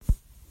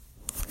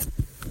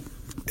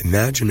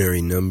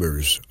Imaginary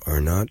numbers are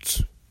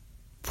not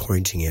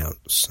pointing out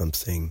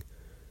something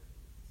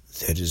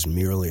that is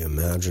merely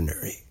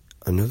imaginary.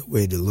 Another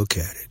way to look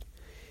at it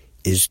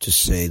is to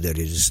say that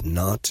it is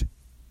not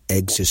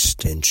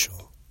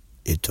existential.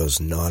 It does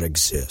not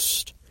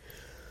exist.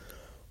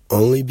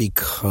 Only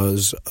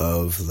because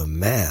of the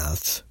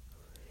math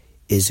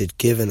is it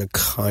given a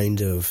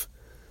kind of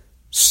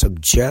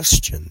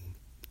suggestion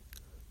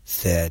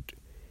that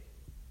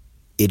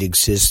it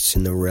exists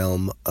in the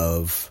realm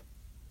of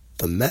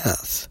the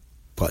math,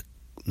 but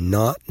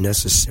not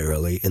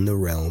necessarily in the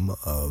realm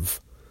of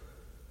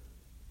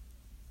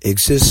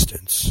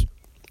existence.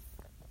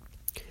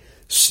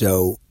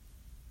 So,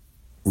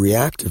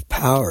 reactive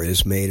power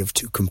is made of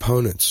two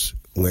components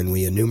when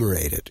we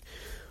enumerate it.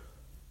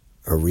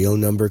 A real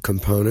number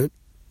component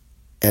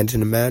and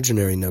an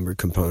imaginary number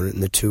component,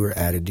 and the two are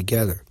added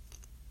together.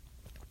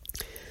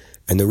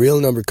 And the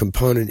real number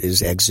component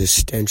is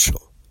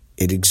existential.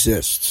 It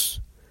exists.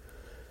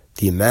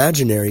 The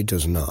imaginary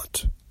does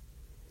not.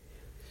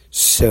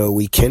 So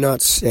we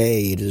cannot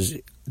say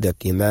that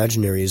the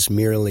imaginary is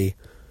merely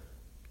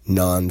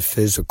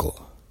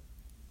non-physical,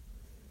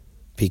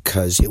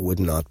 because it would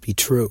not be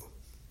true.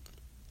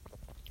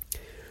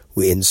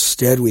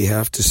 Instead, we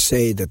have to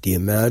say that the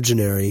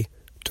imaginary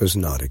does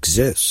not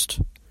exist,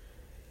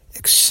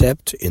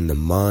 except in the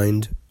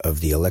mind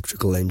of the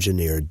electrical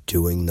engineer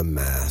doing the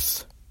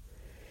math.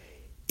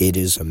 It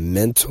is a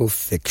mental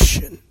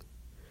fiction.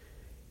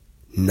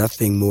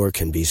 Nothing more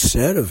can be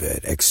said of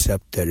it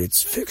except that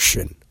it's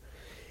fiction.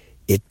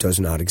 It does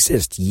not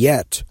exist.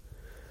 Yet,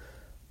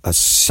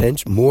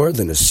 more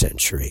than a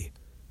century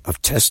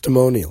of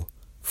testimonial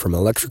from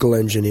electrical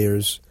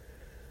engineers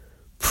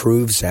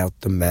proves out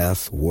the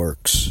math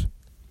works.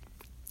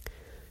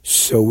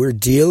 So when we're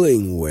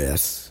dealing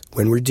with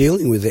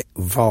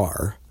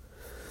VAR,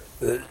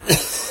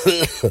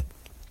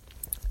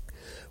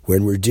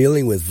 when we're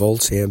dealing with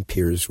volts,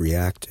 amperes,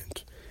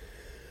 reactant,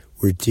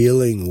 we're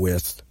dealing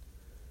with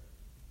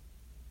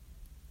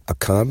a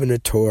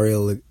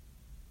combinatorial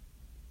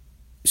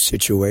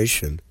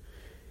situation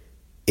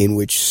in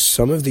which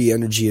some of the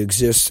energy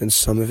exists and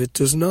some of it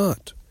does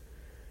not.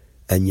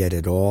 And yet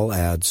it all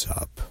adds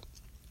up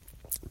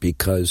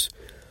because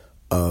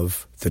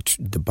of the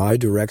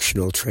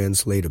bidirectional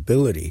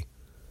translatability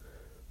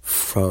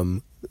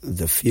from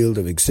the field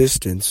of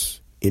existence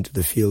into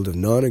the field of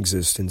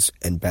non-existence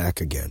and back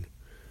again.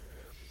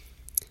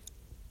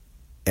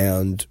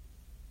 And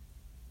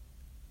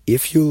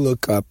if you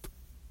look up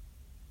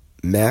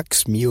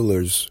Max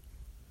Muller's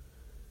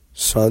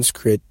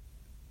Sanskrit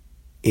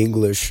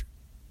English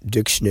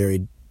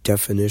dictionary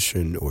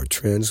definition or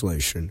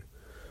translation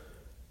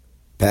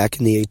back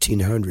in the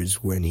 1800s,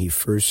 when he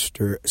first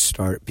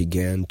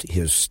began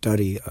his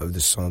study of the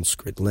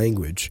Sanskrit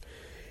language,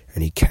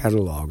 and he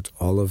cataloged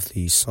all of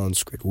the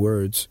Sanskrit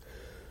words,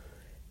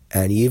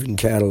 and he even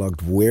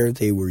cataloged where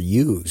they were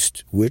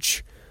used,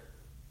 which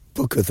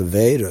book of the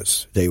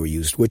Vedas they were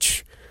used,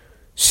 which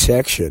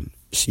section,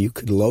 so you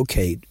could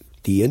locate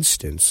the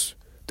instance,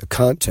 the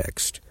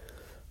context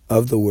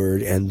of the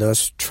word, and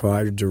thus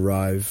try to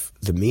derive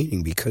the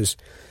meaning, because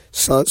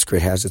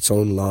Sanskrit has its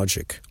own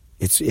logic.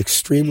 It's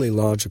extremely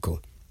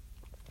logical,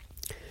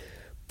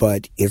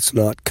 but it's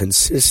not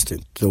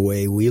consistent the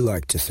way we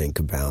like to think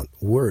about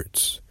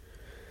words.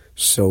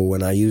 So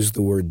when I use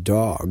the word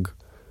dog,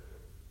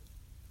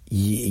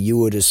 you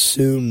would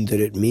assume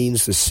that it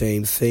means the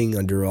same thing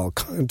under all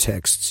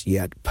contexts,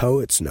 yet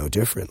poets know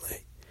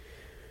differently.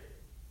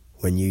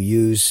 When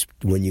you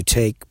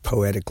take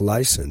poetic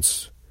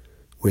license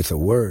with a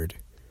word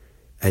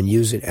and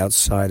use it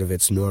outside of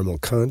its normal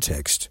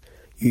context,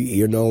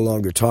 you're no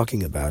longer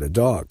talking about a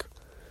dog.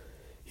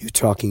 You're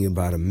talking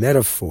about a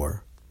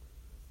metaphor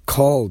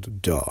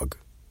called dog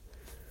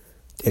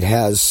that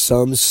has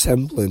some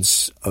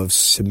semblance of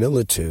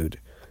similitude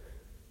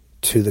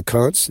to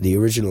the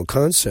original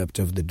concept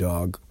of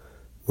the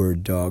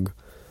word dog,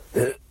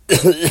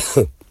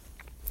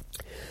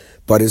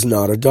 but is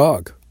not a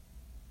dog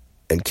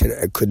and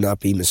could not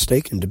be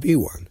mistaken to be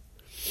one.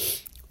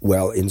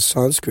 Well, in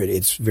Sanskrit,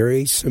 it's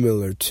very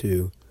similar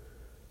to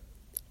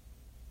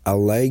a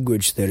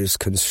language that is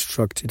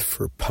constructed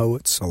for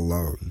poets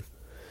alone,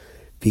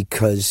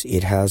 because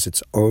it has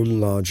its own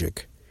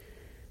logic,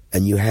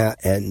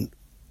 and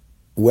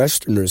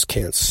Westerners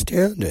can't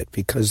stand it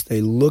because they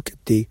look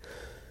at the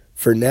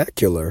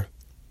vernacular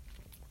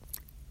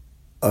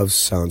of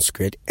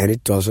Sanskrit and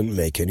it doesn't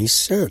make any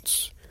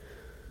sense.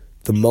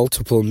 The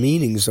multiple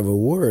meanings of a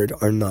word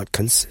are not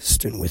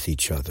consistent with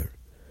each other,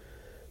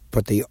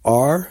 but they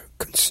are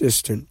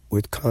consistent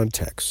with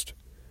context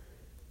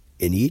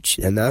in each,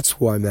 and that's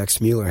why Max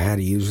Muller had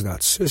to use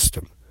that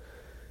system,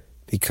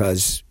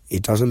 because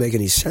it doesn't make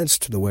any sense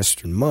to the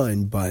Western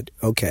mind, but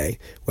okay,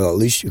 well, at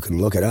least you can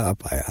look it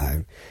up.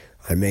 I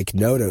make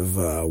note of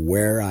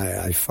where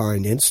I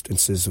find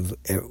instances of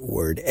the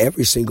word,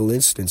 every single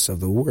instance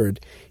of the word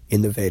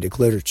in the Vedic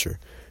literature.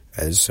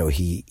 And so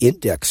he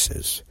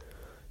indexes.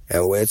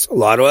 And it's a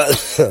lot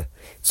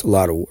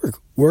of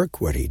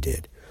work what he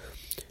did.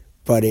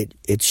 But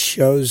it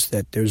shows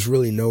that there's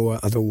really no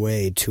other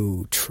way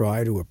to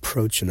try to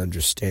approach an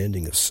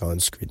understanding of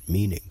Sanskrit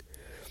meaning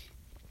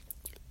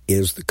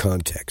is the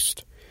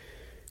context.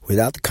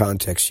 Without the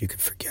context, you can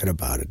forget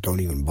about it. Don't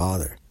even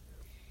bother.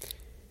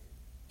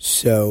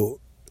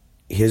 So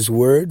his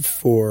word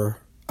for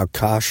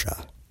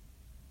Akasha,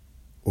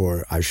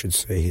 or I should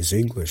say his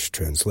English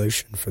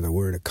translation for the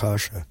word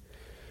Akasha,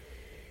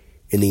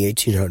 in the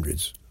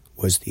 1800s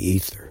was the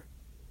ether.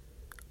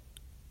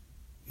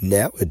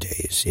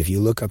 Nowadays, if you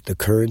look up the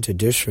current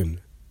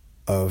edition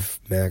of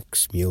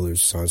Max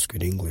Muller's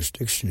Sanskrit English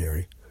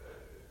Dictionary,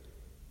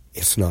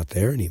 it's not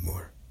there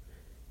anymore.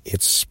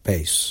 It's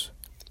space.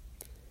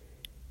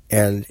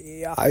 And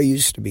I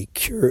used to be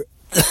curious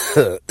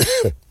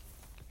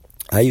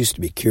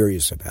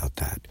about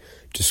that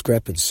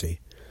discrepancy.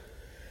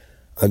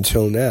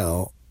 Until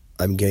now,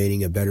 I'm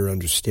gaining a better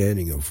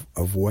understanding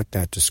of what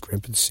that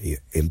discrepancy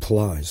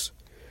implies.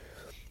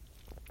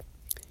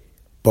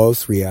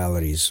 Both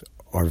realities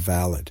are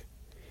valid.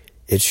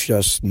 It's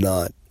just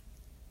not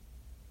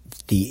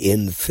the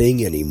in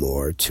thing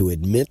anymore to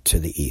admit to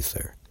the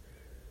ether.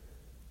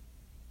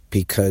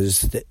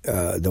 Because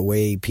the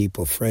way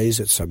people phrase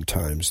it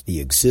sometimes, the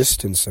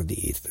existence of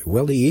the ether.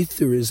 Well, the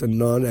ether is a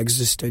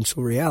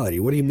non-existential reality.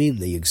 What do you mean,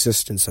 the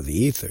existence of the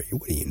ether?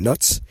 What are you,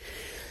 nuts?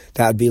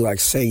 That would be like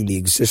saying the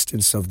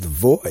existence of the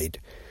void.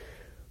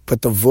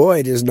 But the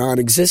void is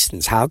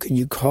non-existence. How can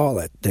you call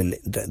it the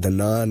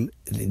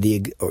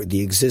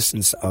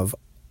existence of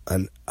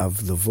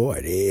the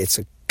void? It's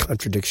a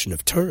contradiction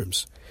of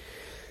terms.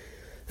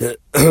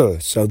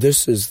 So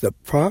this is the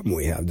problem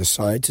we have. The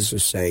scientists are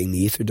saying the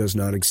ether does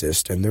not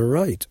exist, and they're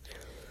right.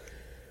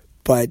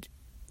 But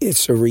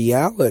it's a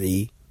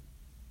reality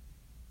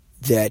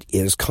that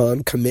is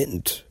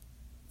concomitant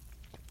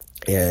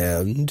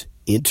and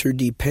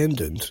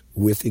interdependent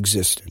with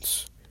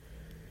existence.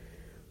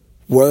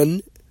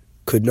 One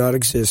could not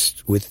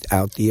exist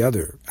without the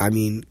other. I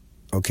mean,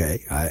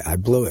 okay, I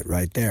blew it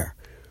right there.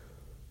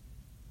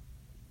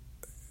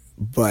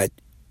 But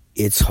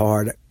it's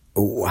hard.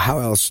 How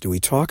else do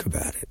we talk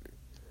about it?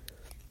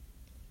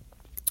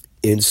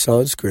 In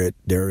Sanskrit,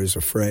 there is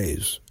a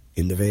phrase,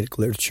 in the Vedic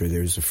literature,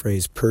 there is a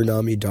phrase,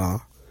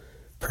 purnamida,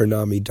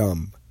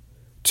 purnamidam,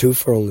 two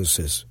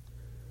fullnesses.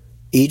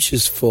 Each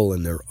is full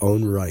in their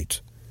own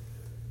right.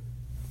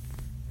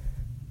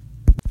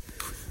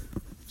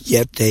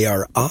 Yet they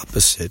are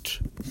opposite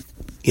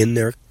in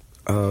their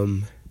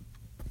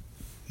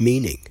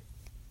meaning.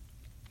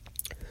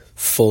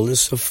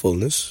 Fullness of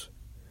fullness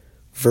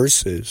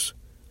versus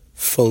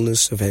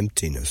fullness of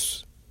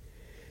emptiness.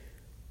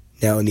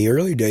 Now, in the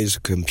early days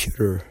of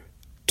computer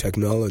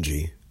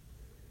technology,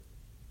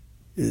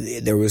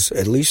 there was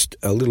at least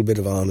a little bit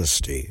of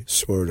honesty,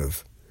 sort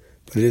of,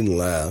 but it didn't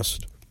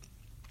last.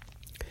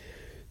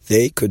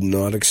 They could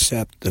not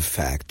accept the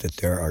fact that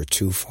there are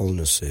two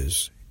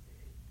fullnesses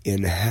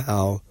in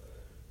how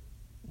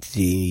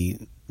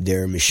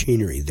their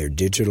machinery, their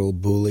digital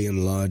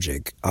Boolean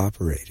logic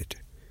operated.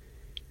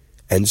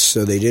 And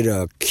so they did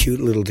a cute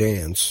little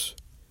dance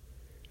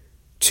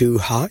to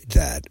hide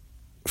that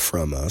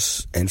from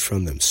us and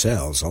from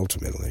themselves,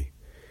 ultimately.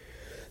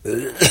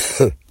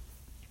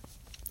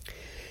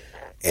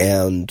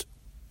 And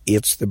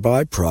it's the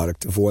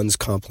byproduct of one's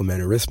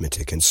complement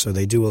arithmetic. And so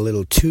they do a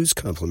little two's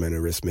complement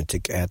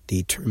arithmetic at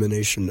the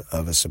termination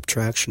of a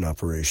subtraction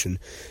operation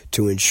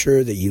to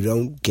ensure that you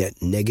don't get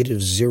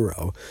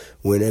 -0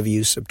 whenever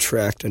you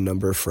subtract a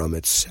number from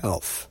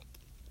itself.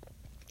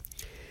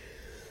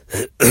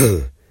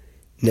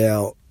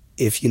 Now,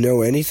 if you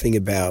know anything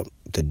about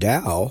the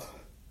Tao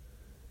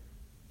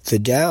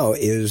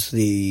is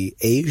the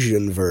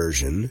Asian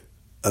version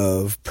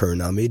of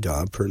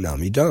purnamida,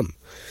 purnamidam,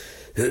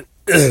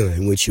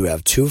 in which you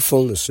have two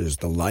fullnesses,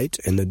 the light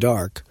and the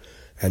dark,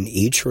 and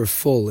each are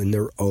full in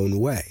their own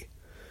way.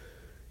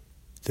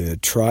 The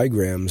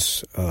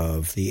trigrams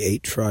of the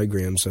 8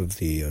 trigrams of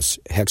the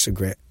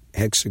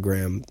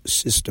hexagram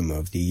system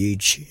of the I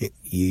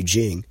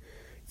Ching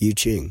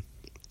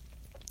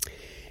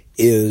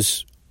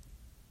is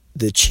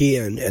the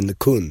Qian and the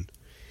Kun.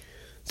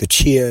 The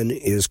Qian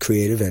is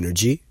creative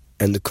energy,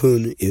 and the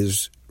Kun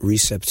is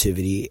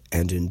receptivity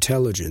and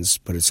intelligence,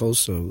 but it's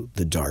also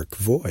the dark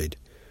void,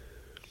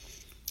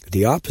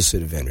 the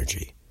opposite of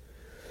energy.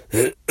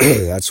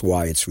 That's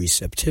why it's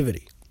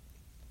receptivity.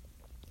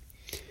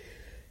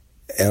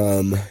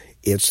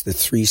 It's the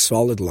 3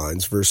 solid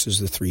lines versus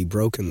the 3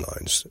 broken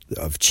lines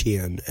of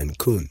Qian and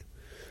Kun.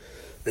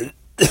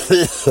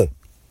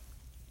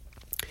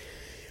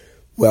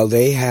 Well,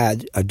 they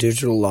had a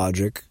digital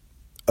logic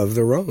of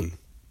their own.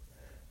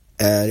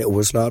 And it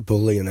was not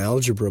Boolean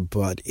algebra,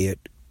 but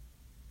it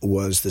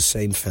was the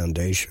same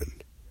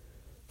foundation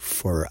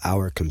for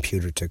our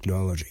computer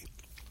technology.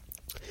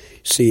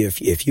 See,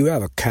 if you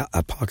have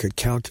a pocket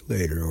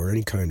calculator or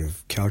any kind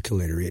of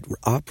calculator, it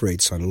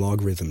operates on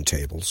logarithm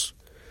tables.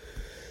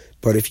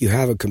 But if you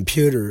have a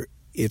computer,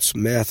 its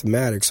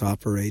mathematics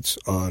operates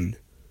on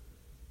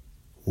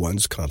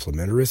one's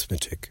complement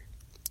arithmetic,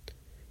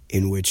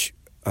 in which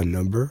a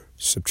number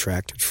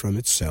subtracted from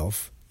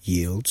itself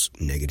yields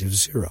negative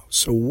 0.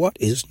 So what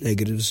is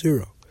negative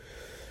 0?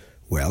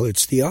 Well,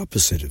 it's the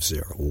opposite of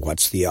 0.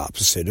 What's the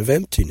opposite of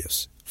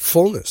emptiness?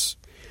 Fullness.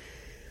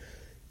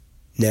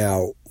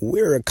 Now,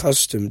 we're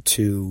accustomed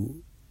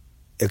to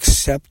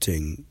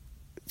accepting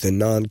the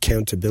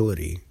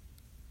non-countability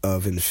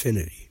of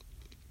infinity.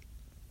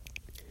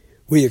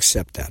 We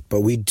accept that,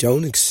 but we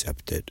don't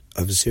accept it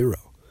of 0.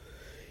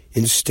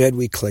 Instead,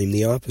 we claim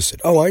the opposite.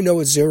 Oh, I know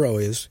what 0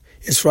 is.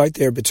 It's right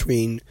there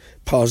between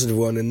positive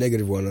 1 and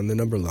negative 1 on the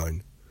number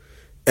line.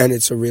 And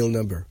it's a real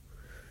number.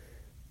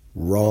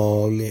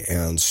 Wrong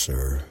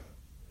answer.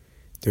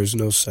 There's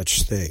no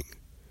such thing.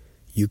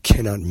 You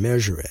cannot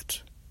measure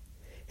it.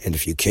 And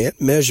if you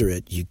can't measure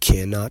it, you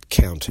cannot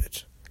count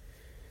it.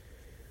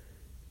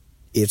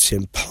 It's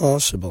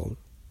impossible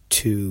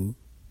to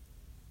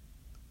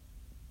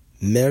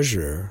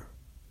measure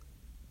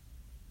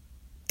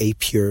a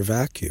pure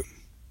vacuum.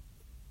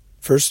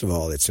 First of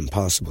all, it's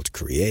impossible to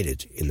create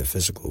it in the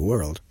physical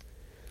world.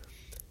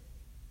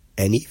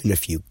 And even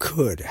if you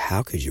could,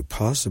 how could you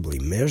possibly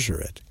measure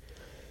it?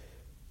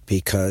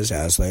 Because,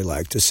 as they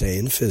like to say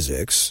in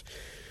physics,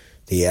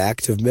 the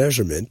act of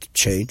measurement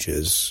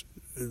changes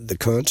the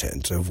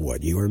content of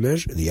what you are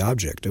measuring, the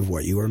object of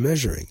what you are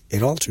measuring.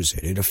 It alters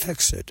it, it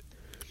affects it.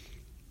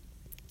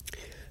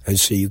 And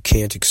so you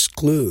can't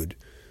exclude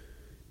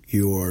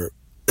your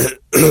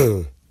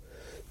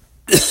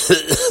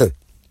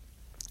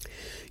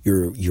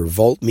your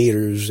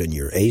voltmeters and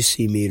your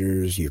AC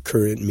meters, your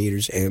current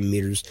meters,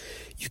 ammeters.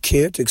 You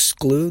can't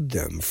exclude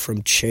them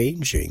from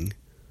changing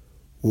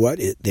what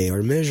they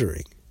are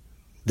measuring.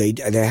 They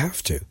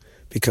have to,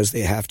 because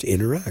they have to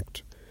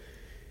interact.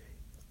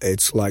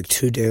 It's like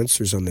two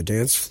dancers on the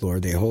dance floor.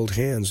 They hold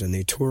hands and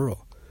they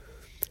twirl.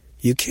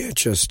 You can't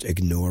just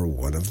ignore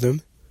one of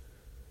them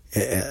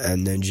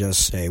and then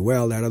just say,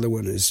 well, that other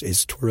one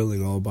is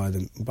twirling all by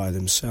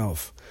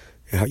themselves.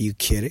 Are you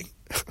kidding?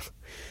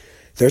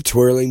 They're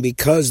twirling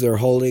because they're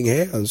holding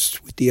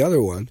hands with the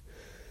other one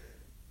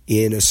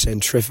in a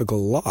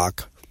centrifugal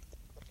lock,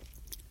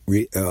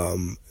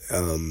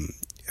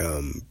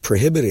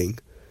 prohibiting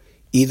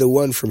either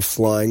one from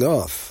flying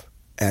off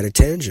at a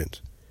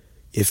tangent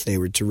if they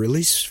were to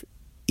release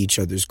each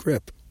other's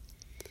grip.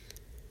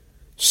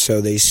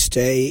 So they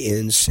stay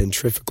in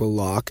centrifugal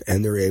lock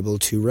and they're able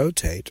to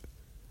rotate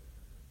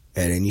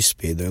at any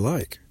speed they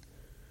like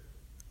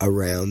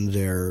around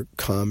their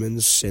common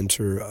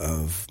center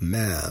of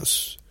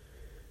mass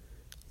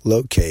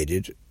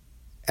located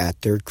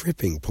at their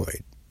gripping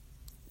point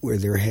where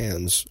their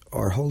hands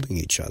are holding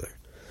each other.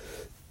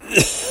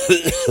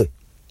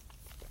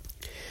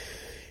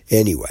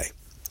 Anyway,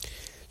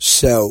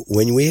 so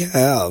when we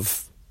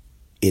have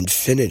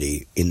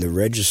infinity in the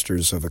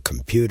registers of a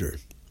computer,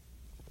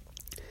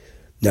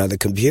 now the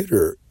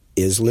computer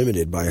is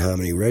limited by how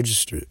many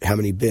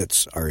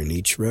bits are in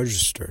each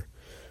register.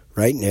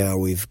 Right now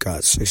we've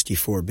got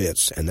 64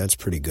 bits, and that's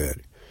pretty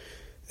good.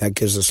 That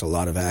gives us a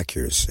lot of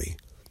accuracy.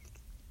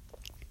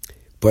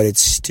 But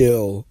it's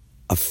still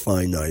a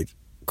finite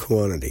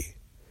quantity.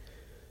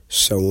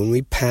 So when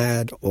we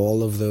pad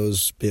all of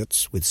those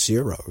bits with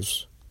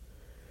zeros,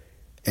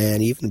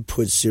 and even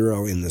put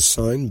 0 in the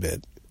sign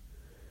bit,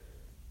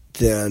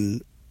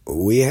 then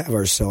we have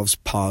ourselves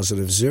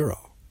positive 0.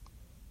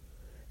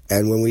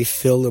 And when we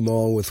fill them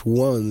all with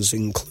 1s,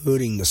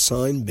 including the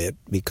sign bit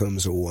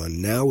becomes a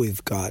 1, now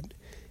we've got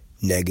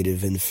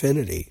negative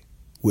infinity,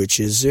 which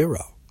is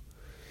 0.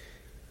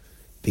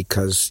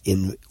 Because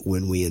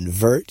when we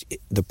invert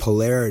the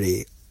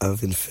polarity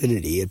of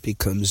infinity, it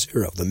becomes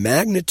 0. The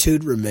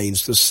magnitude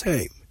remains the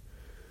same,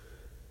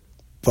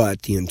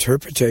 but the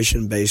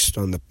interpretation based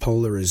on the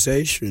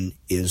polarization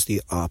is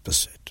the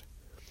opposite.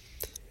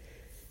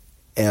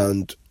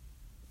 And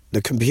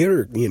the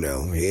computer,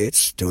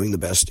 it's doing the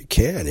best it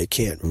can. It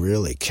can't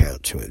really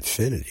count to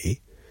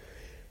infinity.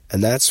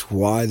 And that's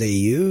why they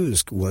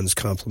use one's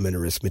complement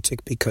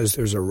arithmetic, because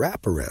there's a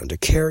wraparound, a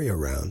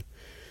carry-around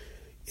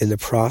in the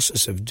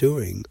process of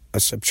doing a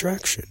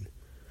subtraction.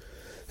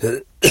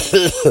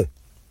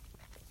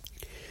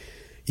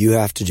 You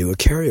have to do a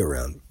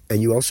carry-around,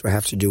 and you also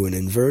have to do an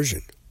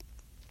inversion.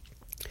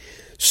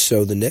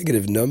 So the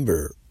negative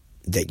number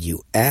that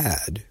you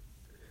add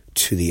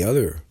to the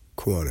other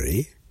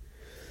quantity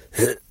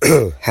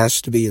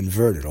has to be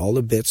inverted. All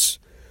the bits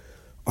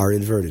are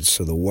inverted.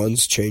 So the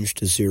 1s change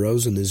to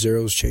 0s and the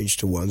 0s change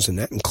to 1s, and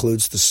that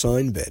includes the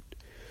sign bit,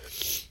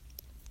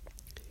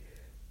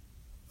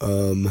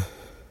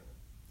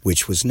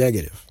 which was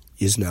negative,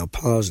 is now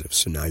positive.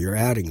 So now you're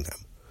adding them.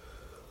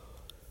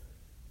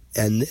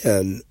 And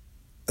then,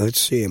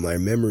 let's see, my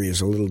memory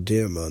is a little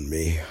dim on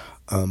me.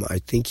 I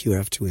think you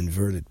have to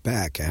invert it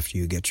back after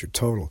you get your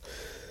total.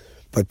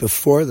 But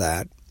before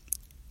that,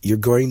 you're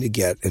going to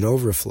get an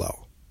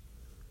overflow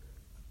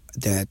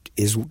that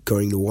is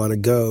going to want to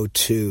go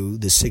to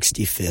the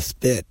 65th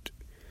bit,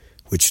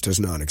 which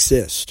does not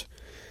exist.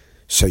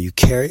 So you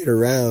carry it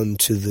around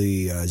to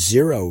the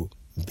 0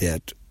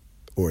 bit,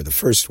 or the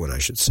first one, I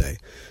should say,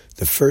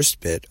 the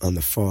first bit on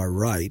the far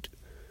right.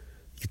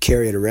 You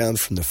carry it around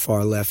from the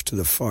far left to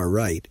the far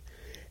right,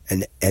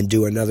 and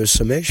do another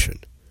summation.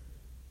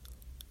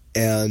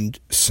 And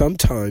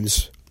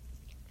sometimes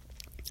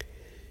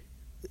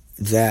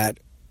that,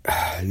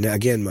 now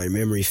again, my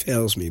memory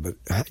fails me, but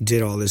I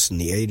did all this in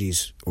the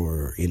 80s,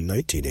 or in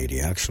 1980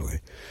 actually.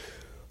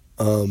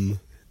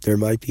 There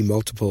might be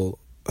multiple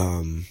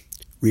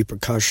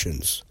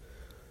repercussions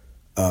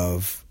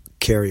of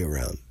carry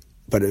around,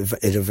 but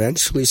it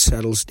eventually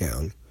settles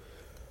down.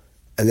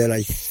 And then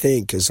I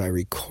think, as I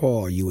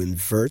recall, you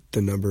invert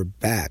the number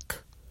back,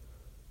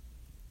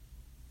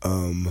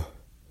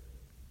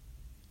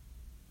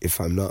 if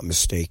I'm not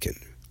mistaken.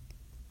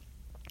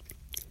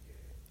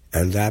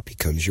 And that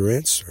becomes your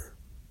answer.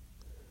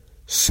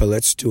 So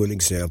let's do an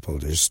example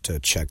just to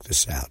check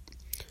this out.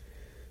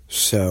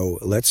 So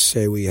let's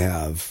say we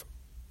have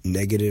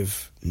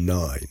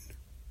 -9,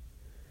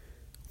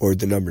 or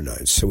the number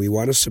 9. So we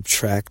want to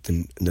subtract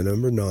the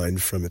number 9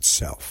 from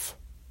itself.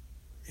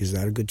 Is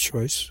that a good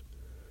choice?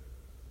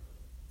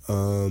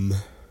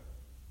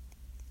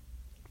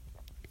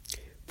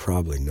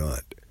 Probably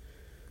not.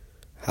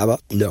 How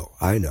about, no,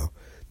 I know.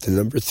 The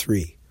number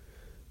 3.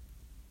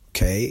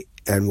 Okay,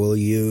 and we'll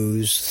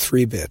use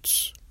 3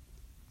 bits.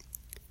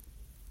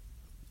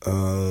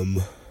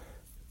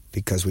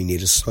 Because we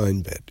need a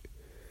sign bit.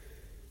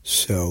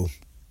 So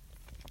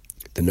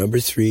the number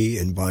 3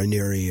 in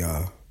binary,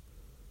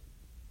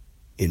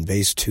 in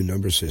base 2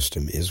 number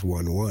system is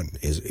 1,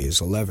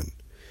 is 11.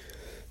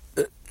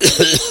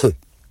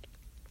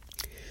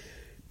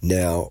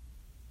 Now,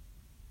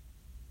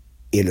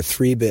 in a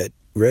 3-bit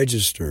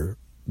register,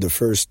 the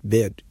first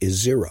bit is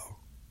 0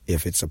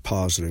 if it's a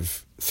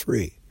positive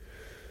 3.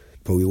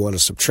 But we want to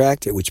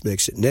subtract it, which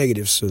makes it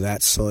negative, so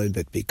that sign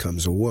bit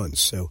becomes a 1.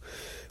 So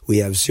we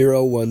have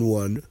 0, 1,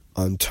 1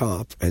 on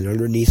top, and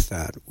underneath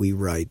that we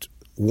write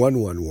 1,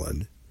 1,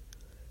 1,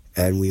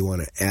 and we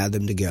want to add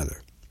them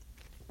together.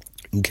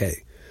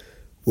 Okay,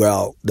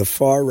 well, the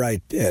far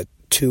right bit,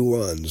 2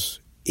 1s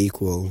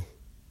equal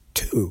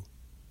 2,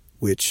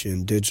 which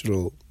in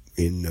digital,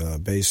 in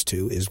base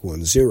 2, is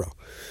 1, 0.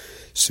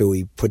 So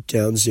we put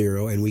down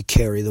 0 and we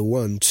carry the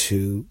 1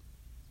 to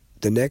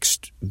the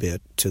next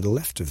bit to the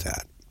left of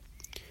that.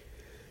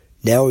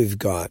 Now we've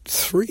got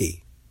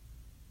 3.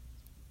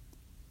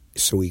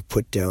 So we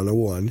put down a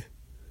 1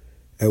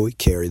 and we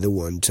carry the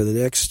 1 to the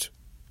next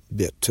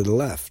bit to the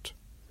left.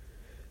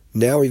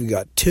 Now we've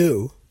got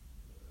 2.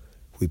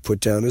 We put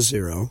down a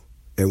 0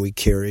 and we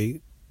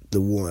carry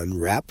the 1,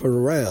 wrap it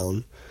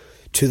around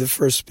to the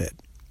first bit.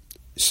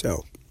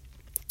 So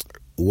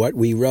what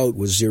we wrote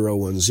was 0,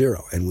 1,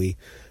 0, and we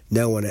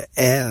now want to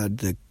add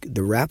the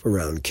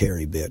wraparound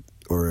carry bit,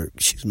 or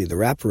excuse me, the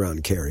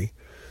wraparound carry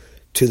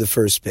to the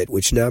first bit,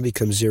 which now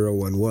becomes 0,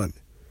 1, 1.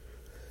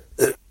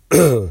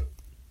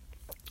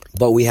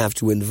 But we have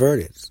to invert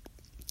it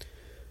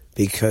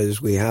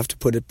because we have to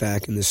put it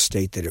back in the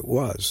state that it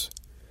was.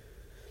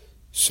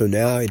 So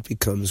now it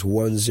becomes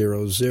 1,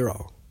 0,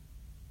 0,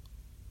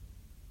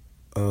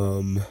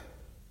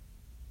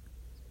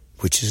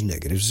 which is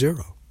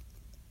 -0.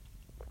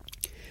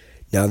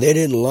 Now, they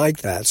didn't like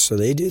that, so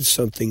they did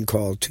something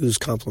called two's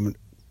complement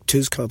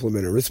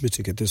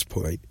arithmetic at this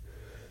point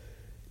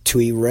to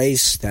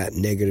erase that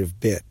negative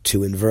bit,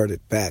 to invert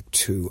it back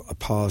to a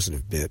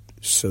positive bit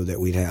so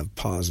that we'd have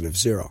positive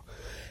 0.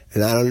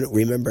 And I don't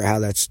remember how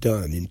that's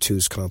done in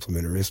two's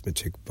complement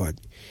arithmetic, but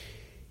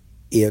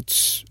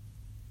it's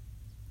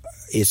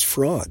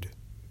fraud.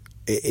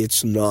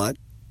 It's not,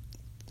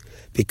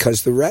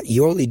 because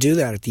you only do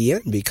that at the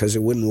end because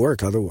it wouldn't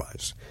work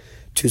otherwise.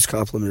 Two's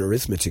complement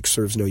arithmetic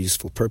serves no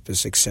useful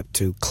purpose except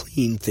to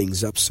clean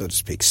things up, so to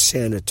speak,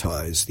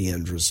 sanitize the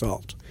end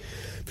result.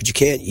 But you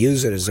can't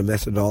use it as a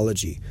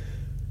methodology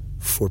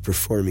for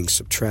performing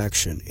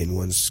subtraction in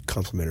one's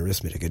complement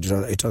arithmetic.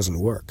 It doesn't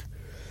work.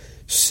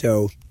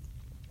 So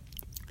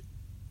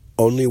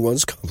only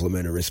one's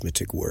complement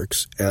arithmetic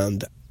works,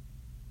 and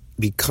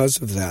because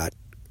of that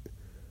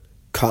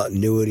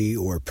continuity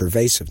or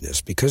pervasiveness,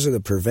 because of the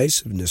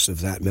pervasiveness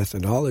of that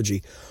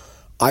methodology,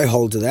 I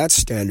hold to that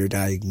standard.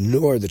 I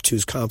ignore the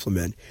two's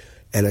complement,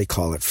 and I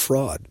call it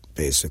fraud,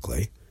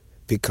 basically,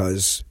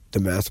 because the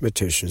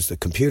mathematicians, the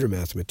computer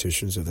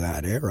mathematicians of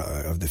that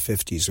era, of the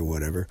 50s or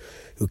whatever,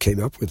 who came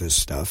up with this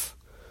stuff,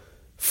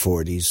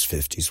 40s,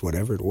 50s,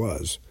 whatever it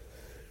was,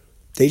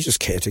 they just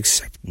can't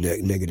accept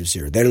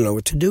 -0. They don't know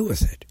what to do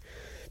with it,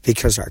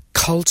 because our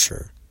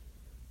culture,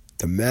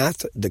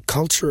 the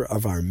culture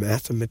of our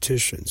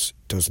mathematicians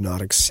does not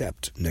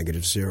accept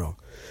 -0.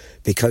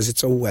 Because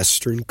it's a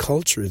Western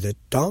culture that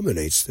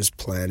dominates this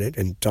planet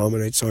and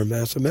dominates our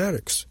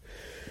mathematics.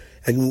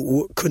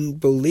 And couldn't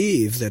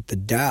believe that the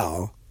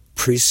Tao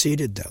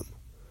preceded them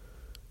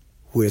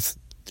with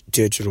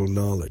digital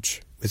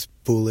knowledge, with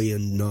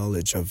Boolean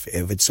knowledge of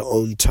its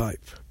own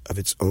type, of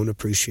its own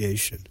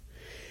appreciation.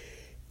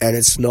 And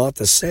it's not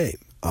the same,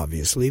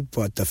 obviously,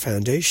 but the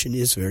foundation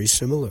is very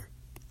similar.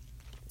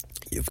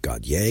 You've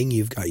got yang,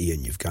 you've got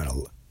yin, you've got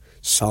a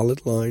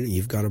solid line,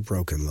 you've got a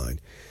broken line.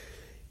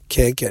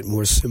 Can't get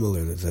more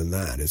similar than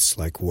that. It's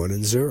like 1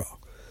 and 0.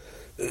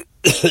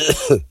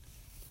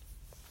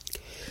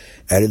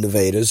 And in the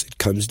Vedas, it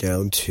comes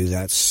down to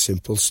that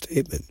simple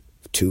statement.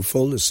 Two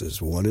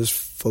fullnesses. One is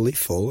fully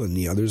full and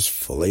the other is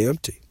fully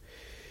empty.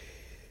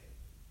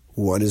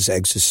 One is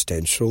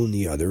existential and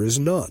the other is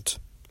not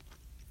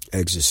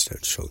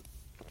existential.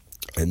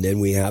 And then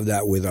we have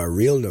that with our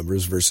real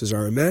numbers versus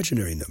our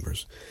imaginary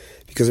numbers.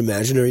 Because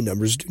imaginary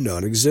numbers do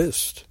not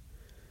exist.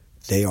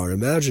 They are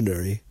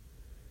imaginary.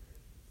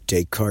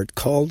 Descartes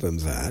called them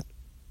that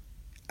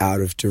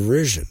out of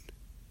derision.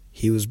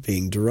 He was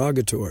being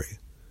derogatory.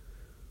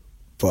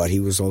 But he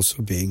was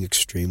also being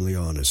extremely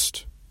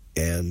honest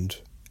and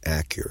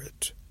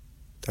accurate.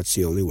 That's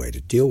the only way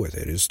to deal with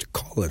it, is to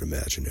call it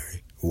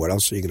imaginary. What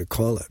else are you going to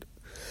call it?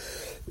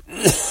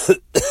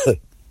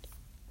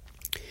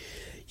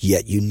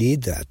 Yet you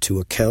need that to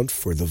account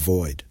for the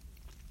void,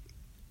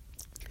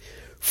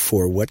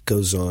 for what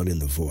goes on in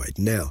the void.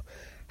 Now,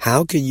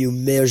 how can you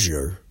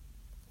measure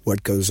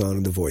what goes on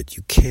in the void?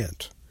 You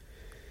can't.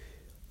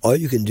 All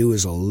you can do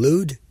is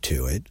allude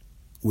to it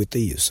with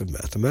the use of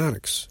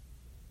mathematics.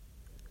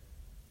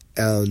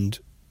 And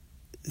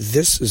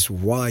this is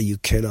why you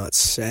cannot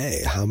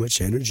say how much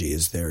energy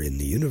is there in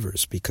the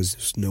universe, because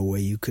there's no way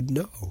you could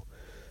know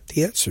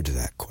the answer to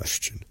that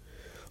question.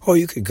 Oh,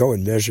 you could go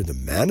and measure the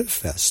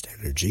manifest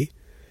energy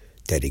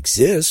that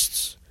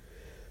exists,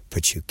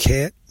 but you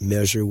can't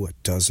measure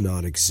what does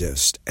not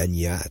exist, and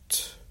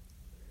yet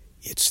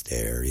it's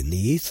there in the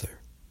ether,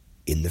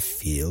 in the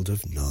field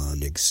of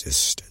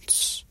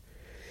non-existence.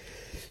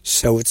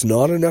 So it's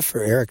not enough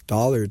for Eric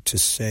Dollard to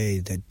say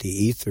that the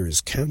ether is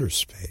counter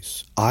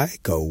space. I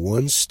go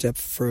one step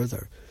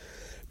further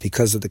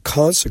because of the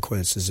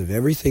consequences of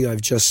everything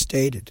I've just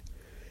stated.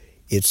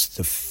 It's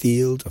the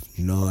field of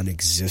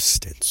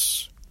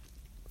non-existence.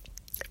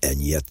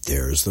 And yet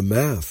there's the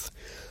math,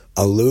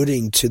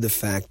 alluding to the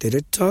fact that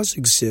it does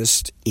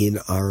exist in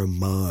our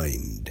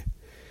mind.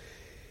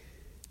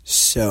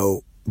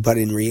 So, but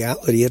in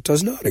reality it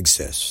does not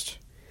exist.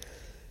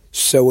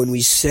 So when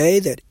we say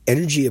that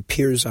energy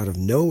appears out of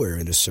nowhere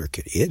in a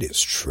circuit, it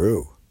is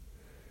true.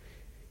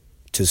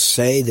 To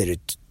say that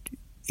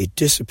it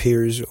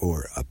disappears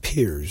or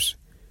appears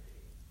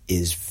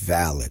is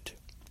valid.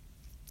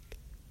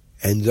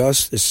 And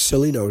thus this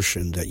silly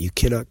notion that you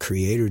cannot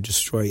create or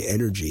destroy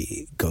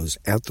energy goes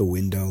out the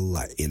window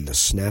in the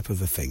snap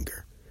of a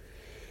finger.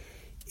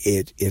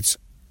 It's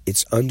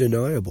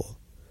undeniable.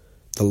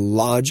 The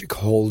logic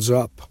holds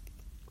up.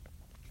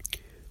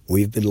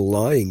 We've been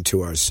lying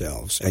to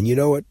ourselves. And you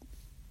know what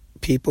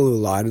people who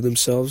lie to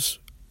themselves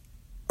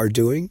are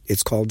doing?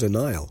 It's called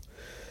denial.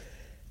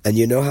 And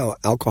you know how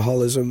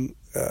alcoholism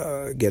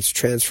gets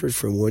transferred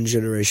from one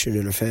generation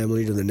in a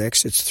family to the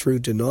next? It's through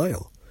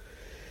denial.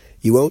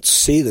 You won't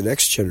see the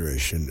next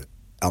generation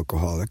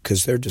alcoholic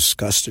because they're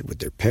disgusted with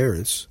their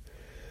parents.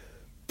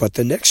 But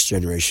the next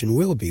generation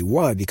will be.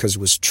 Why? Because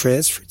it was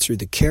transferred through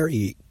the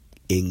carrying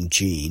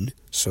gene,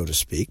 so to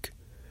speak.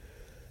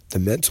 The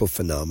mental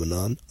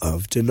phenomenon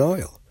of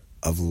denial,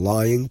 of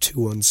lying to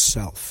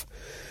oneself.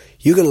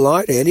 You can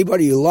lie to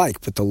anybody you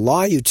like, but the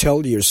lie you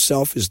tell to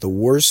yourself is the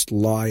worst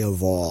lie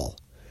of all.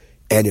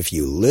 And if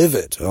you live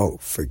it, oh,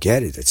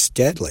 forget it, it's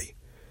deadly.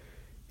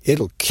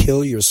 It'll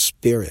kill your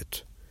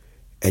spirit,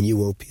 and you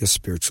won't be a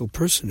spiritual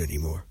person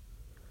anymore.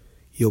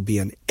 You'll be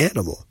an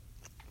animal,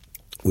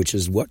 which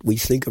is what we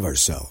think of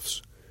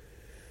ourselves,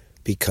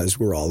 because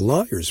we're all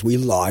liars. We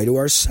lie to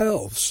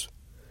ourselves.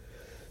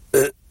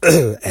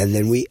 And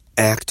then we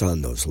act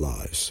on those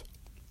lies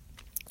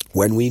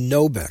when we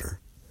know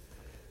better.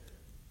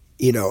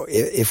 You know,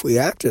 if we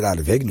acted out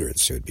of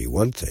ignorance, it would be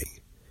one thing.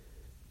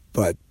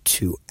 But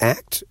to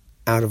act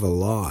out of a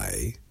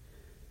lie,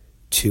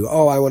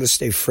 I want to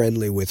stay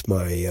friendly with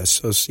my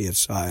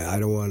associates, I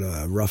don't want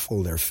to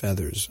ruffle their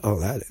feathers. Oh,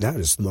 that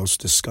is the most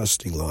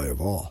disgusting lie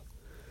of all.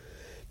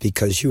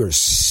 Because you are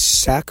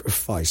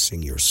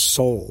sacrificing your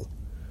soul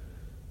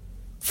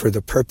for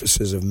the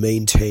purposes of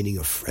maintaining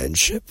a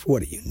friendship?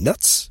 What are you,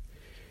 nuts?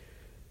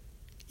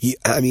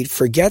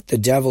 Forget the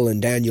devil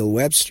and Daniel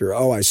Webster.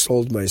 Oh, I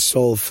sold my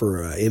soul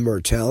for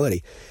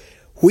immortality.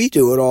 We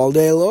do it all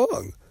day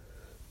long.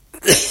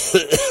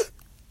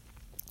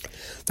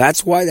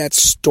 That's why that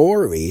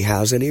story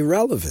has any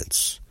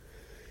relevance.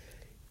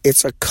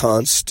 It's a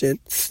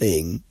constant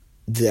thing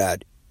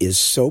that is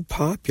so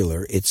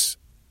popular, it's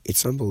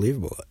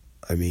unbelievable.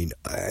 I mean,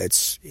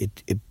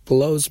 it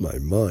blows my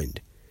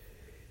mind.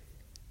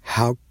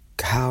 How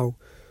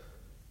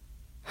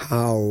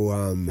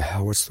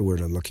what's the word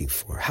I'm looking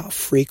for? How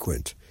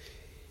frequently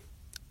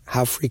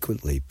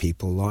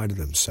people lie to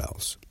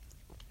themselves.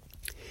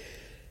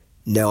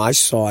 Now, I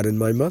saw it in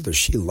my mother.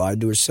 She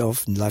lied to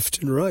herself left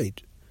and right.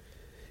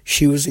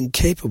 She was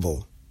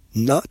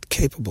not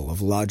capable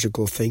of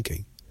logical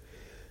thinking.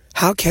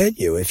 How can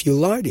you if you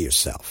lie to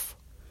yourself?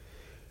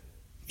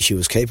 She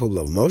was capable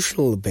of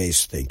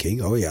emotional-based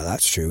thinking. Oh, yeah,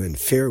 that's true. And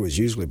fear was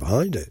usually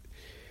behind it.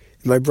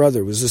 And my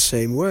brother was the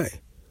same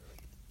way.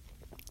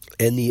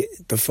 And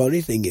the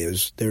funny thing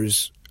is,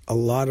 there's a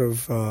lot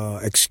of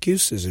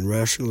excuses and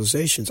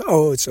rationalizations.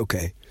 Oh, it's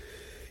okay.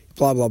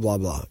 blah, blah, blah,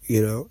 blah.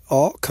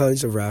 All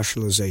kinds of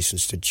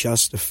rationalizations to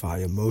justify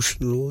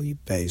emotionally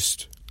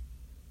based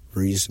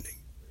reasoning,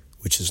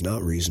 which is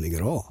not reasoning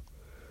at all.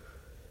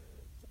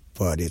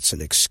 But it's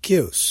an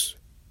excuse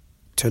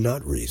to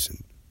not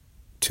reason,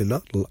 to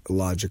not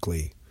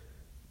logically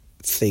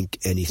think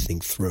anything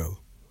through.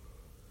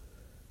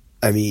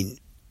 I mean,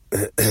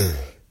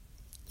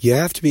 you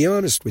have to be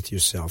honest with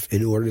yourself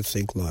in order to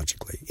think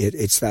logically.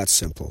 It's that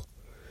simple.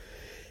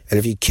 And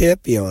if you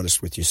can't be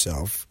honest with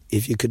yourself,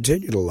 if you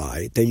continue to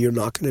lie, then you're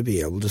not going to be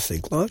able to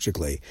think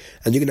logically.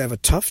 And you're going to have a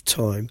tough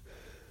time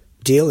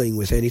dealing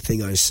with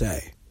anything I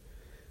say,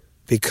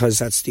 because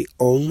that's the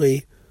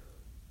only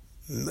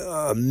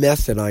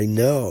method I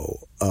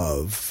know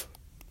of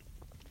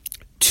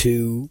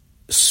to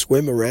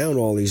swim around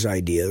all these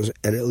ideas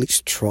and at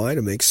least try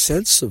to make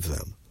sense of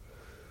them.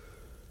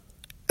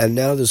 And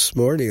now this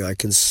morning I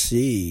can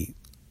see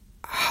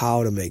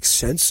how to make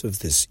sense of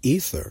this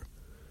ether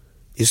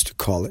is to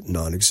call it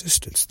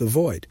non-existence, the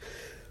void.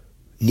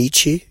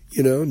 Nietzsche,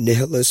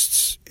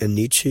 nihilists and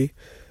Nietzsche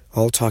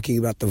all talking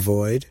about the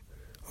void.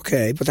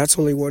 Okay, but that's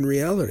only one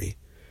reality.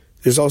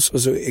 There's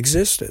also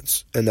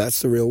existence, and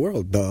that's the real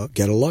world. Duh,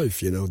 get a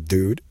life,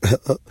 dude.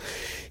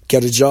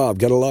 Get a job,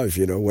 get a life,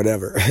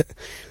 whatever.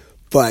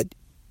 But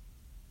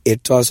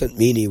it doesn't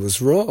mean he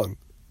was wrong.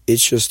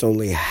 It's just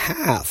only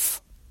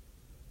half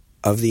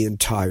of the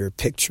entire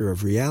picture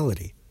of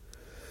reality.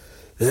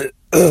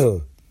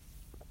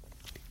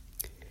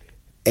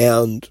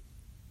 And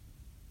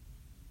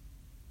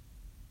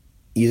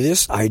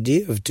this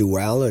idea of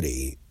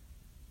duality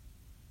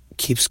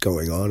keeps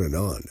going on and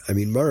on. I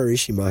mean,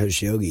 Maharishi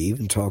Mahesh Yogi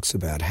even talks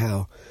about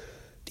how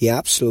the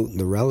absolute and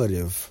the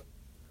relative,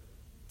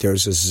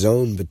 there's a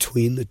zone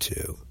between the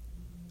two,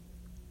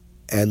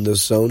 and the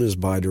zone is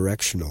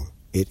bidirectional.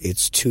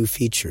 It's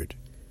two-featured.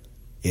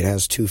 It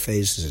has two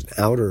phases, an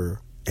outer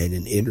and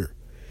an inner.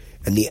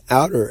 And the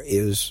outer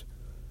is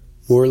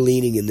more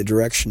leaning in the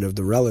direction of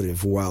the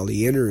relative, while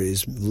the inner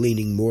is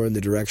leaning more in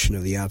the direction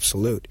of the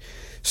absolute.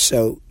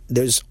 So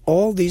there's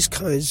all these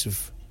kinds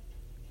of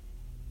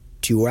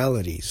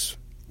dualities,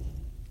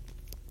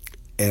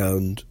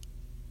 and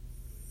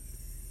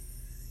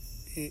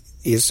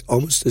it's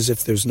almost as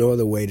if there's no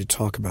other way to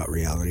talk about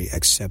reality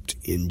except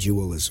in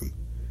dualism.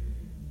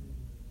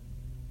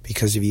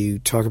 Because if you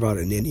talk about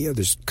it in any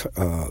other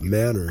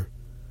manner,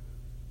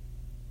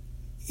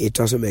 it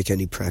doesn't make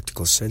any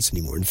practical sense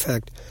anymore. In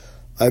fact,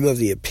 I'm of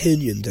the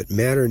opinion that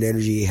matter and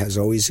energy has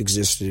always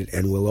existed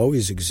and will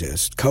always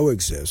exist,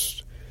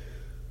 coexist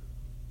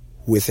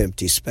with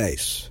empty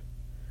space.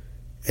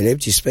 And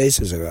empty space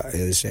is a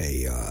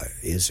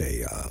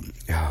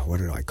what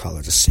did I call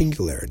it? A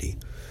singularity.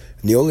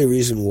 And the only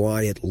reason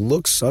why it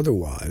looks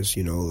otherwise,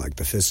 like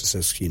the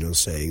physicists,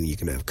 saying you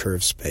can have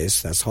curved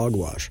space, that's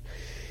hogwash,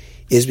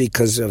 is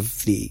because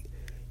of the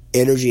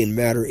energy and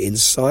matter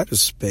inside of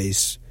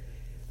space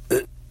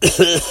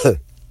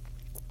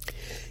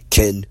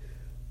can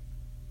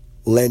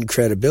lend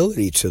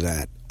credibility to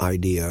that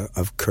idea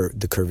of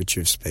the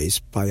curvature of space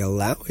by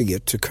allowing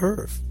it to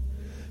curve.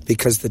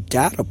 Because the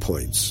data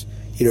points,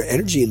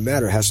 energy and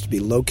matter has to be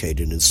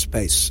located in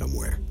space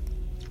somewhere.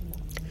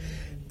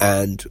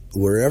 And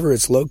wherever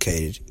it's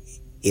located,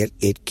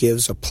 it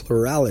gives a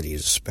plurality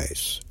to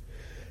space,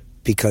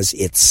 because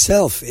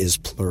itself is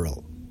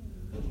plural.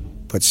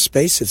 But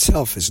space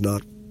itself is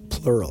not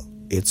plural,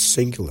 it's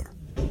singular.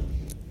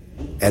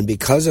 And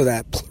because of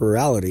that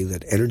plurality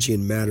that energy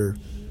and matter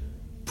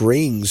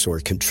brings or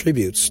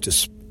contributes to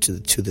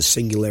the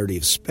singularity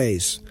of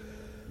space,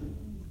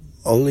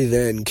 only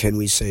then can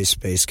we say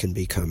space can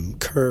become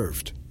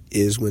curved,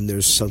 is when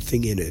there's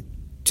something in it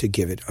to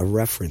give it a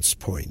reference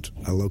point,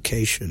 a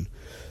location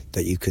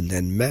that you can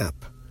then map.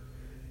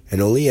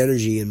 And only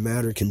energy and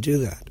matter can do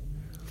that.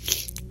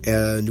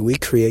 And we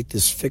create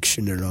this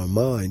fiction in our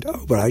mind.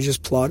 Oh, but I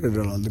just plotted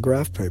it on the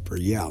graph paper.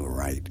 Yeah,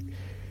 right.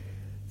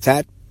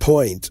 That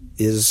point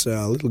is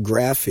a little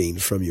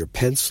graphene from your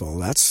pencil.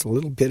 That's a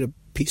little bit of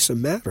piece of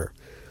matter.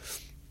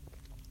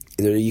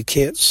 You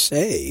can't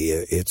say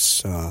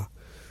it's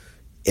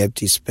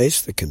empty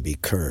space that can be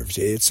curved.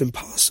 It's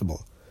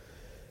impossible.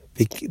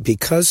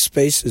 Because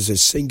space is a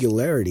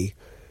singularity,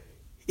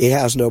 it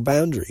has no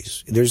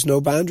boundaries. There's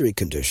no boundary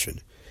condition.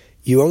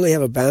 You only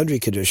have a boundary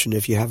condition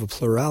if you have a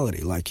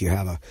plurality, like you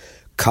have a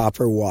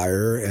copper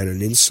wire and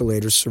an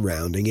insulator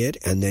surrounding it,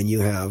 and then you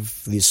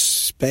have this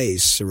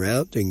space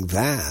surrounding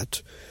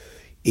that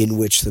in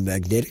which the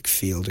magnetic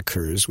field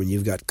occurs when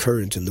you've got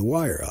current in the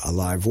wire, a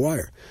live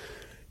wire.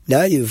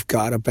 Now you've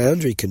got a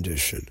boundary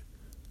condition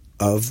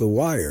of the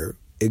wire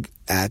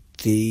at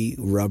the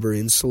rubber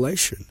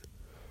insulation.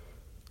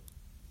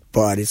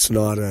 But it's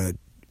not a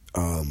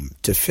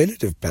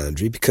definitive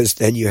boundary, because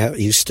then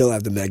you still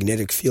have the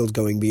magnetic field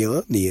going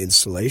beyond the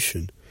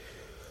insulation.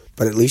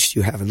 But at least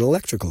you have an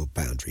electrical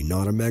boundary,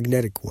 not a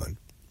magnetic one.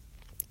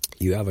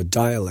 You have a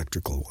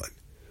dielectrical one.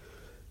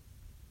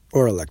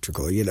 Or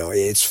electrical,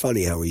 it's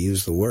funny how we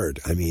use the word.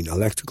 I mean,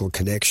 electrical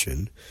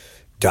connection,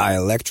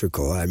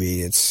 dielectrical, I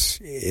mean,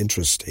 it's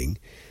interesting.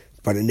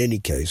 But in any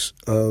case,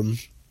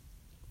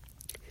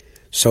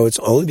 So it's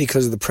only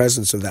because of the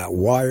presence of that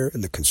wire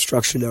and the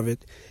construction of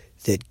it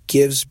that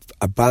gives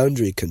a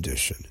boundary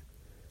condition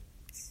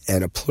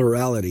and a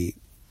plurality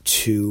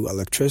to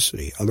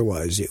electricity.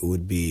 Otherwise, it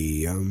would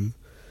be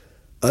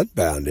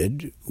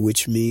unbounded,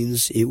 which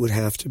means it would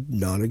have to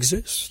not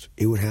exist.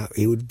 It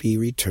would be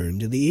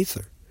returned to the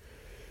ether.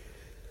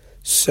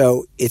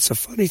 So it's a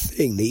funny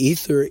thing. The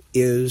ether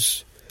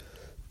is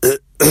a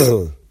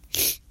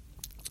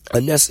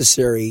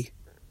necessary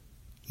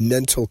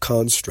mental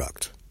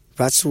construct.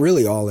 That's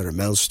really all it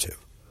amounts to,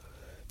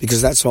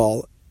 because that's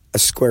all a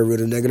square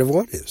root of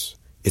 -1 is.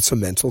 It's a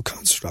mental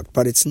construct,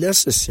 but it's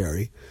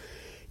necessary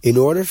in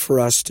order for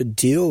us to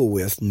deal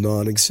with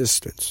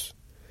non-existence,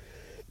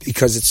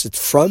 because it's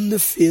from the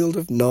field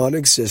of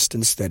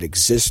non-existence that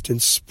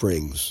existence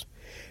springs.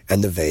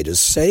 And the Vedas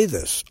say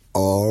this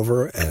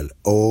over and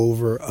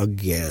over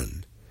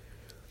again.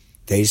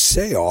 They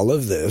say all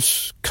of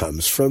this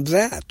comes from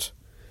that.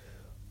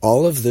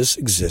 All of this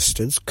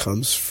existence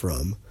comes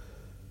from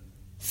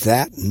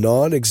that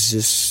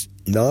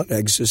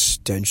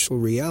non-existential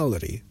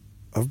reality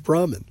of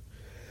Brahman.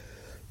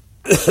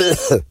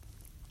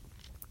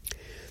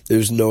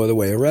 There's no other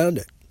way around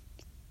it.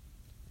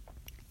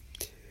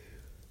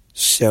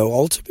 So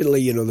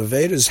ultimately, the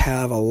Vedas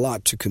have a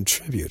lot to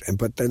contribute,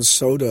 but then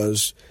so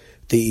does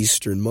the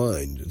Eastern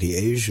mind, the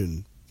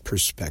Asian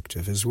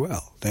perspective as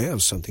well. They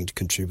have something to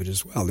contribute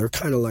as well. They're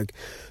kind of like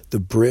the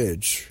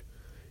bridge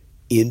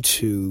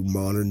into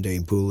modern-day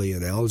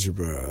Boolean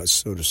algebra,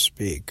 so to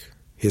speak,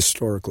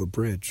 historical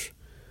bridge.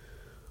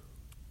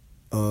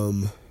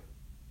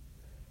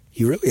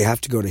 You really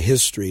have to go to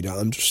history to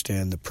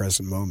understand the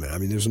present moment. I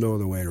mean, there's no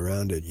other way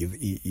around it,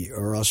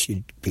 or else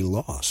you'd be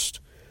lost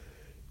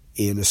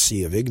in a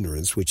sea of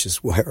ignorance, which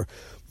is where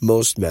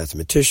most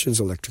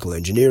mathematicians, electrical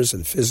engineers,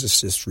 and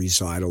physicists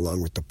reside,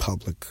 along with the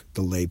public,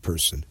 the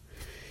layperson.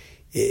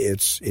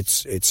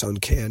 It's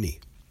uncanny.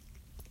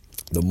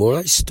 The more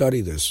I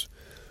study this,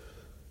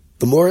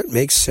 the more it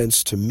makes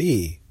sense to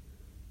me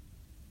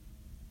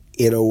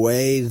in a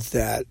way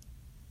that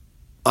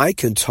I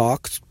can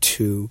talk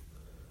to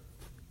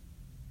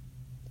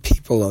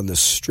people on the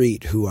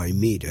street who I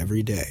meet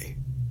every day,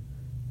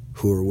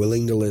 who are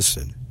willing to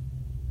listen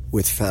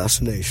with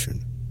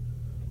fascination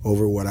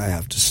over what I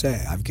have to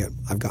say. I've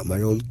got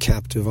my own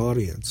captive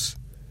audience,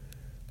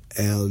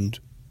 and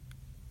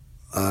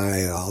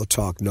I'll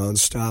talk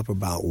nonstop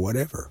about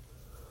whatever.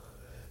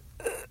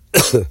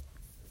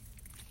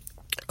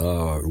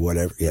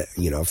 Whatever,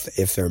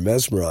 if they're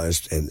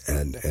mesmerized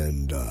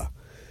and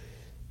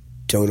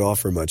don't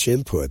offer much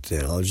input,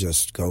 then I'll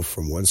just go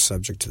from one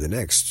subject to the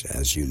next,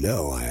 as you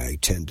know I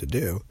tend to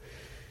do,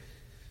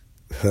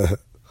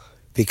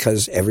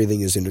 because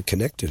everything is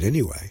interconnected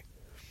anyway.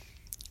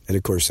 And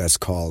of course that's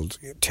called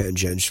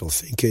tangential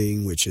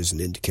thinking, which is an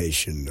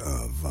indication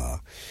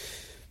of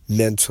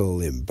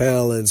mental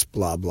imbalance,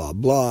 blah, blah,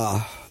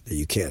 blah, that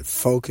you can't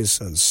focus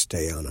and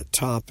stay on a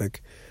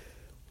topic.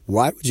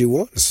 Why would you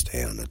want to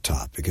stay on a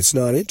topic? It's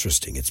not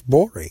interesting. It's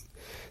boring.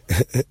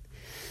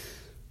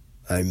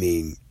 I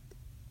mean,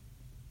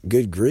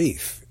 good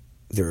grief.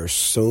 There are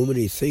so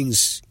many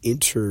things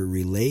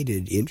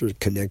interrelated,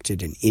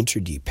 interconnected, and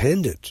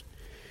interdependent.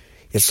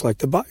 It's like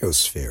the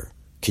biosphere.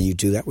 Can you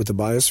do that with the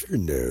biosphere?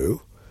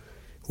 No.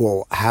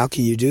 Well, how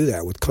can you do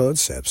that with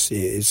concepts?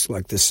 It's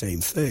like the same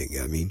thing.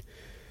 I mean,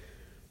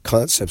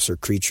 concepts are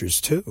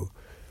creatures too.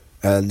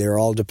 And they're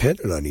all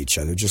dependent on each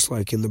other, just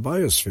like in the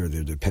biosphere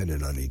they're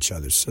dependent on each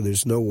other. So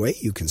there's no way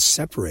you can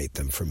separate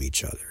them from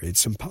each other.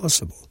 It's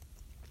impossible.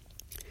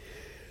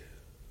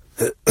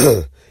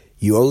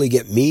 You only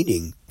get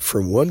meaning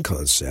from one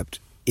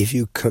concept if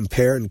you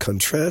compare and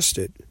contrast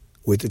it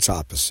with its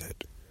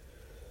opposite,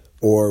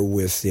 or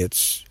with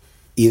its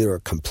either a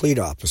complete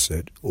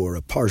opposite or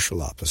a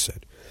partial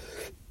opposite.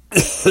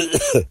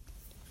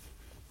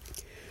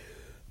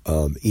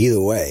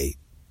 Either way,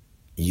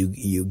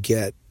 you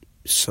get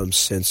some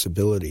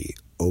sensibility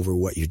over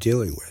what you're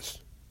dealing with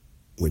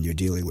when you're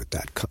dealing with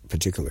that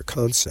particular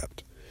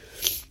concept.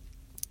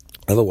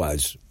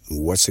 Otherwise,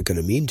 what's it going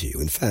to mean to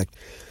you? In fact,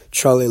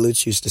 Charlie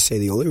Lutz used to say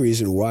the only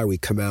reason why we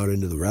come out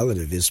into the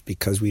relative is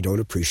because we don't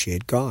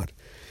appreciate God.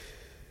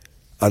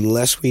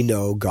 Unless we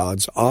know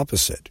God's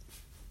opposite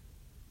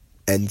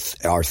and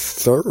are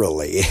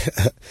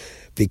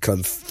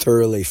become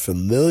thoroughly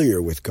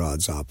familiar with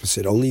God's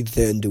opposite, only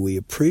then do we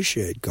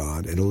appreciate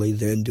God, and only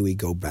then do we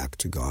go back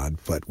to God,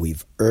 but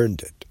we've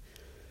earned it.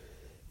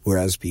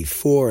 Whereas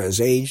before,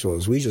 as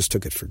angels, we just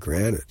took it for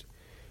granted.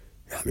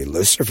 I mean,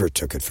 Lucifer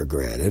took it for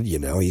granted,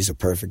 he's a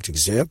perfect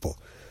example.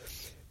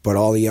 But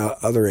all the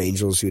other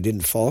angels who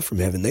didn't fall from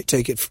heaven, they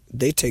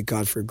take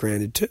God for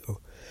granted too.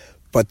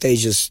 But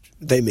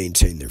they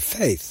maintain their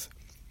faith,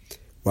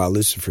 while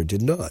Lucifer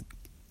did not.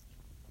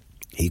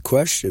 He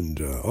questioned,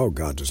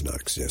 God does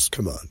not exist.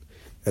 Come on,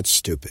 that's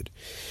stupid.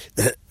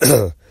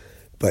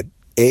 But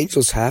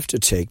angels have to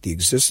take the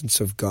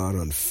existence of God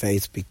on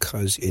faith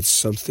because it's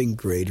something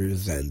greater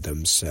than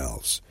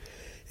themselves.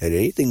 And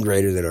anything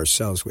greater than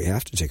ourselves we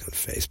have to take on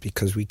faith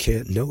because we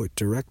can't know it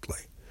directly.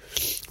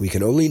 We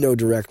can only know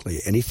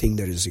directly anything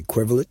that is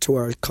equivalent to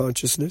our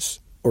consciousness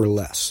or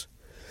less.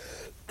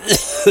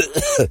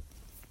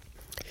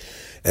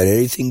 And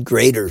anything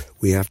greater,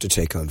 we have to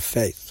take on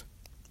faith.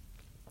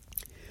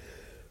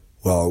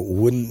 Well,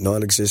 wouldn't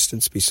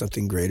non-existence be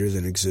something greater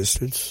than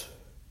existence?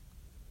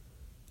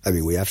 I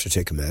mean, we have to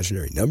take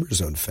imaginary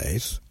numbers on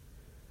faith.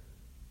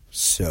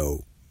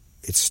 So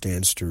it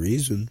stands to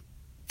reason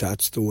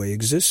that's the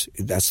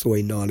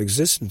way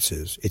non-existence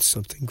is. It's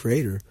something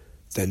greater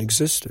than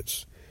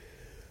existence.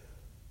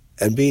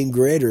 And being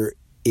greater,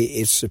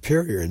 it's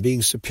superior. And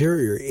being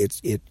superior,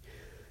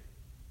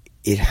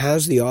 it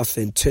has the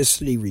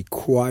authenticity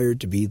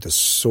required to be the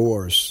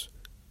source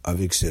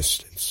of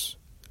existence.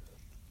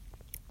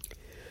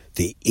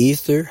 The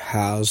ether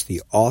has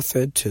the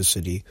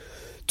authenticity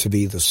to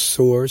be the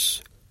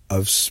source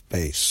of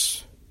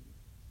space.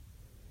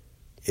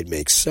 It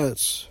makes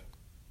sense.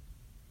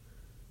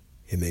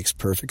 It makes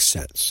perfect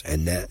sense.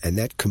 And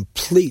that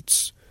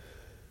completes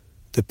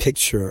the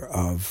picture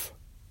of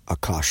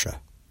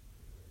Akasha.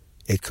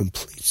 It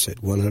completes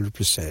it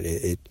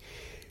 100%.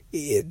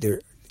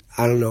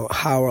 I don't know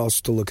how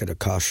else to look at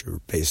Akasha,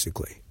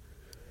 basically.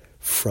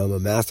 From a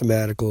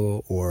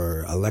mathematical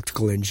or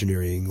electrical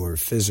engineering or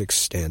physics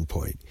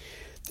standpoint,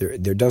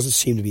 there doesn't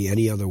seem to be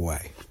any other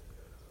way.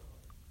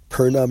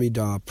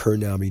 Purnamida,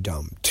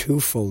 Purnamidam, two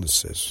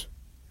fullnesses.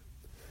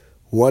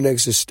 One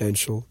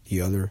existential,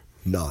 the other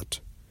not.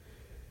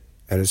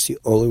 And it's the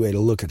only way to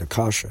look at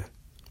Akasha.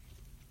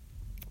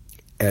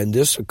 And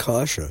this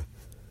Akasha,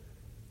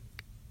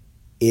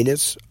 in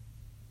its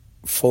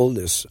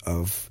fullness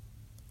of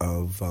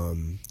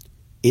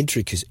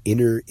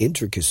inner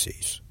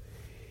intricacies,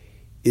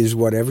 is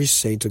what every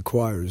saint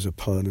acquires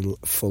upon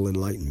full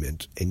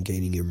enlightenment and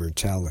gaining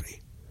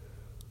immortality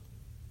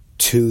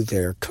to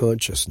their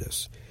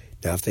consciousness.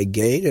 Now, if they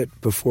gain it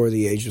before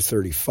the age of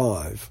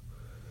 35,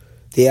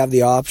 they have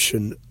the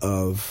option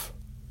of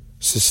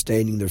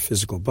sustaining their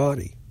physical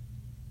body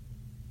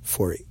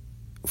for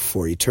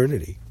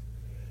eternity.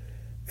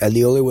 And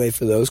the only way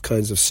for those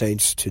kinds of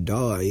saints to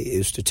die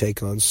is to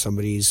take on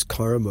somebody's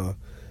karma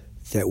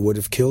that would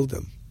have killed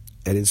them,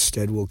 and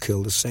instead will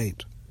kill the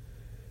saint.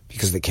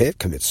 Because they can't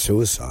commit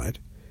suicide,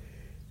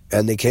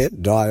 and they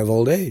can't die of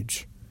old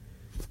age.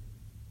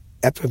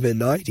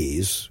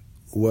 Epimenides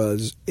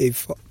was a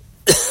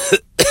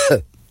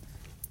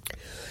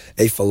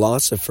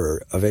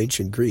philosopher of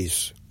ancient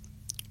Greece,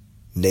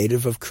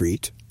 native of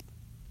Crete,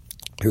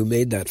 who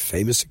made that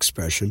famous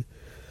expression,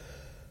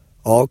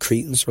 all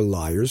Cretans are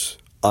liars,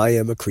 I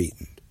am a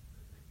Cretan.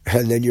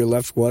 And then you're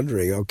left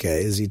wondering,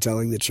 okay, is he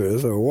telling the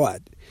truth or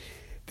what?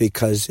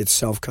 Because it's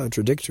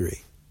self-contradictory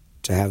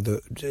to have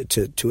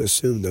to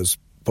assume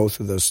both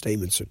of those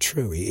statements are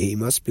true. He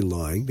must be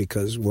lying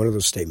because one of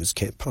those statements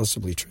can't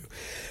possibly be true.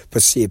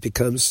 But see, it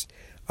becomes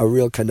a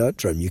real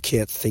conundrum. You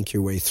can't think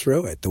your way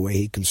through it the way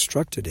he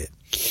constructed it.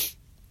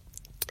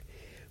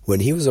 When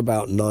he was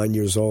about 9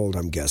 years old,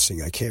 I'm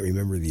guessing, I can't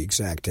remember the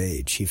exact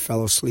age, he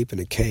fell asleep in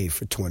a cave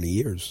for 20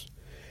 years,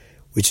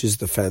 which is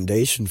the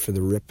foundation for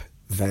the Rip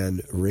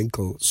Van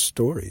Winkle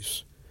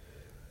stories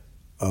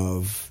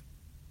of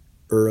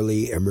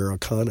early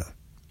Americana.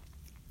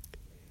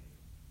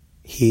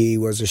 He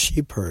was a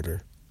sheep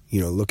herder,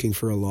 looking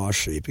for a lost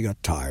sheep. He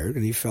got tired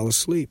and he fell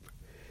asleep.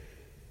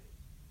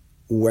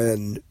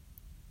 When,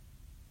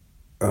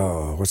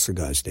 what's the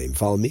guy's name?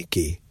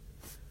 Valmiki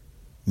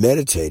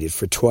meditated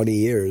for 20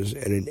 years,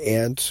 and an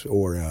ant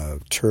or a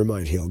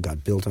termite hill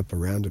got built up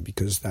around him,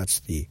 because that's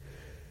the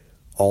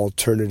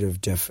alternative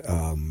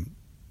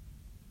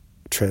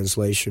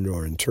translation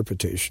or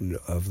interpretation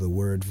of the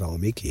word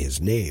Valmiki, his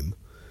name.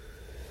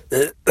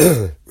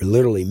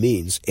 Literally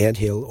means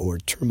anthill or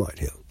termite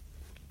hill.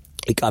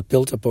 It got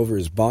built up over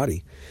his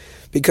body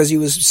because he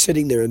was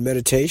sitting there in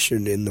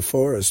meditation in the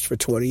forest for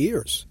 20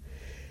 years.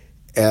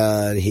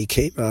 And he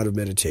came out of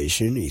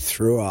meditation, he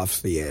threw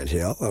off the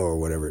anthill or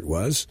whatever it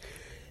was,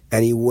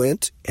 and he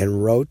went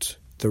and wrote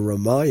the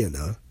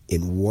Ramayana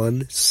in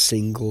one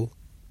single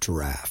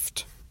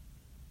draft.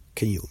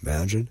 Can you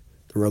imagine?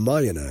 The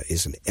Ramayana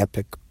is an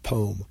epic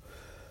poem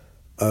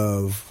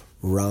of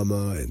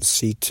Rama and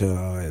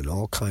Sita and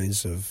all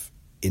kinds of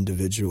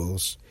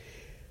individuals.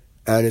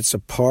 And it's a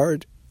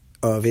part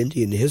of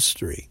Indian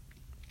history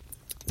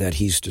that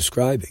he's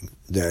describing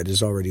that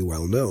is already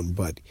well known,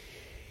 but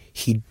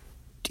he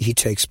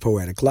takes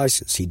poetic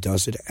license. He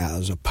does it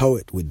as a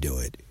poet would do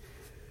it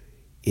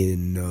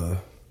in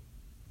a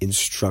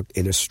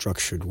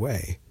structured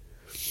way.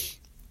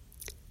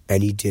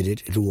 And he did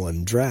it in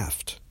one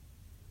draft.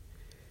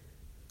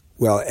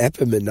 Well,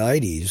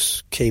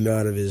 Epimenides came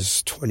out of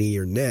his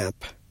 20-year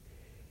nap,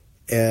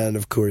 and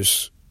of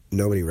course,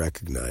 nobody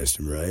recognized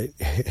him, right?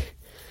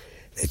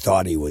 They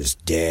thought he was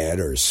dead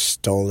or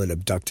stolen,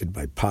 abducted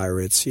by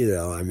pirates,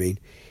 any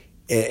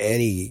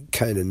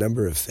kind of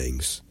number of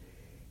things.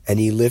 And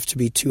he lived to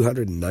be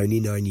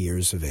 299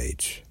 years of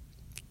age.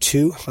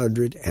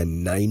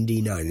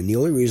 299. And the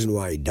only reason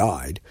why he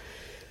died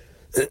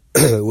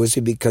was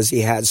because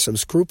he had some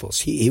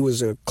scruples. He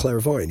was a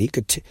clairvoyant.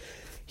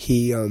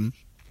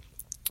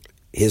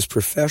 his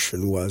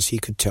profession was he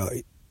could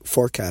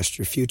forecast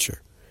your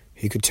future.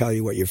 He could tell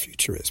you what your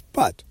future is,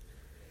 but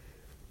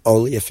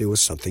only if it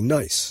was something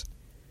nice.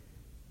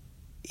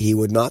 He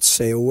would not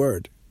say a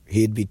word.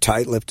 He'd be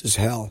tight-lipped as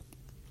hell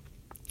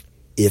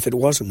if it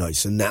wasn't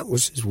nice, and that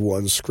was his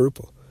one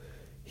scruple.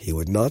 He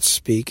would not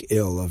speak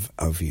ill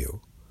of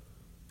you,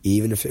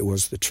 even if it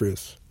was the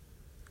truth.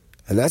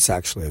 And that's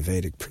actually a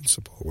Vedic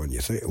principle when you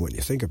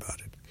think about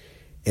it.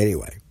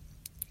 Anyway,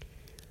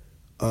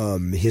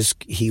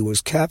 he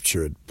was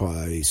captured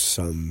by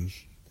some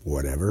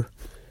whatever,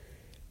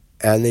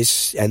 and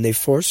they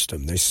forced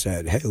him. They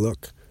said, "Hey,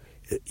 look,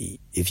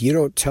 if you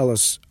don't tell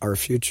us our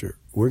future,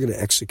 we're going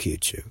to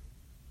execute you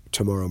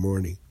tomorrow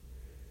morning."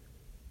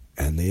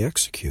 And they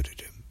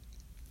executed him.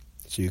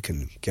 So you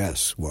can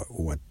guess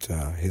what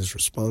his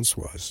response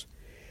was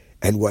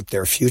and what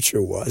their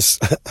future was.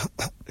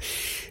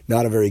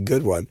 Not a very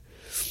good one.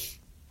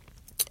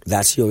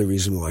 That's the only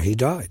reason why he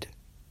died,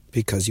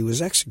 because he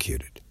was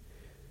executed.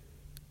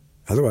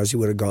 Otherwise, he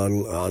would have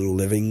gone on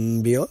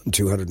living beyond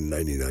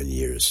 299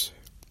 years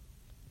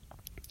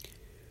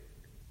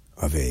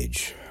of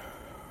age.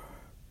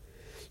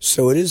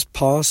 So it is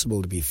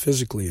possible to be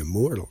physically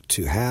immortal,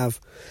 but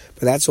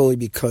that's only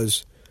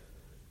because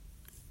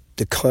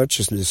the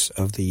consciousness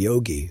of the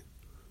yogi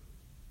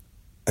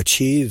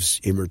achieves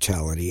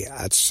immortality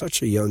at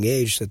such a young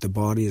age that the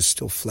body is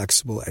still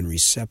flexible and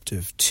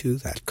receptive to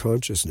that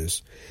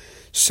consciousness,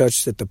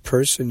 such that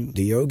the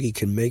yogi,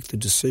 can make the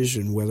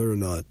decision whether or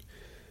not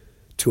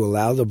to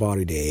allow the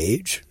body to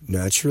age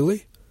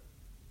naturally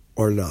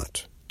or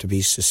not, to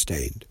be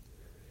sustained.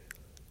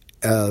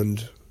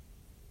 And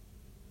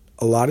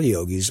a lot of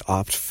yogis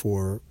opt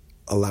for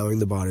allowing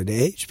the body to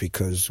age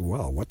because,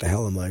 well, what the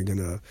hell am I going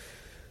to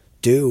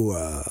do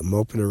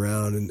moping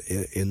around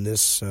in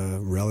this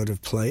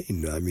relative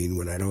plane? I mean,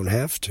 when I don't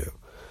have to.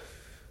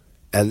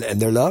 And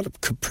they're not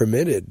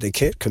permitted, they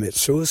can't commit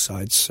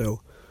suicide,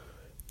 so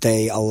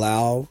they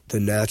allow the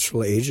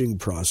natural aging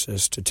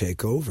process to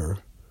take over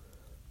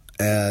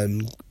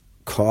and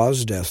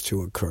cause death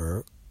to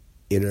occur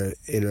in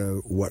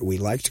a what we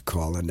like to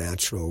call a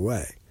natural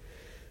way.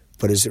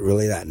 But is it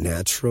really that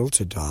natural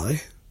to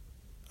die?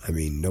 I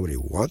mean, nobody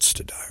wants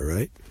to die,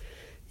 right?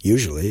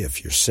 Usually,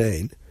 if you're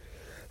sane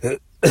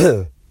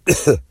and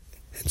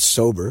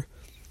sober.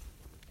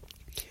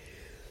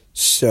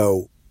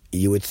 So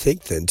you would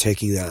think then,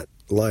 taking that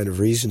line of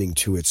reasoning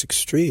to its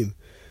extreme,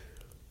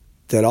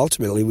 that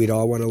ultimately we'd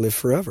all want to live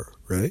forever,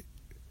 right?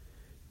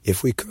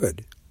 If we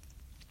could.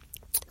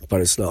 But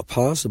it's not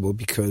possible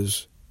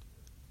because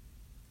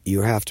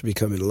you have to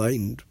become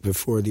enlightened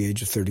before the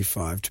age of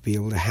 35 to be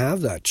able to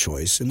have that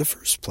choice in the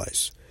first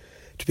place,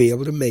 to be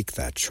able to make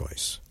that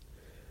choice.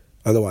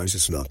 Otherwise,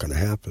 it's not going to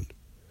happen.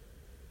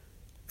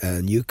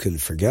 And you can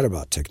forget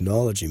about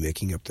technology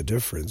making up the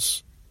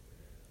difference.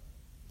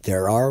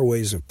 There are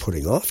ways of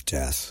putting off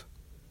death,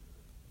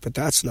 but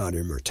that's not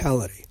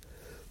immortality.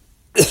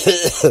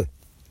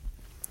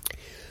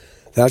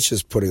 That's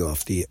just putting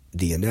off the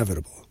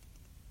inevitable.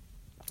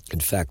 In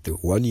fact, the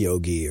one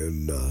yogi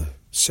in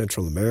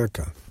Central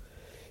America,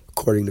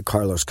 according to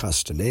Carlos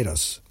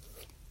Castaneda's,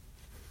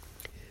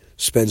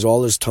 spends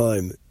all his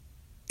time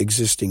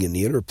existing in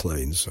the inner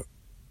planes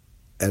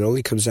and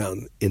only comes out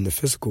in the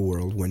physical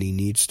world when he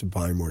needs to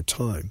buy more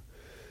time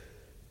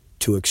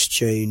to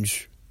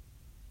exchange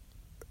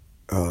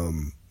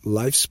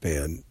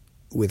lifespan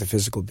with a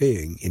physical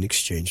being in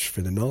exchange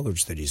for the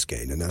knowledge that he's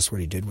gained. And that's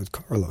what he did with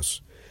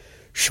Carlos.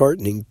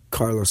 Shortening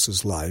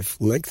Carlos's life,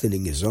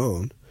 lengthening his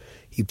own,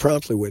 he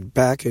promptly went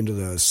back into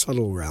the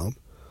subtle realm,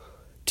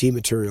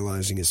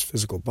 dematerializing his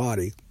physical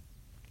body,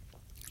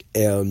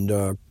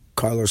 and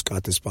Carlos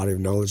got this body of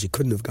knowledge he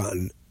couldn't have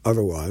gotten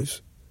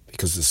otherwise,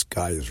 because this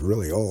guy is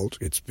really old.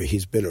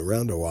 He's been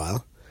around a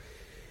while.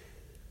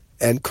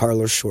 And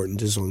Carlos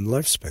shortened his own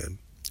lifespan.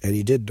 And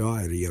he did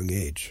die at a young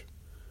age.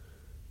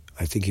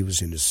 I think he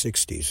was in his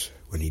 60s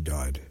when he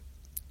died.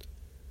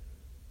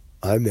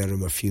 I met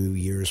him a few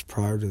years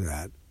prior to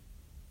that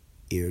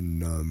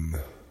in,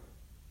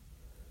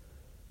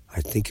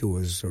 I think it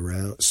was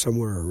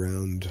somewhere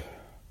around,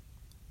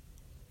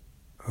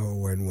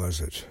 when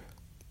was it?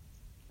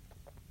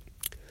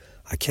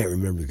 I can't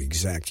remember the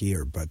exact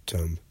year, but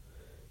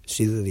it's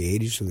either the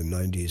 80s or the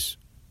 90s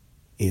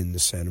in the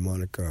Santa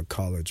Monica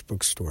College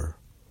bookstore.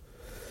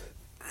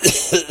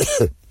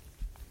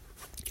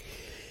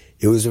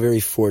 It was a very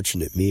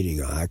fortunate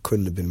meeting. I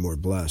couldn't have been more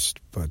blessed,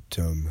 but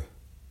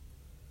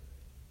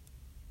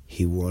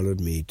he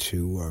wanted me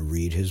to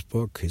read his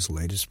book, his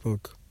latest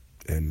book,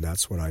 and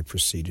that's what I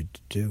proceeded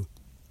to do.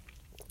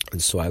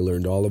 And so I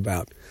learned all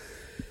about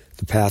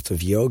the path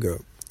of yoga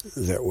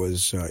that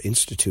was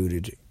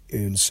instituted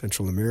in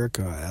Central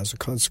America as a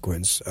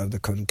consequence of the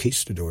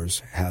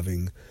conquistadors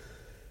having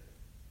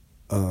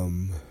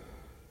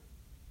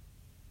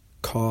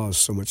caused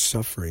so much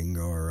suffering,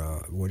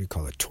 or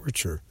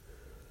torture,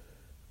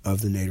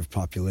 of the native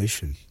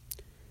population.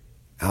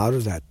 Out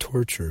of that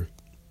torture,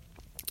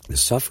 the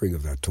suffering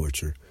of that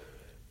torture,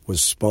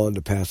 was spawned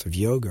a path of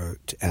yoga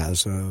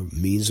as a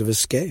means of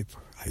escape,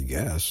 I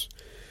guess.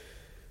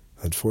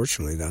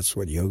 Unfortunately, that's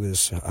what yoga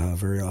is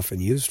very often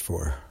used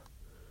for.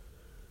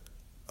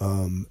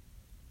 And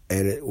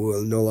it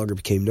no longer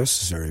became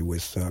necessary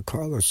with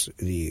Carlos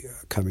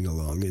coming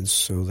along, and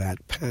so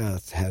that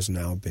path has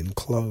now been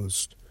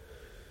closed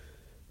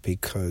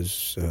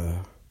because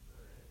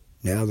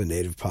now the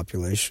native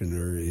population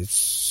is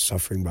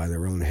suffering by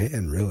their own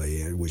hand,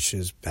 really, which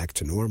is back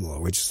to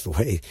normal, which is the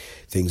way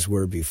things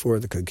were before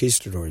the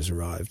conquistadors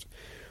arrived,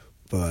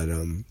 but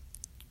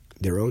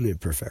their own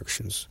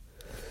imperfections.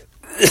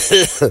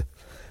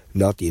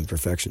 Not the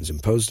imperfections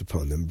imposed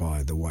upon them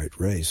by the white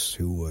race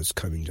who was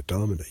coming to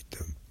dominate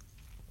them.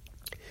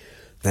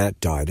 That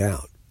died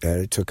out,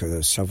 and it took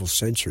several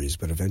centuries,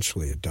 but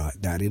eventually it died.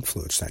 That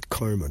influence, that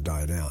karma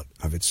died out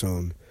of its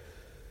own.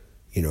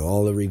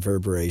 All the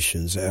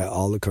reverberations,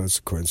 all the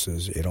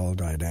consequences, it all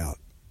died out.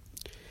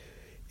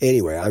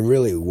 Anyway, I'm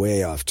really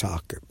way off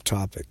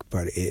topic,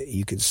 but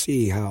you can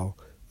see how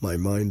my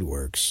mind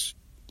works.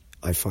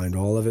 I find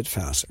all of it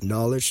fascinating.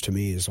 Knowledge to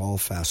me is all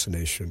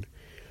fascination.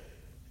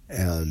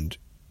 And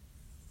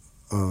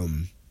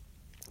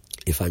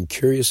if I'm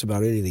curious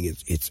about anything,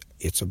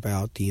 it's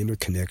about the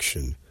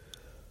interconnection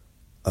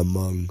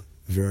among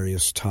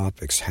various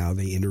topics, how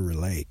they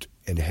interrelate,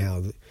 and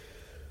how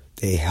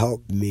they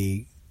help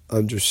me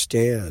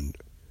understand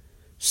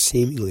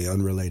seemingly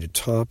unrelated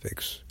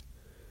topics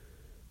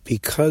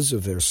because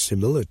of their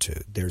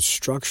similitude, their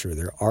structure,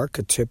 their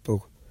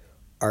archetypical.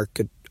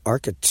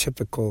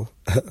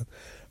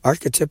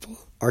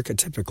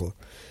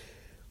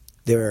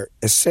 Their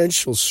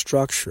essential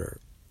structure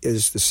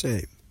is the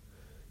same.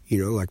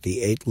 Like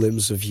the 8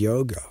 limbs of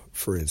yoga,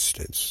 for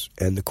instance,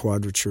 and the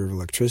quadrature of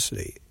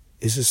electricity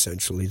is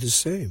essentially the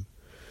same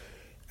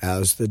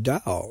as the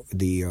Tao,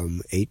 the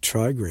 8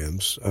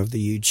 trigrams of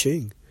the I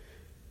Ching.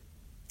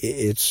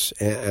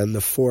 And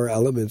the 4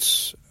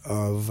 elements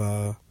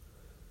of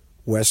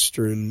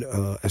Western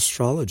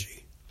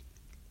astrology.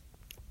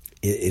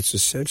 It's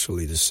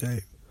essentially the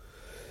same.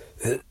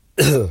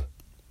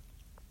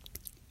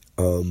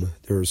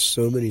 There are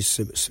so many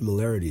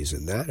similarities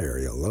in that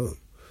area alone.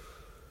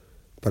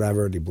 But I've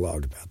already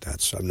blogged about that,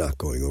 so I'm not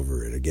going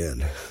over it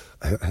again.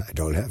 I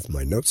don't have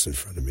my notes in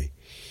front of me.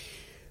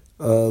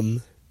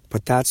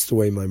 But that's the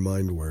way my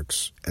mind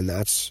works. And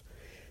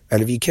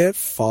if you can't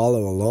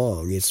follow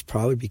along, it's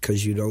probably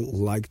because you don't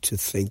like to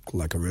think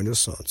like a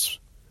Renaissance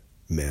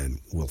man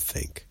will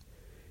think.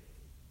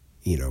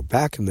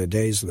 Back in the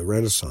days of the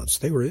Renaissance,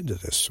 they were into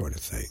this sort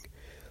of thing,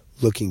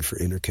 looking for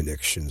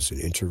interconnections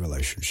and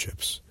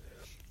interrelationships.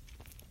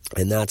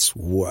 And that's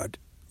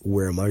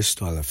where my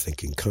style of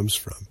thinking comes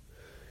from.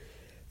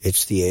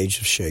 It's the age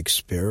of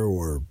Shakespeare,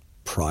 or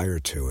prior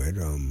to it,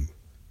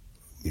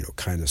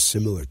 kind of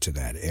similar to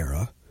that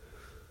era,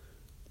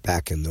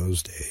 back in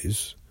those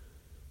days,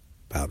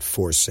 about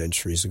 4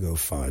 centuries ago,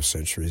 5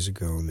 centuries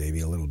ago,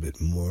 maybe a little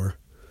bit more.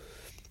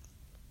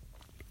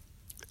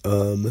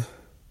 And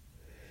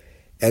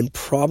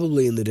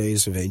probably in the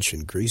days of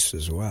ancient Greece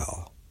as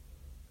well.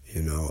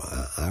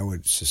 I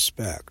would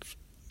suspect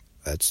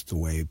that's the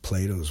way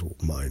Plato's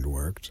mind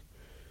worked.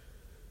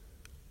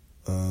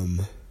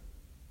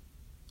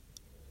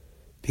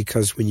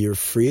 Because when you're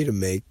free to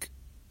make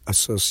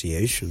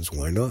associations,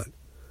 why not?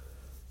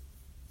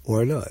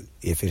 Why not?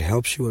 If it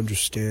helps you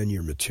understand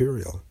your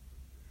material,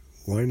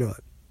 why not?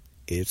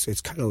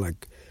 It's kind of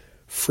like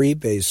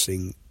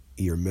freebasing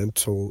your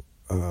mental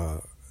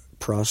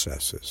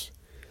processes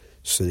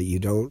so that you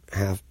don't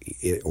have,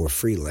 or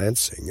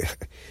freelancing,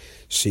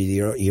 so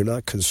you're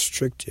not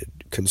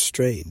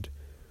constrained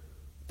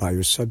by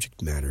your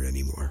subject matter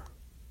anymore,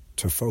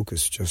 to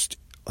focus just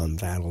on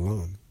that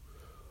alone.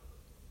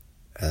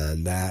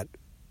 And that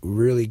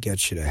really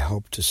gets you to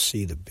help to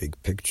see the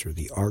big picture,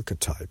 the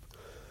archetype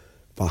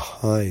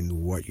behind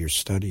what you're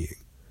studying.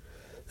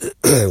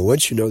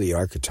 Once you know the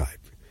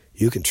archetype,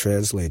 you can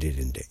translate it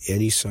into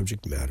any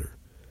subject matter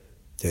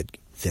that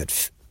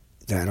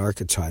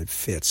archetype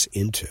fits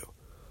into.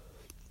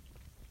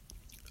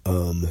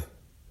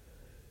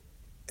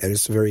 And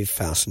it's a very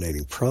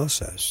fascinating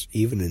process,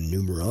 even in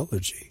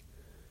numerology.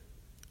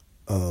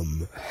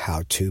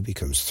 How 2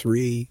 becomes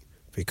 3,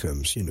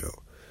 becomes,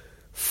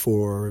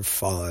 4,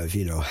 5,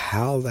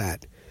 how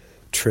that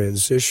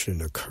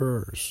transition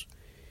occurs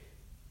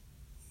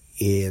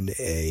in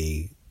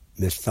a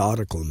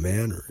methodical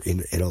manner,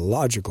 in a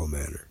logical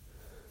manner,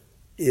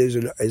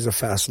 is a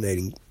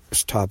fascinating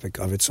topic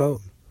of its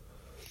own.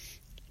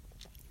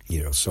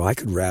 So I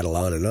could rattle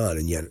on,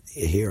 and yet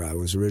here I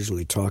was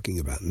originally talking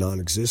about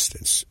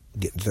non-existence,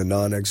 the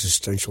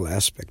non-existential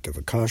aspect of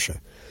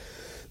Akasha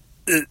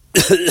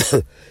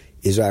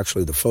is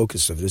actually the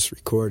focus of this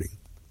recording,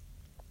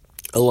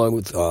 along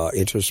with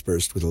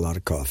interspersed with a lot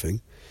of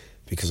coughing,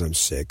 because I'm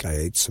sick. I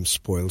ate some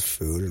spoiled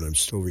food, and I'm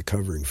still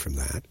recovering from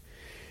that.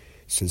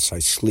 Since I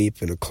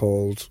sleep in a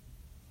cold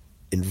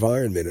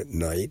environment at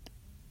night,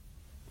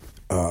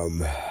 I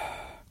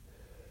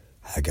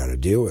got to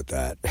deal with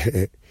that.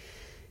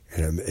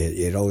 And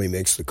it only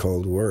makes the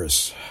cold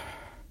worse.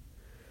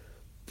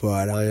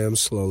 But I am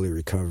slowly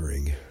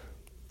recovering.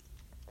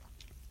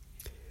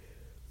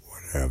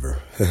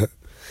 Whatever.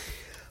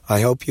 I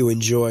hope you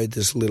enjoyed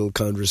this little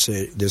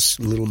this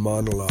little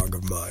monologue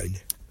of mine,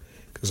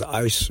 because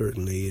I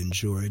certainly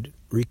enjoyed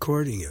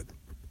recording it.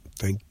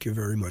 Thank you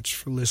very much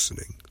for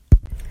listening.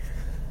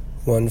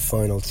 One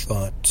final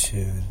thought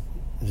to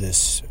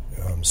this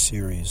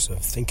series of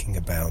thinking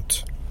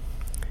about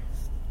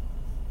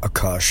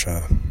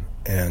Akasha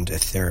and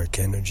etheric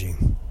energy,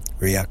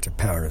 reactive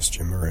power, as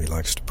Jim Murray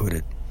likes to put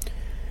it.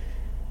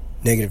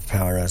 Negative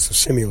power, as the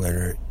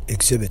simulator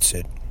exhibits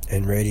it,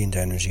 and radiant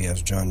energy,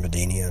 as John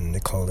Bedini and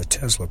Nikola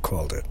Tesla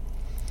called it.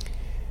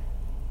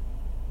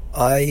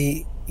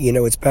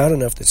 It's bad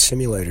enough that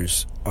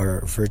simulators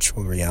are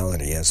virtual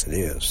reality as it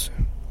is,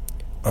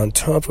 on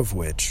top of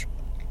which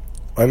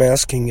I'm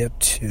asking it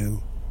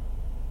to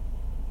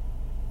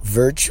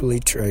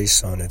virtually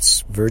trace on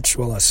its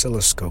virtual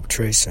oscilloscope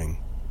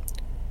tracing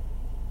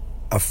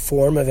a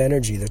form of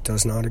energy that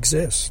does not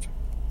exist.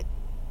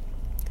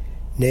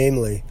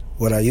 Namely,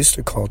 what I used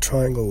to call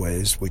triangle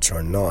waves, which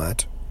are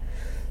not.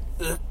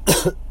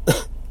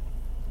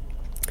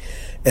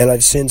 And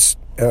I've since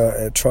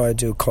tried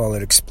to call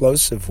it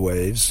explosive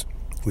waves,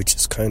 which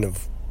is kind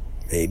of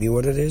maybe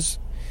what it is,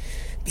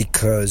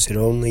 because it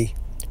only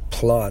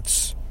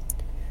plots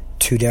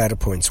two data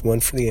points, one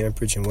for the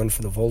amperage and one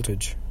for the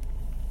voltage,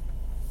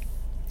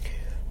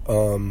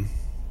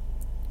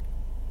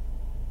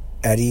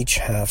 at each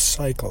half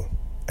cycle,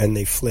 and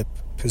they flip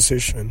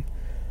position,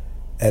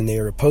 and they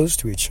are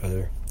opposed to each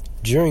other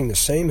during the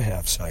same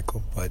half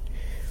cycle, but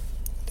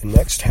the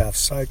next half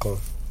cycle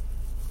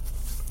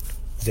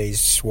they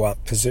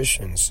swap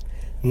positions.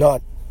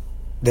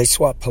 They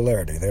swap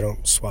polarity. They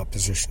don't swap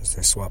positions,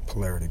 they swap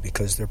polarity,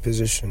 because their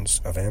positions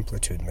of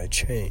amplitude may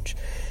change,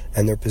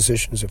 and their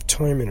positions of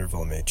time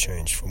interval may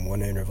change from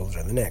one interval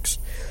to the next.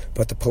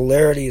 But the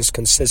polarity is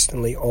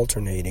consistently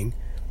alternating,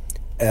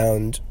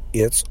 and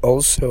it's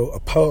also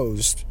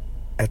opposed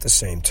at the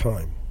same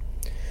time,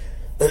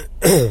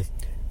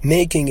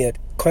 making it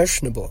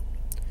questionable.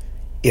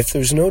 If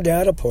there's no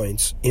data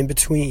points in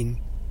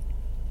between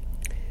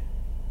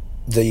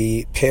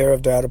the pair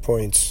of data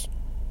points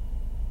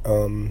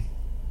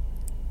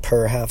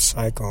per half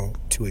cycle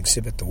to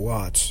exhibit the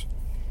watts,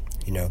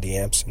 the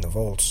amps and the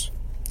volts,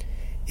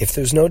 if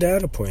there's no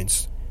data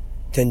points,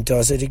 then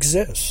does it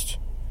exist?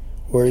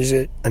 Or is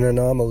it an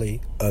anomaly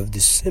of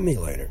the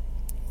simulator?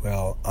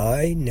 Well,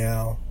 I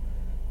now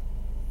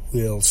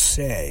will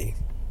say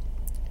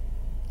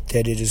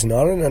that it is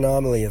not an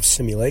anomaly of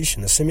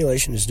simulation. The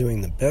simulation is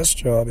doing the best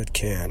job it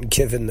can,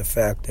 given the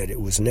fact that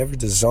it was never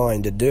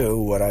designed to do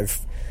what I've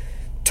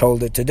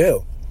told it to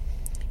do.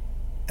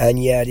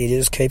 And yet it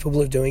is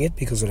capable of doing it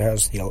because it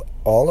has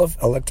all of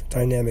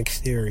electrodynamic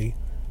theory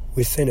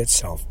within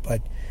itself.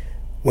 But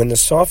when the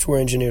software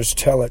engineers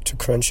tell it to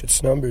crunch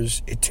its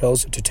numbers, it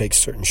tells it to take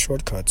certain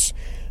shortcuts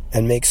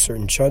and make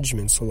certain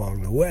judgments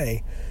along the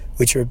way,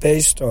 which are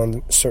based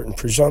on certain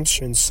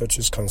presumptions such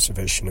as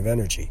conservation of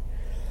energy.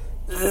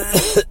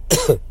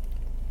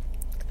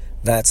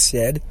 That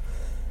said,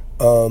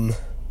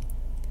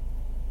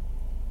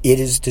 it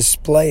is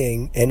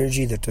displaying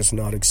energy that does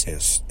not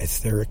exist,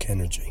 etheric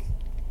energy.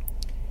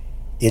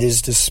 It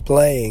is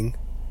displaying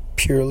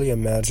purely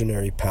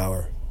imaginary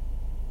power,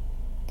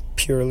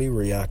 purely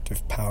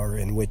reactive power,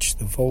 in which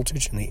the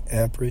voltage and the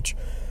amperage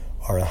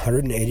are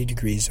 180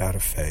 degrees out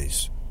of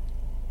phase.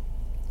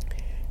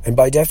 And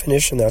by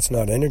definition, that's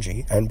not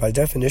energy. And by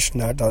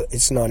definition,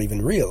 it's not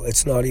even real.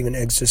 It's not even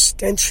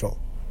existential.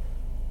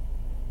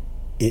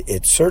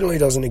 It certainly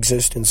doesn't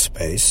exist in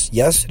space.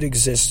 Yes, it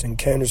exists in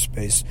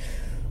counterspace.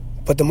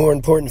 But the more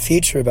important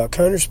feature about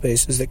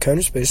counterspace is that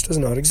counterspace does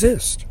not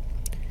exist.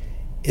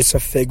 It's a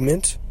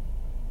figment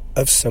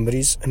of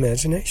somebody's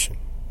imagination,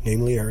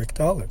 namely Eric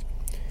Dahlert,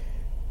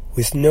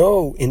 with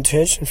no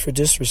intention for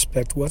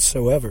disrespect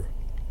whatsoever.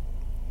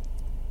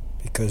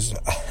 Because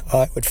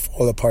I would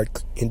fall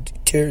apart in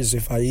tears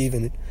if I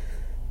even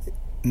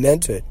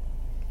meant it,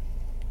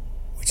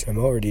 which I'm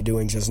already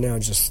doing just now,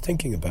 just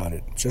thinking about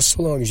it, just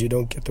so long as you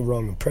don't get the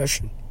wrong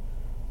impression.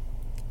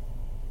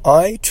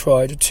 I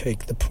try to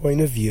take the point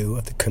of view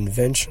of the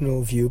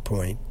conventional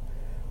viewpoint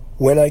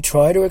when I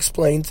try to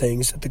explain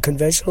things that the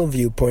conventional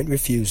viewpoint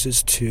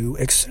refuses to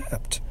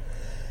accept.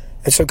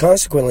 And so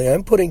consequently,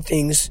 I'm putting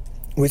things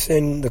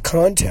within the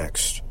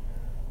context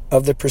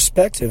of the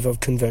perspective of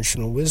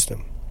conventional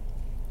wisdom.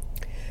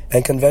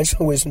 And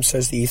conventional wisdom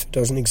says the ether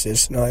doesn't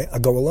exist, and I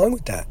go along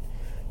with that.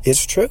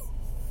 It's true,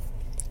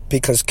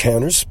 because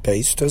counter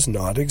space does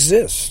not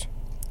exist.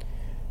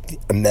 The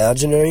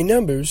imaginary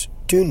numbers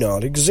do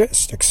not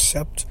exist,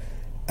 except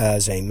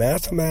as a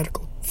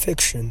mathematical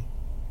fiction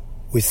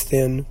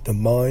within the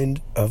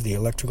mind of the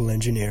electrical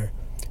engineer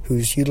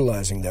who's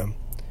utilizing them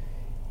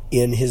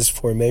in his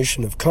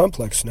formation of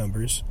complex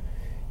numbers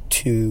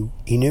to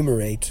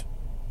enumerate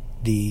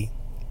the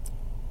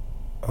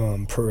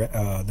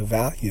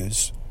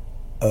values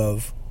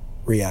of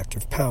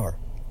reactive power.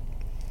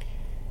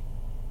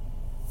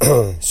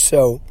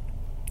 So,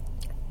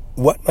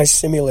 what my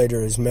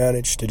simulator has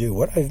managed to do,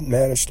 what I've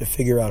managed to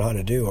figure out how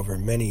to do over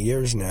many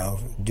years now,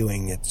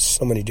 doing it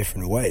so many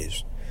different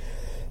ways,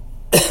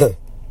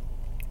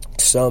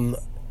 some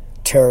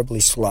terribly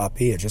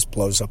sloppy, it just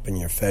blows up in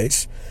your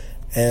face.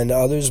 And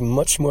others,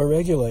 much more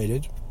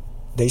regulated,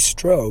 they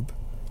strobe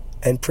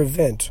and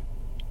prevent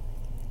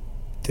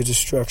the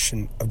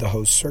destruction of the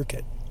host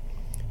circuit.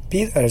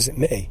 Be that as it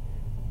may,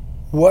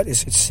 what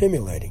is it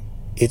simulating?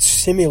 It's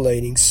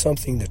simulating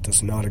something that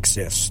does not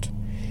exist.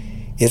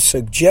 It's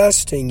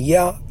suggesting,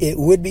 yeah, it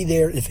would be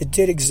there if it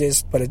did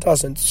exist, but it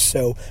doesn't,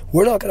 so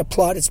we're not going to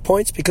plot its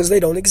points because they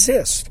don't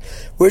exist.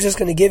 We're just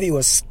going to give you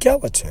a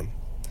skeleton,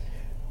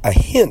 a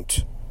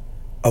hint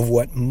of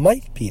what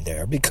might be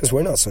there, because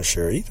we're not so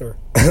sure either.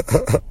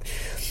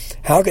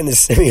 How can this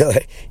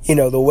simulate?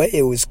 The way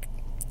it was,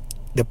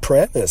 the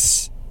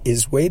premise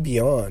is way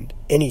beyond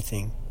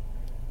anything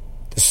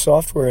the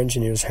software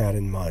engineers had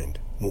in mind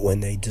when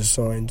they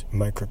designed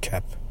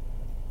Microcap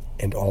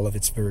and all of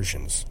its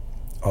versions,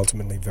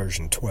 ultimately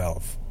version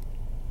 12.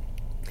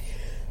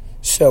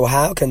 So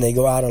how can they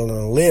go out on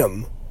a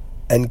limb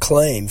and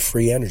claim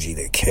free energy?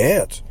 They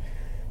can't,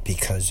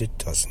 because it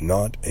does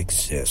not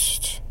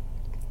exist.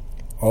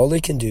 All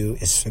they can do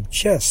is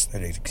suggest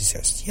that it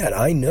exists. Yet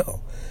I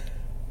know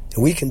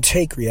that we can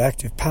take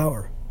reactive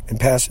power and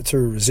pass it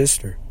through a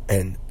resistor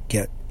and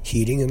get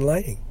heating and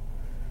lighting.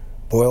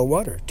 Boil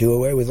water. Do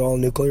away with all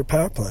nuclear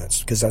power plants,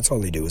 because that's all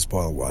they do is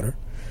boil water.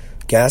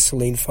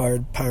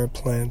 Gasoline-fired power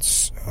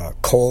plants,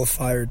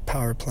 coal-fired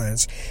power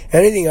plants,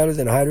 anything other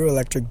than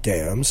hydroelectric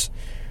dams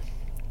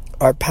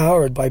are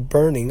powered by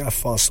burning a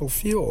fossil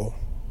fuel.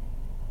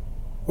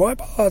 Why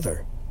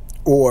bother?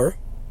 Or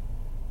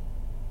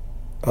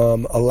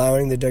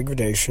allowing the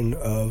degradation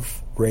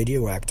of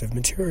radioactive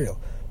material.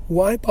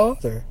 Why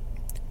bother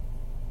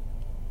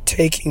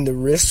taking the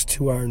risk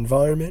to our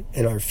environment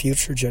and our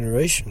future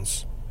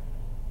generations,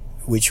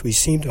 which we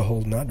seem to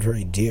hold not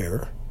very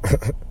dear?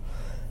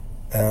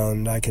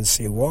 And I can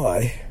see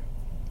why,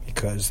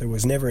 because there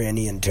was never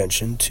any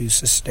intention to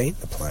sustain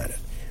the planet.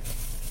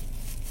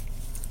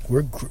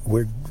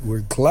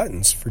 We're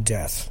gluttons for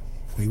death.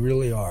 We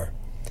really are.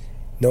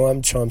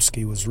 Noam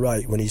Chomsky was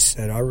right when he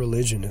said our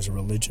religion is a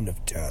religion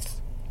of death.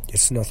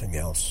 It's nothing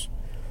else.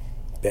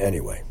 But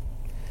anyway,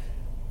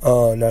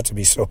 not to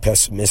be so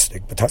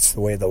pessimistic, but that's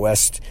the way the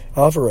West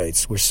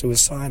operates. We're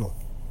suicidal.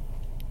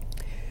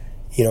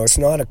 It's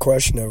not a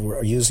question of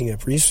we're using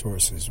up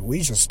resources.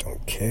 We just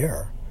don't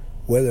care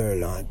whether or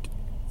not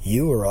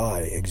you or I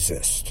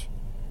exist.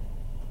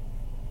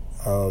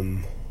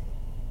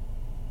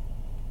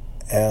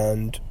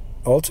 And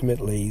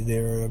ultimately,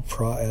 there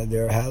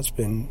has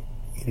been,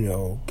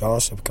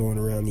 gossip going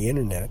around the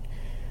internet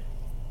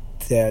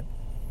that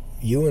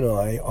you and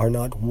I are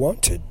not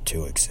wanted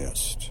to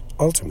exist,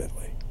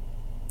 ultimately.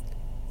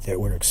 That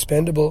we're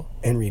expendable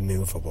and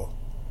removable,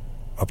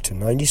 up to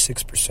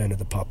 96% of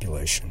the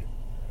population.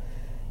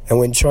 And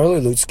when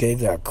Charlie Lutz gave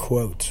that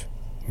quote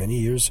many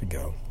years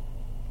ago,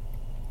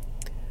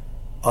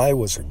 I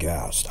was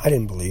aghast. I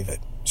didn't believe it.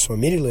 So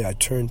immediately I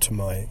turned to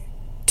my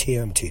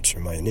TM teacher,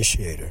 my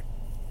initiator,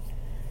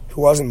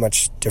 who wasn't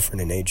much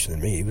different in age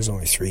than me. He was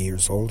only 3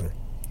 years older.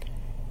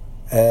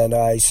 And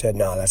I said,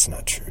 no, that's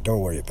not true. Don't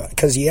worry about it.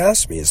 Because he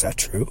asked me, is that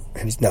true?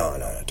 And he's, no,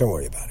 don't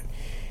worry about it.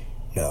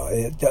 No,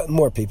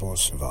 more people will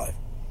survive.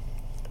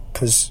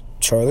 Because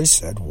Charlie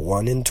said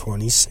 1 in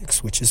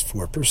 26, which is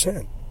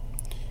 4%.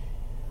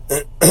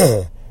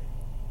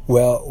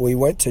 Well, we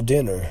went to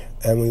dinner,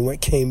 and we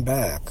came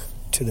back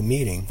to the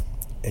meeting,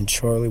 and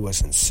Charlie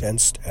was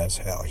incensed as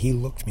hell. He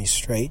looked me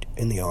straight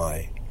in the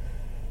eye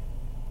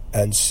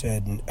and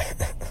said,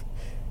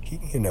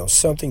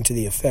 something to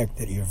the effect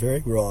that you're very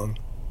wrong.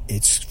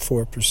 It's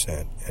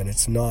 4%, and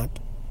it's not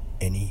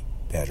any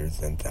better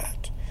than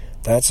that.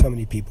 That's how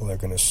many people are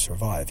going to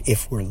survive,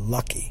 if we're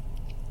lucky.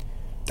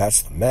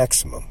 That's the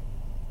maximum.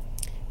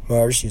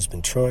 Maharishi has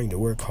been trying to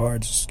work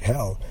hard as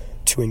hell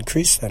to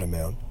increase that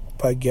amount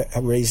by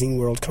raising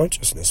world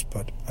consciousness,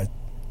 but I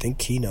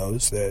think he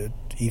knows that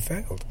he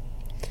failed.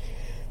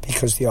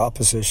 Because the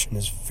opposition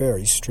is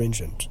very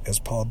stringent, as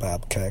Paul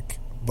Babcock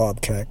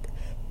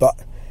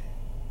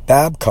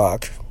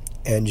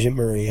and Jim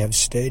Murray have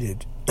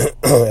stated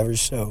ever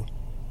so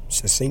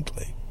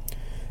succinctly.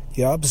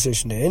 The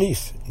opposition to any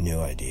new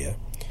idea,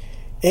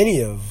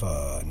 any of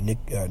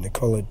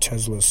Nikola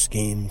Tesla's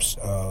schemes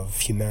of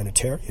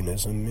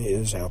humanitarianism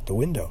is out the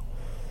window.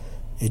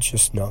 It's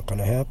just not going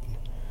to happen.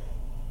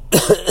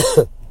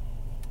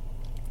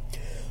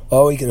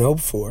 All we can hope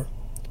for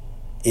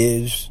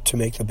is to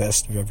make the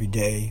best of every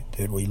day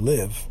that we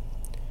live,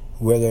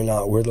 whether or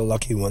not we're the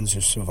lucky ones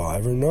who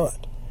survive or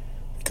not.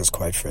 Because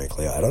quite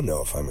frankly, I don't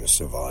know if I'm going to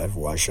survive.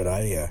 Why should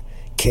I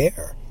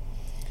care?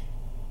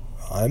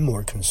 I'm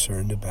more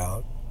concerned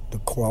about the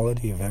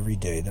quality of every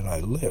day that I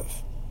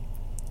live.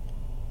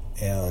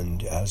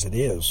 And as it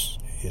is,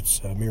 it's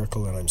a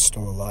miracle that I'm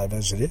still alive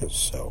as it is.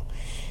 So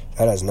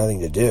that has nothing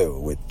to do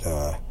with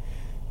a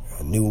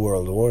New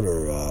World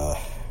Order,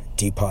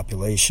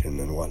 depopulation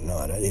and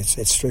whatnot.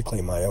 It's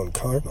strictly my own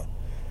karma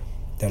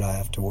that I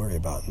have to worry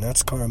about, and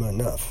that's karma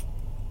enough.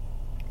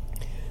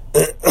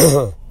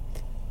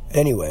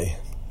 Anyway,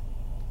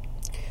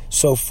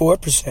 so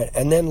 4%,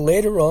 and then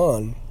later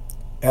on,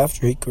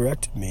 after he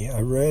corrected me,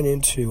 I ran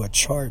into a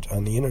chart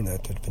on the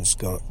internet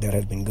that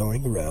had been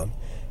going around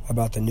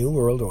about the New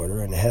World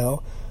Order and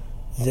how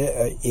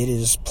it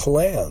is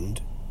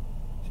planned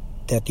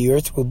that the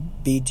Earth will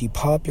be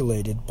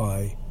depopulated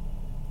by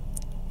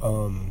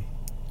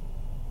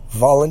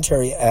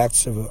voluntary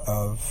acts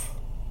of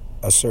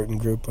a certain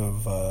group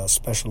of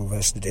special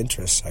vested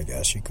interests, I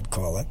guess you could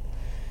call it,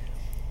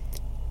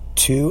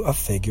 to a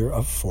figure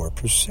of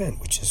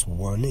 4%, which is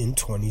 1 in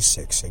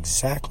 26,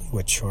 exactly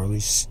what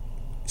Charlie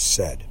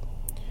said,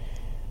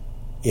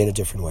 in a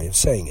different way of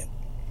saying it.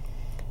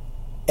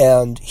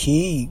 And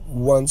he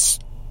once,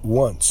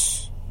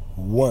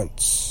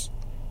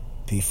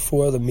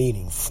 before the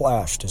meeting,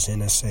 flashed his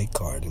NSA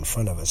card in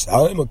front of us.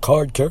 I'm a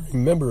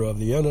card-carrying member of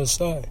the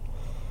NSA.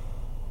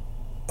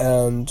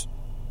 And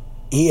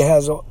he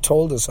has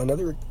told us on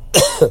other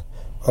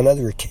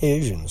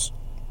occasions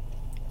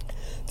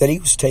that he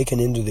was taken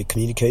into the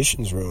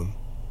communications room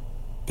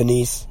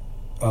beneath,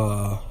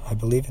 I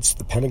believe it's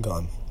the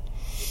Pentagon,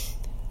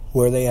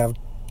 where they have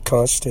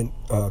constant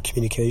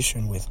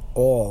communication with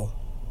all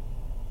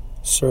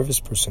service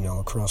personnel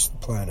across the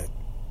planet,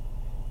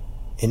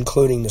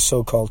 including the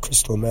so-called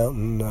Crystal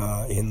Mountain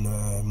in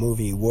the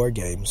movie War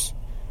Games,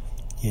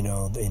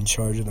 in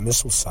charge of the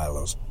missile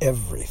silos,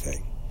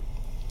 everything.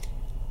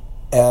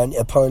 And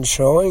upon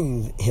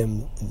showing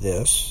him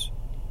this,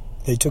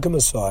 they took him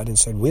aside and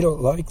said, we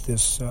don't like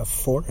this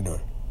foreigner,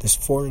 this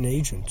foreign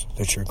agent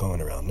that you're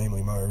going around,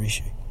 namely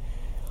Maharishi.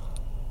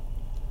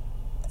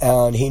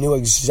 And he knew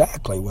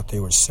exactly what they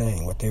were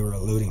saying, what they were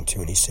alluding to.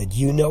 And he said,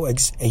 he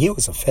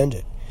was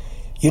offended.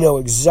 You know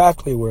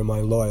exactly where my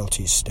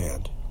loyalties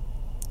stand.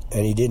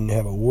 And he didn't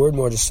have a word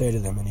more to say to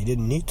them, and he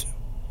didn't need to,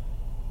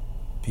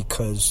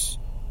 because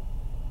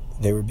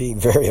they were being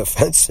very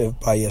offensive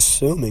by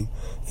assuming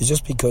that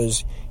just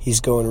because he's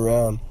going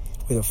around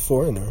with a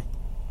foreigner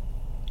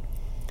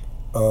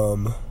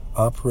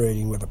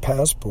operating with a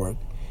passport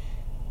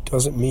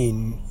doesn't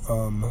mean,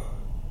 a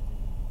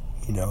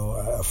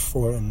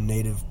foreign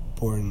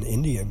native-born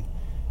Indian,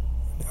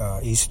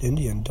 East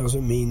Indian,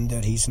 doesn't mean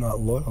that he's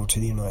not loyal to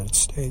the United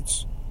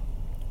States.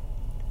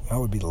 That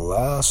would be the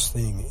last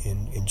thing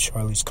in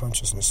Charlie's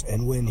consciousness.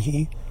 And when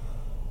he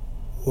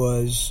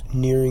was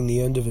nearing the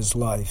end of his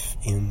life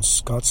in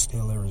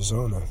Scottsdale,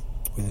 Arizona,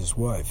 with his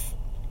wife,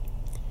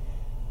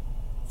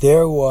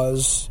 there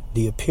was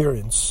the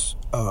appearance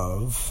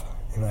of,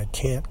 and I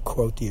can't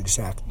quote the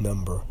exact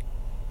number,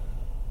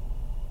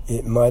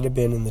 it might have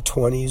been in the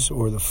 20s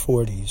or the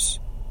 40s,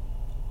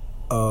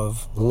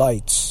 of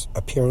lights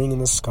appearing in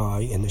the sky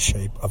in the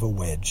shape of a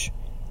wedge.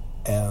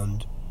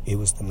 And it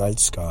was the night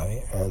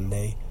sky, and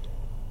they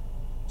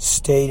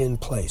stayed in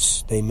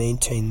place. They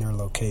maintained their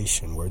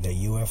location. Were they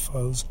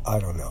UFOs? I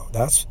don't know.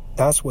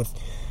 That's what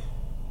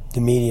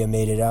the media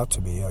made it out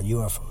to be, a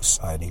UFO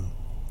sighting.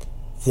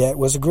 That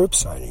was a group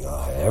sighting.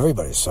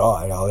 Everybody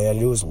saw it. All they had to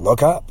do was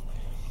look up.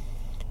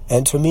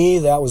 And to me,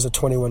 that was a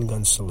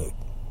 21-gun salute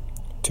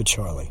to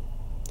Charlie,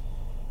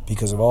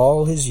 because of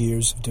all his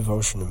years of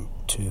devotion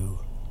to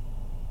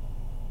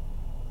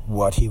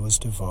what he was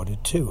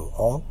devoted to,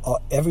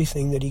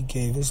 everything that he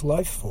gave his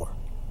life for.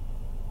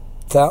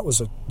 That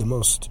was the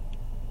most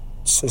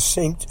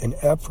succinct and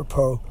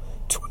apropos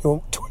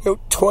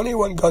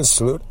 21-gun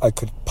salute I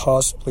could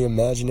possibly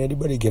imagine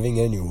anybody giving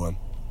anyone.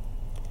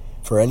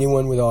 For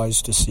anyone with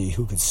eyes to see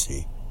who could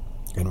see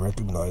and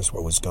recognize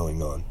what was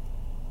going on.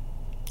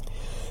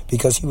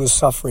 Because he was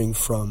suffering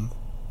from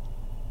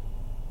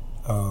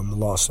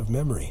loss of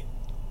memory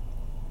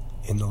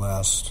in the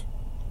last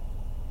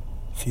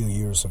few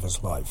years of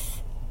his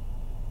life.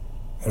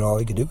 And all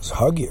he could do was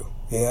hug you.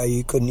 Yeah,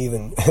 you couldn't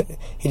even,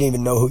 he didn't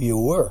even know who you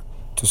were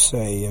to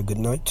say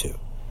goodnight to.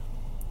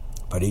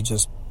 But he'd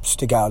just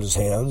stick out his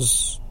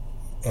hands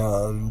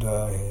and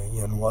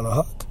want a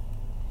hug.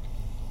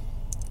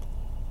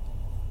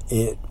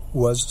 It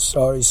was a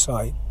sorry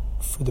sight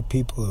for the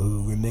people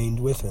who remained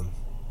with him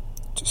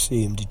to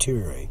see him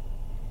deteriorate.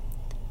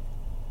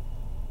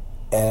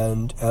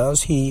 And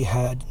as he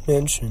had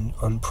mentioned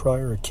on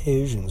prior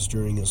occasions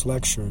during his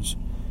lectures,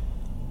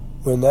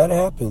 when that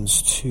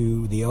happens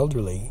to the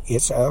elderly,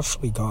 it's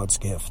actually God's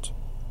gift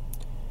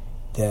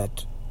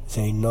that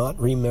they not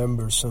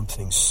remember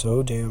something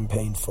so damn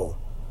painful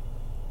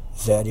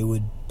that it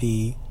would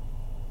be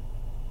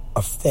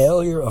a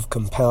failure of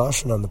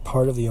compassion on the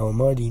part of the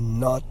Almighty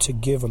not to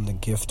give them the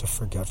gift of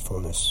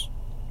forgetfulness,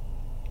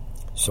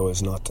 so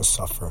as not to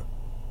suffer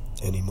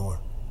anymore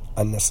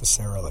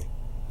unnecessarily.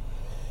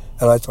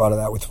 And I thought of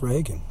that with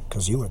Reagan,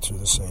 because he went through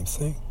the same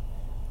thing.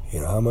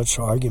 How much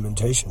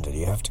argumentation did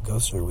he have to go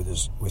through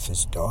with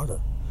his daughter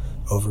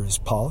over his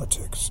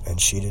politics, and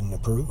she didn't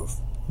approve?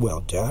 Well,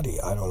 Daddy,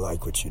 I don't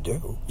like what you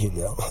do,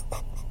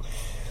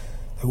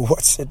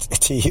 What's it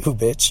to you,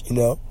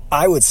 bitch,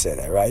 I would say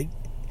that, right?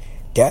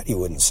 Daddy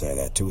wouldn't say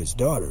that to his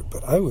daughter,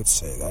 but I would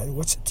say that.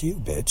 What's it to you,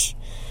 bitch?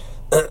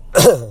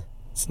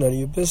 It's none of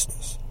your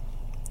business.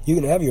 You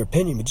can have your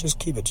opinion, but just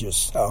keep it to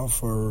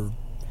yourself or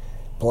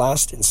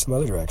blast it in some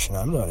other direction.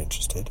 I'm not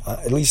interested.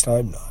 At least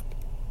I'm not.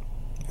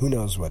 Who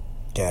knows what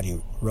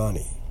Daddy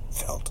Ronnie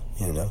felt,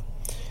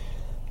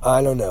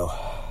 I don't know.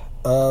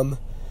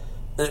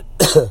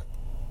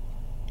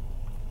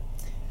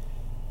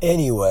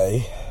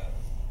 Anyway,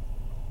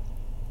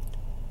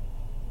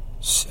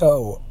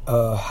 so,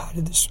 how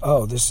did this...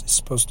 Oh, this is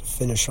supposed to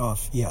finish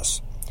off,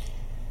 yes.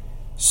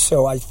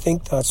 So I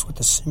think that's what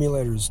the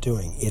simulator is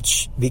doing.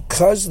 It's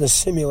because the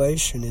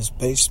simulation is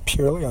based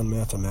purely on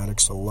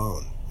mathematics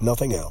alone,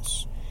 nothing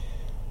else.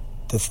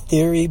 The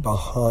theory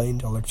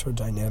behind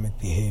electrodynamic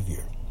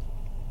behavior.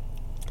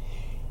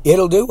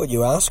 It'll do what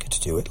you ask it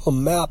to do. It'll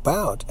map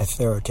out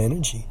etheric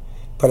energy,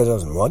 but it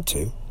doesn't want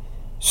to.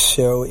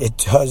 So it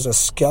does a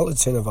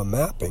skeleton of a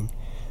mapping,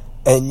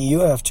 and you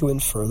have to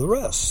infer the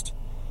rest.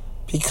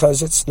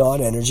 Because it's not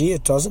energy,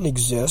 it doesn't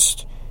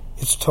exist,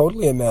 it's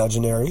totally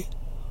imaginary,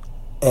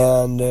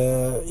 and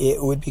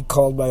it would be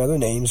called by other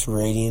names,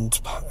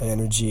 radiant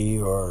energy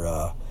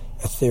or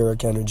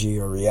etheric energy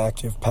or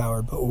reactive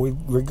power, but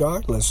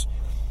regardless,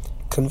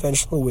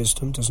 conventional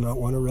wisdom does not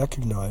want to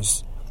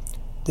recognize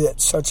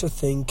that such a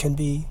thing can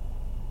be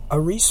a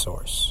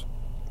resource.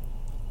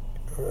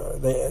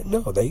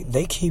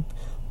 They keep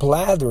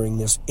blathering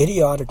this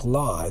idiotic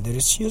lie that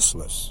it's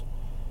useless.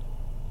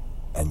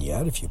 And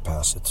yet, if you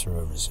pass it through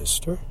a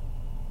resistor,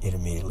 it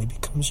immediately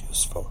becomes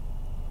useful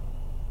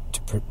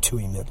to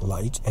emit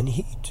light and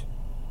heat,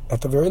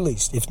 at the very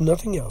least, if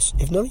nothing else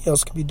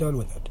can be done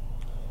with it.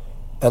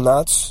 And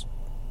that's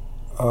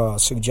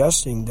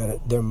suggesting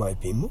that there might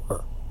be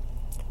more.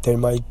 There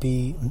might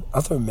be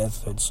other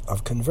methods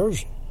of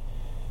conversion.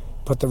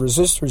 But the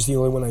resistor is the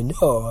only one I know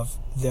of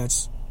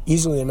that's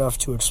easily enough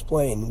to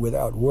explain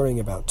without worrying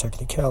about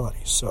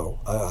technicalities. So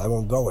I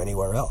won't go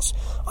anywhere else.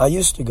 I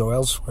used to go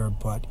elsewhere,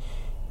 but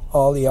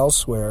all the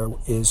elsewhere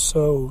is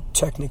so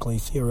technically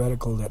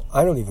theoretical that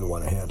I don't even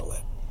want to handle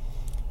it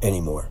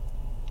anymore,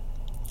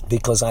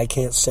 because I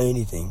can't say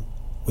anything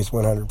with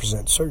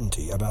 100%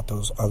 certainty about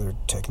those other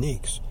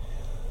techniques.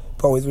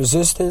 But with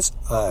resistance,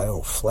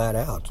 flat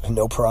out,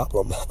 no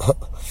problem.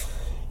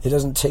 It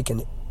doesn't take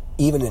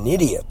even an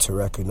idiot to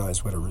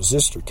recognize what a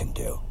resistor can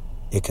do.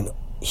 It can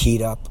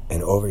heat up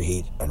and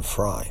overheat and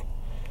fry.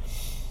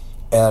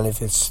 And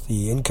if it's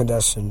the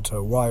incandescent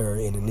wire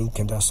in an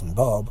incandescent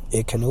bulb,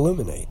 it can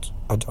illuminate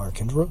a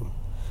darkened room.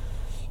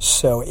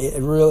 So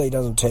it really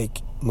doesn't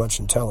take much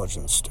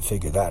intelligence to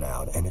figure that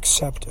out and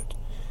accept it.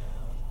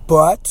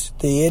 But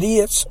the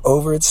idiots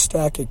over at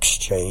Stack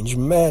Exchange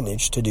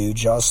managed to do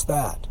just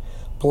that.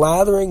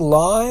 Blathering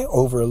lie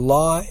over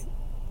lie.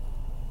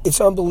 It's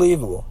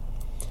unbelievable.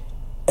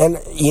 And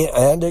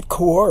at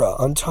Quora,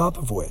 on top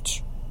of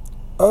which.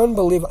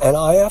 Unbelievable. And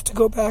I have to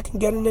go back and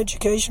get an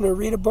education or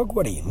read a book?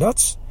 What are you,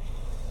 nuts?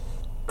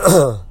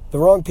 The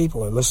wrong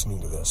people are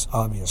listening to this,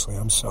 obviously.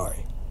 I'm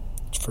sorry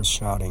for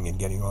shouting and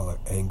getting all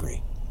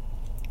angry.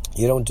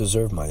 You don't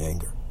deserve my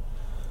anger.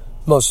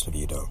 Most of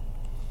you don't.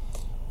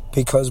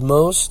 Because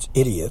most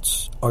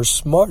idiots are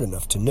smart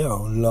enough to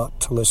know not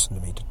to listen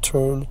to me, to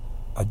turn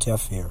a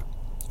deaf ear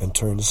and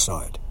turn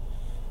aside.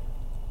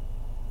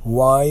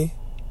 Why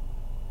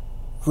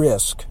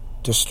risk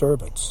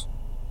disturbance?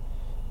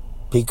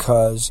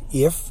 Because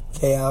if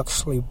they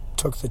actually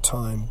took the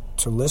time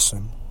to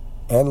listen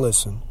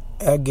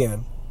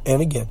again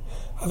and again,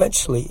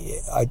 eventually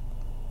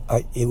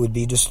it would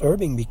be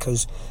disturbing,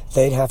 because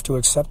they'd have to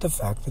accept the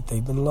fact that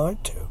they've been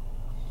lied to.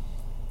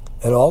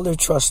 And all their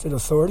trusted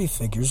authority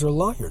figures are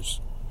liars.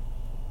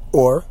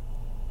 Or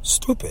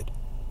stupid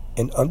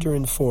and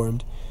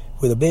underinformed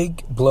with a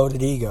big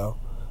bloated ego.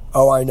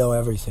 Oh, I know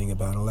everything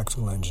about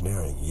electrical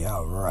engineering.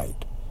 Yeah,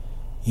 right.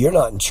 You're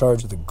not in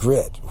charge of the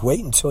grid. Wait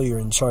until you're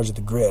in charge of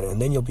the grid,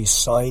 and then you'll be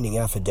signing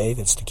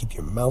affidavits to keep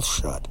your mouth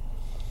shut.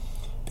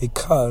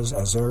 Because,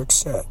 as Eric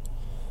said,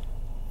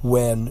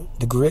 when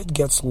the grid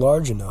gets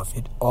large enough,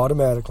 it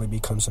automatically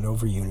becomes an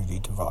over-unity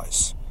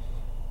device.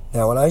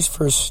 Now, when I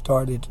first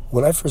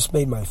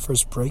made my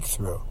first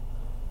breakthrough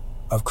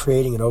of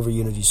creating an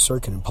over-unity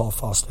circuit in Paul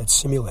Fawsted's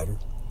simulator,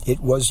 it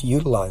was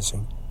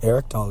utilizing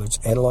Eric Dollard's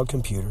analog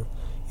computer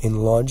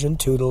in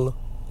longitudinal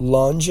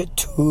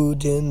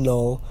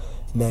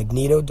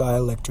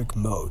magnetodielectric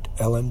mode,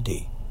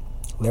 LMD.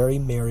 Larry,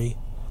 Mary,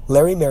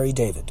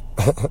 David.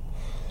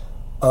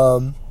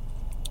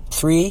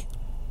 Three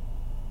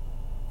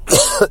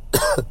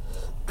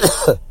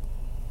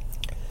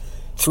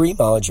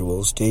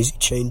modules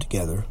daisy-chained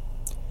together,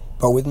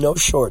 but with no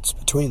shorts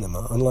between them.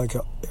 Unlike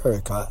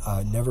Eric,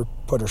 I never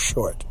put a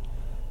short.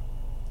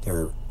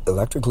 They're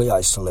electrically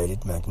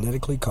isolated,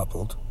 magnetically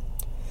coupled.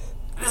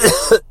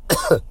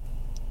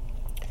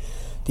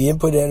 The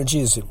input energy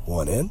is at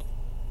one end,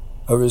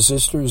 a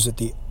resistor is at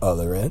the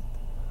other end,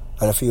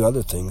 and a few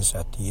other things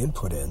at the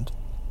input end,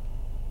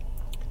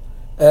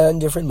 and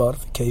different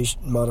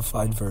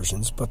modified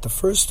versions. But the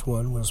first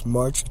one was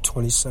March of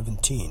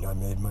 2017. I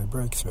made my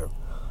breakthrough.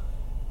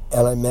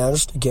 And I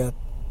managed to get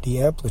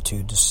the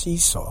amplitude to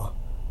seesaw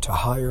to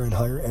higher and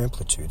higher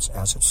amplitudes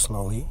as it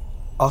slowly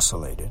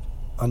oscillated,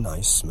 a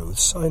nice smooth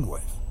sine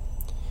wave.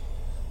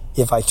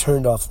 If I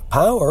turned off the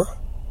power,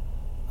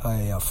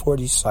 a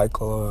 40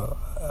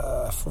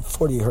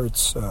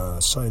 hertz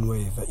sine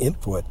wave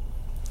input,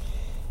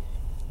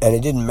 And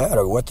it didn't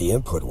matter what the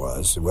input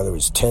was, whether it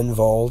was 10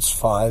 volts,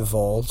 5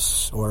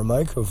 volts, or a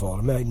microvolt.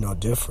 It made no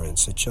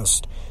difference. It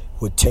just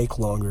would take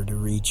longer to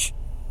reach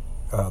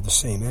the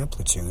same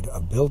amplitude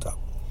of buildup.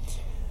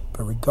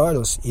 But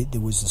regardless, it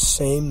was the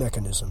same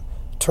mechanism.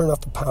 Turn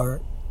off the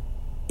power,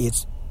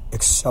 it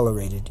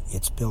accelerated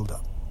its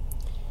buildup,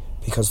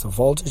 because the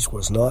voltage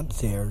was not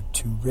there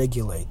to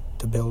regulate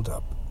the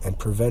buildup and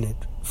prevent it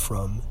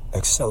from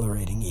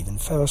accelerating even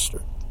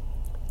faster.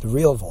 The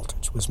real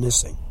voltage was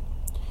missing,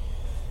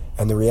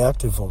 and the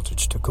reactive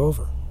voltage took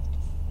over.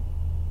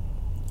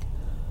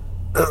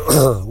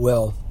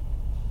 Well,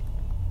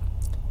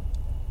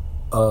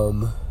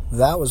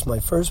 that was my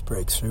first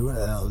breakthrough,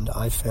 and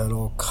I found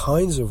all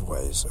kinds of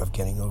ways of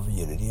getting over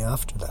unity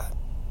after that.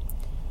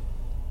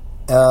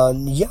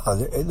 And yeah,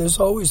 there's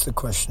always the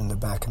question in the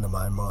back of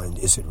my mind,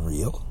 is it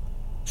real?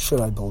 Should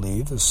I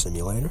believe the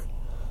simulator?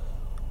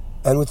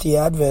 And with the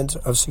advent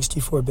of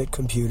 64-bit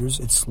computers,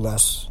 it's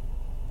less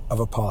of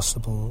a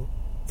possible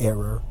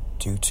error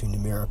due to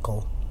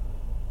numerical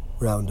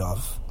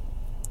round-off.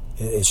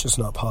 It's just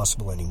not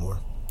possible anymore.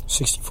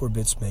 64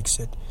 bits makes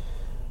it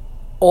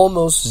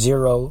almost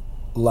zero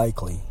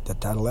likely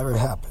that that'll ever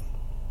happen.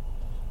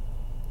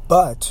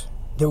 But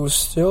there was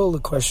still the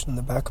question in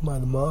the back of my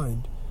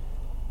mind,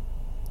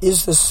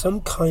 is this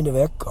some kind of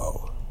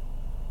echo,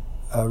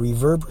 a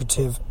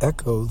reverberative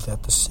echo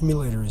that the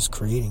simulator is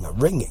creating, a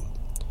ringing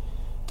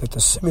that the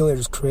simulator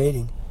is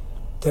creating,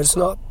 that's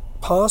not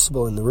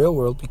possible in the real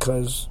world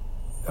because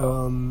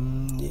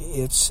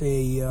it's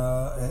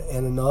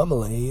an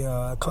anomaly,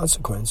 a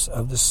consequence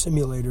of the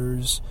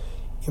simulator's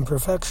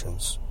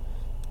imperfections,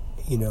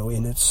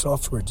 in its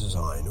software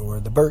design,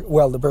 or the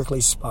Berkeley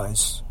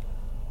Spice,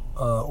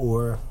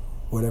 or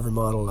whatever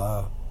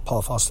model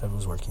Paul Fostad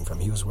was working from.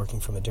 He was working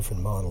from a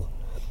different model,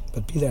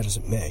 but be that as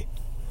it may.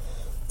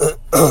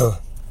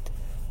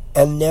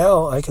 And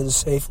now I can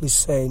safely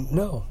say,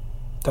 no,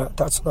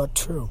 that's not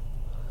true.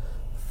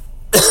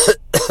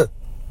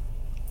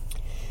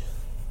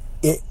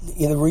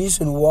 The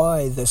reason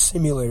why the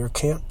simulator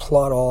can't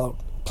plot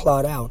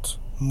out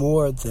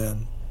more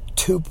than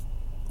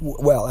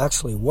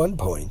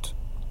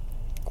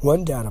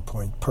one data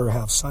point per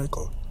half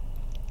cycle.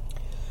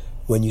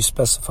 When you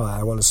specify,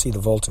 I want to see the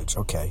voltage,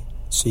 okay,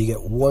 so you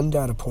get one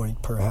data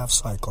point per half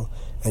cycle,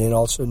 and it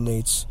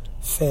alternates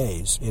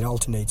phase, it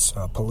alternates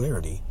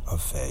polarity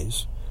of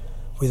phase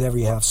with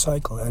every half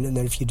cycle. And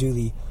then if you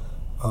do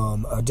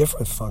a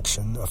different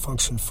function, a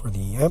function for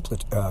the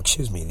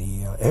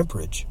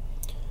amperage,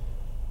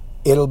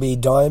 it'll be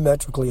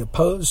diametrically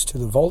opposed to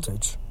the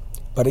voltage,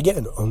 but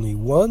again, only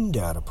one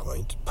data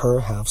point per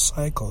half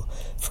cycle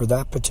for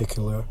that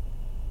particular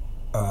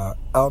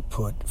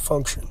output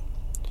function.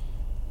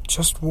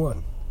 Just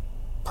one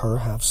per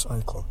half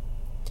cycle.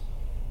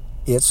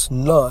 It's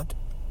not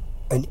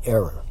an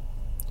error.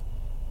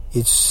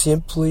 It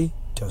simply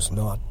does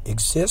not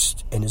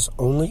exist and is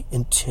only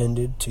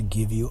intended to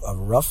give you a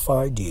rough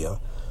idea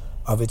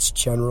of its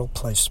general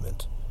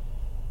placement.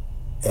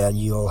 And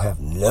you'll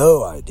have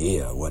no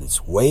idea what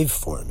its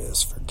waveform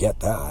is. Forget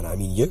that. I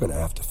mean, you're going to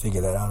have to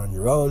figure that out on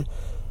your own.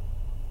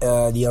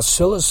 The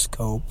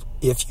oscilloscope,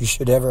 if you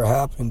should ever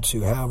happen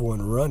to have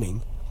one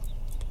running,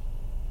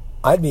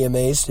 I'd be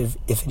amazed if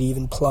it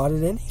even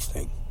plotted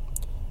anything,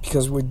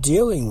 because we're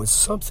dealing with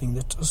something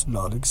that does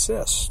not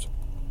exist,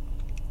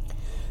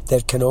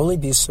 that can only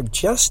be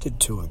suggested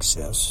to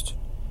exist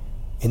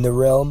in the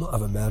realm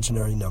of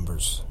imaginary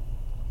numbers.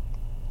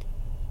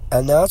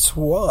 And that's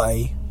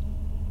why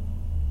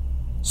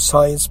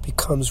science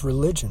becomes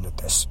religion at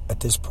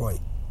this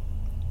point.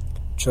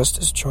 Just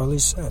as Charlie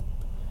said,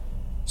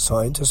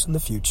 scientists in the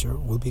future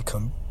will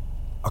become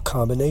a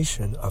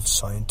combination of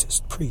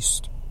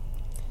scientist-priest,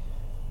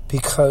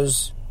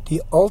 because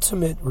the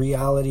ultimate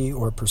reality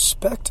or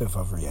perspective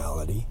of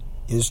reality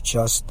is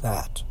just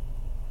that.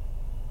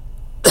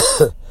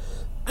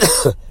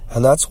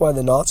 And that's why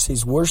the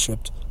Nazis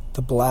worshipped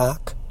the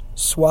black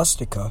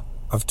swastika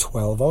of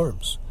 12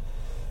 arms,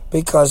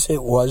 because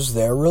it was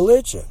their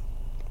religion,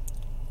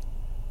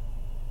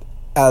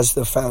 as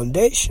the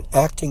foundation,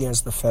 acting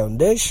as the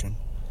foundation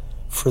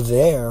for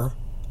their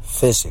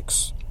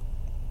physics.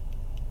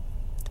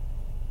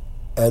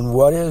 And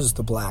what is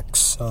the black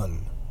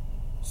sun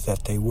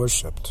that they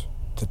worshipped,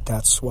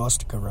 that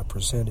swastika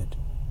represented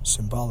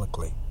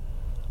symbolically?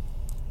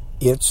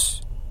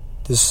 It's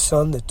the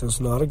sun that does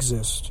not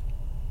exist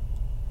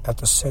at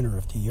the center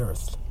of the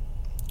earth,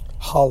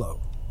 hollow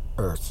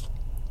earth.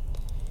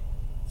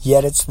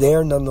 Yet it's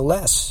there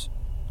nonetheless,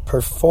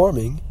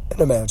 performing an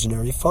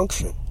imaginary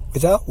function,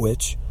 without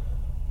which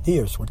the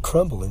earth would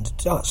crumble into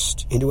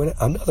dust, into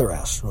another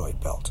asteroid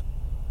belt,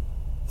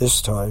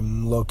 this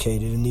time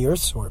located in the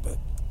Earth's orbit,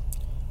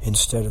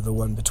 instead of the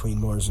one between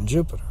Mars and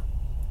Jupiter.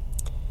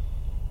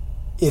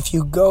 If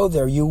you go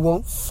there, you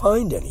won't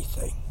find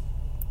anything.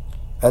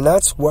 And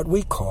that's what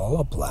we call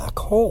a black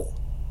hole,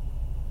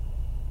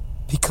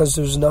 because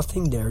there's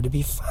nothing there to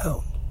be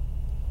found.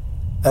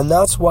 And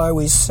that's why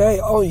we say,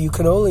 you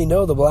can only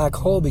know the black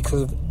hole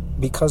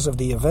because of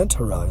the event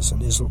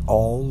horizon is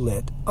all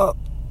lit up.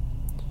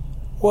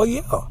 Well,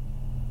 yeah.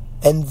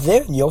 And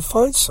then you'll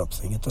find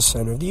something at the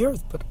center of the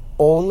earth, but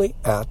only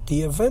at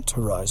the event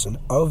horizon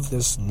of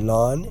this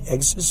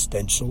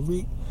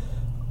non-existential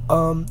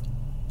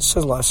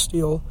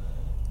celestial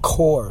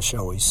core,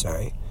 shall we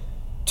say,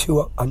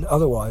 to an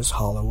otherwise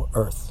hollow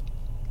earth.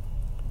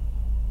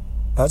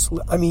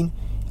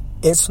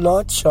 It's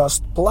not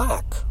just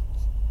black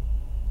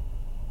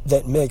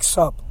that makes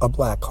up a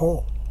black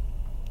hole.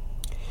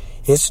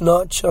 It's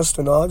not just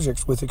an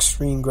object with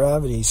extreme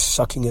gravity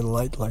sucking in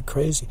light like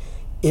crazy.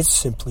 It's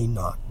simply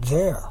not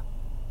there,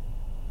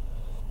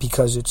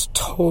 because it's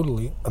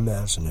totally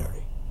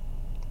imaginary.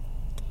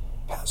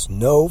 Has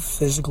no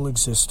physical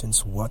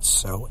existence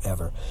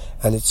whatsoever.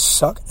 And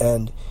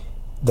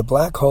the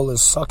black hole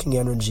is sucking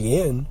energy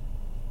in,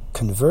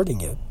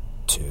 converting it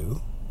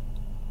to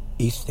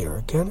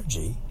etheric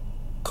energy,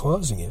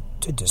 causing it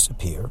to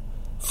disappear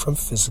from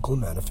physical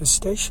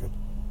manifestation.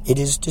 It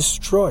is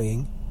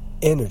destroying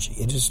energy.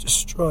 It is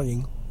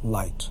destroying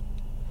light.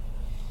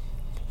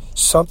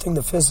 Something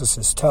the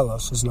physicists tell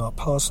us is not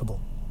possible,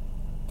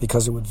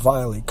 because it would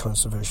violate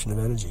conservation of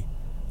energy.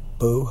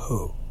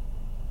 Boo-hoo.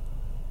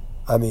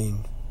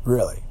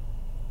 Really.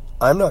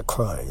 I'm not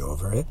crying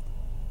over it,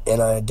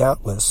 and I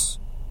doubtless,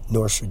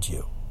 nor should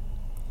you,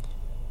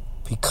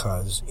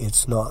 because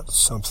it's not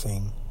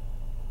something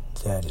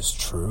that is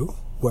true.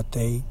 What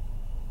they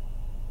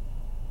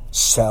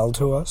sell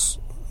to us,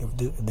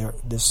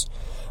 this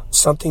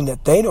something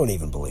that they don't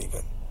even believe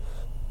in.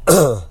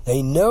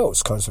 They know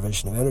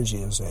conservation of energy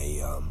is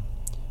a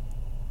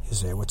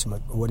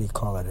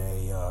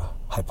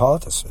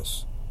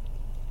hypothesis,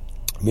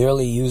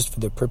 merely used for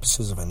the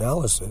purposes of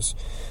analysis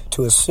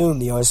to assume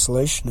the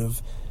isolation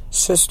of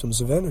systems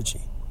of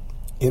energy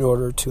in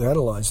order to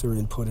analyze their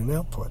input and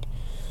output.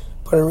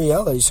 But in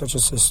reality, such a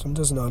system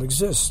does not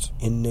exist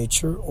in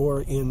nature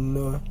or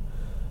in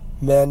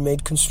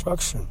man-made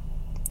construction.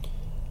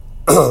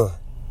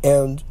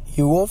 And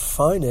you won't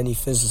find any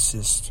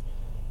physicist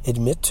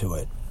admit to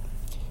it.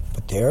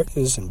 But there it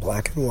is in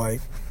black and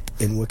white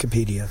in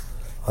Wikipedia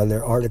on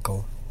their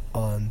article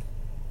on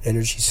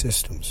energy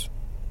systems.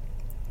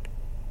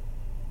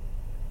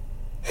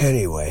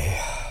 Anyway,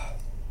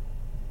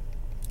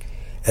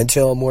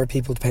 until more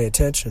people pay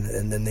attention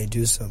and then they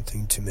do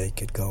something to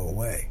make it go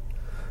away.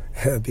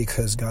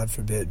 Because, God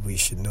forbid, we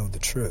should know the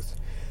truth.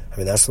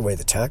 That's the way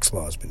the tax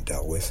law has been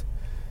dealt with.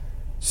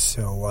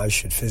 So why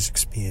should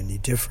physics be any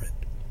different?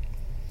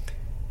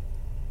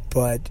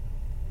 But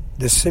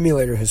the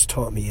simulator has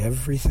taught me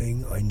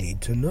everything I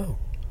need to know.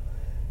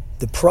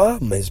 The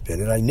problem has been,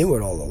 and I knew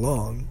it all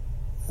along,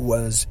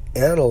 was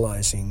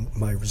analyzing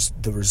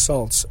the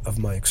results of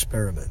my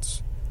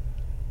experiments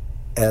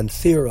and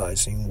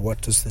theorizing,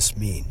 what does this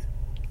mean?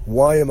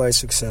 Why am I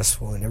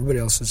successful and everybody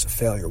else is a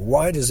failure?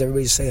 Why does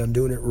everybody say I'm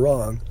doing it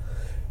wrong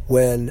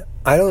when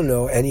I don't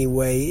know any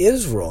way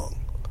is wrong?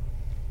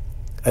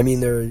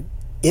 There are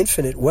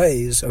infinite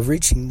ways of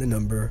reaching the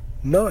number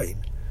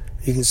 9.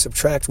 You can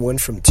subtract 1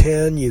 from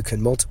 10, you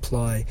can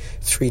multiply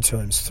 3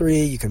 times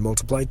 3, you can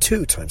multiply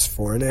 2 times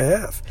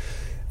 4.5.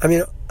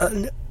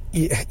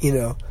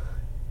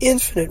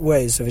 Infinite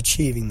ways of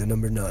achieving the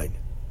number 9.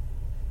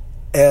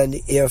 And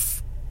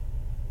if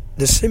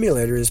the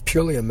simulator is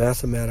purely a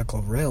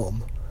mathematical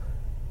realm,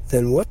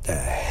 then what the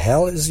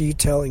hell is he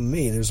telling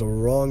me there's a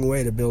wrong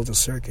way to build a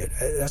circuit?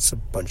 That's a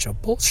bunch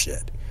of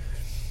bullshit.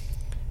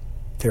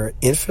 There are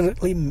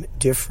infinitely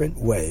different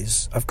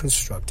ways of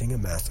constructing a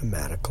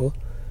mathematical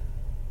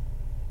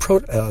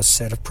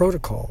set of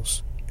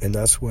protocols, and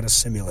that's what a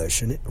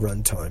simulation at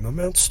runtime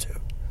amounts to.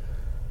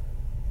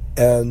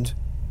 And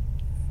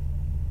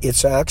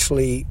it's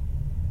actually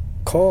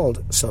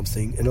called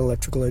something in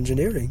electrical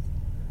engineering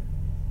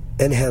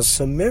and has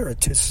some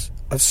merit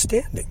of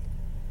standing.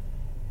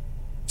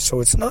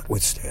 So it's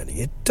notwithstanding.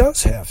 It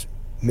does have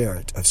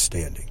merit of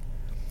standing.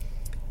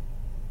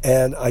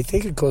 And I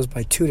think it goes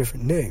by 2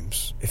 different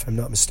names, if I'm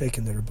not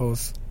mistaken, that are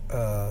both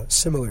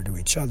similar to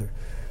each other.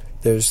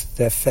 There's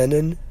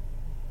Thevenin,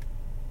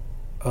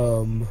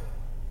 Thevenin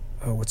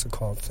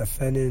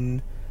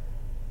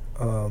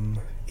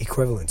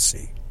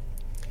equivalency.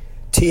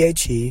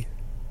 Thevenin.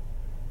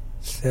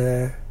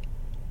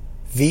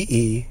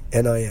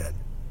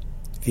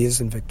 V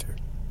as in Victor.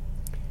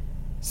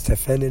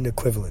 Thevenin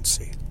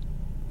equivalency.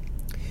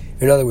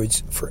 In other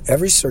words, for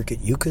every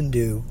circuit you can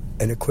do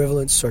an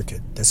equivalent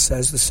circuit that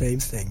says the same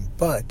thing,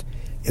 but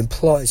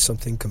implies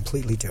something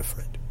completely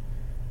different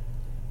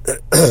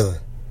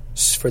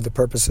for the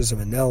purposes of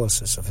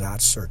analysis of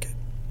that circuit.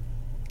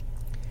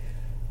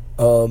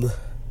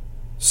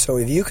 So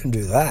if you can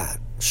do that,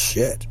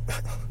 shit,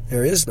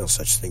 there is no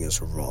such thing as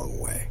a wrong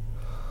way.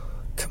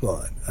 Come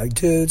on,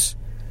 dudes,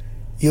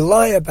 you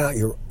lie about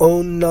your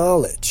own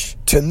knowledge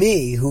to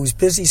me, who's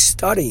busy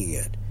studying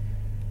it,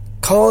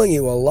 calling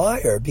you a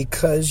liar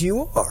because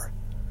you are.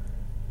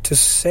 To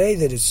say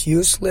that it's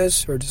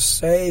useless or to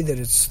say that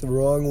it's the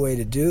wrong way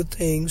to do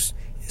things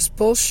is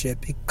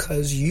bullshit,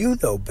 because you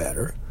know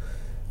better.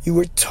 You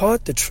were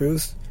taught the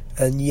truth,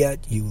 and yet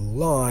you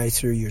lie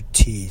through your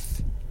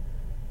teeth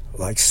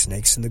like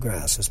snakes in the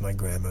grass, as my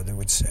grandmother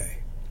would say.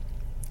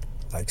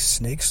 like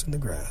snakes in the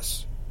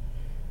grass.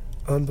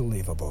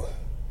 Unbelievable.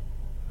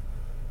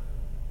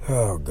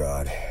 Oh,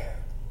 God.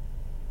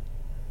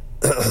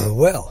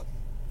 Well,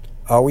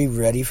 are we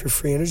ready for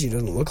free energy? It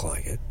doesn't look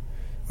like it.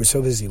 We're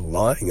so busy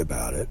lying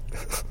about it.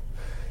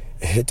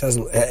 It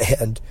doesn't,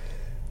 and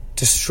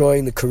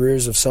destroying the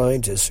careers of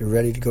scientists who are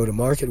ready to go to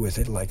market with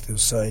it, like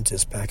those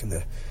scientists back in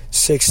the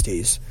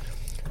 60s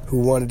who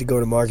wanted to go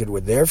to market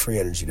with their free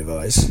energy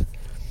device,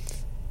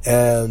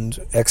 and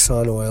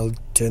Exxon Oil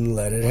didn't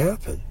let it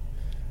happen.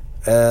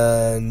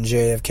 And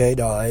JFK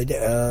died,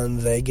 and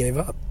they gave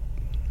up.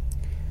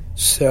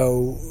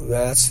 So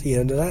that's the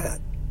end of that.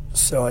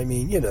 So, I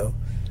mean,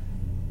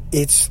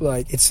 it's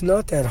like, it's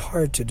not that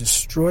hard to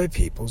destroy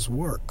people's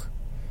work.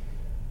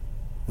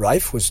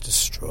 Rife was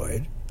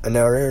destroyed, and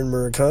now Aaron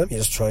Murakami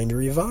is trying to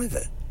revive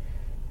it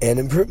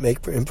and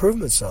make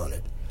improvements on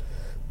it.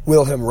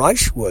 Wilhelm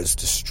Reich was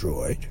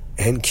destroyed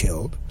and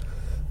killed,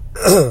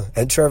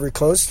 and Trevor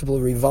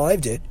Constable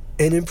revived it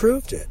and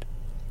improved it.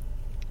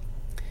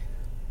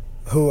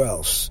 Who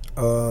else?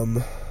 I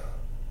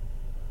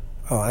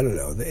don't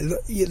know.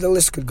 The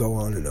list could go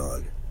on and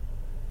on,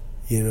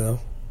 In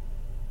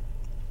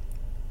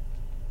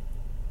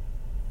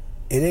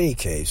any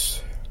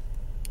case,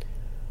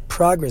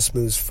 progress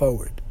moves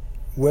forward,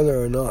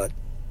 whether or not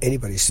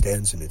anybody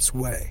stands in its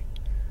way.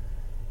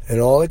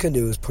 And all it can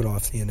do is put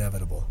off the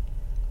inevitable.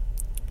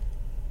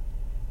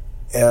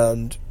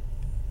 And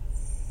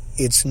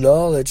it's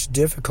knowledge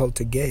difficult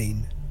to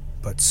gain,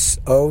 but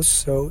oh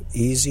so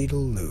easy to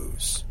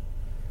lose.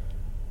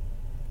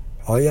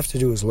 All you have to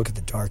do is look at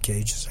the Dark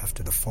Ages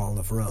after the fall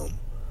of Rome,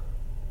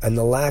 and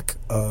the lack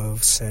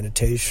of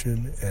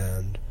sanitation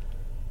and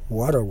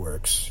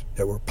waterworks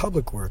that were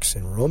public works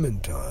in Roman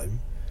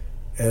time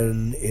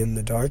and in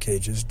the Dark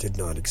Ages did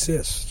not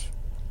exist.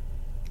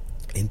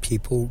 And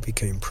people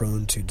became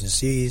prone to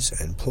disease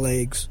and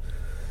plagues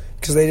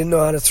because they didn't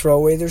know how to throw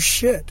away their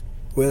shit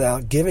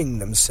without giving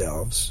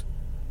themselves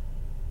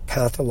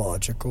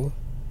pathological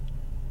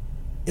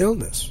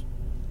illness,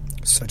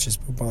 such as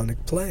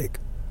bubonic plague.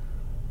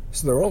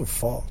 It's their own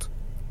fault.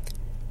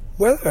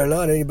 Whether or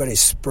not anybody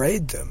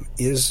sprayed them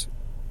is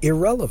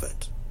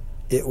irrelevant.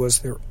 It was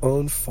their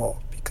own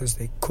fault because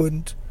they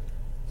couldn't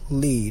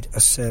lead a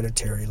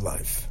sanitary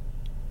life.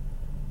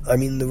 I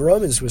mean, the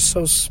Romans were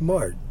so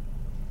smart.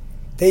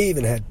 They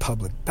even had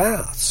public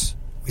baths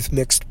with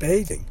mixed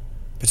bathing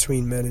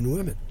between men and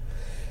women.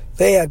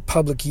 They had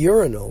public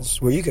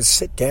urinals where you could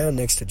sit down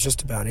next to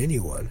just about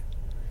anyone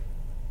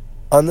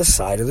on the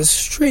side of the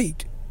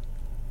street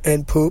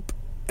and poop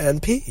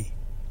and pee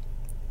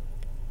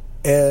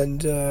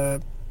and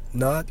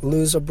not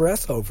lose a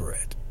breath over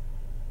it,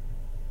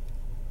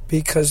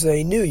 because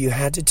they knew you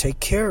had to take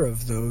care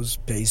of those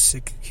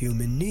basic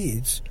human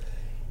needs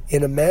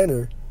in a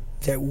manner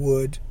that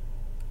would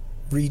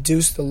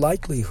reduce the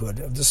likelihood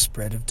of the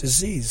spread of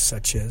disease,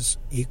 such as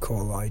E.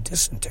 coli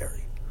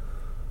dysentery.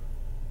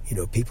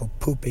 People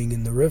pooping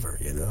in the river,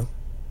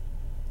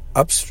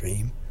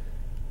 upstream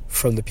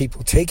from the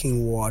people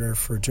taking water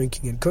for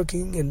drinking and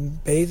cooking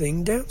and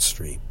bathing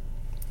downstream.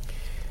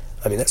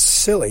 I mean, that's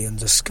silly and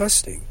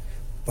disgusting,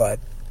 but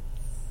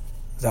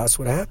that's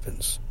what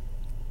happens.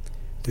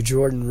 The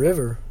Jordan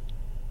River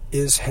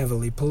is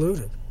heavily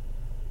polluted,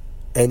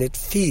 and it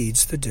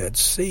feeds the Dead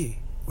Sea,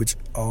 which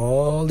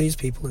all these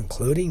people,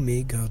 including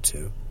me, go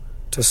to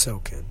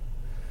soak in.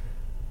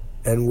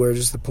 And where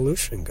does the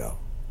pollution go?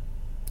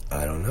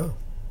 I don't know.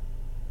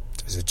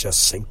 Does it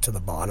just sink to the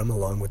bottom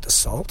along with the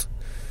salt?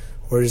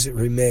 Or does it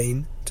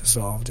remain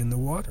dissolved in the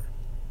water?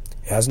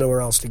 It has nowhere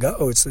else to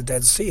go. It's the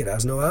Dead Sea. It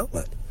has no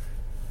outlet.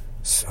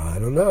 So I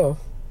don't know.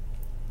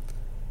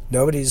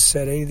 Nobody's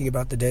said anything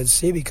about the Dead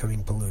Sea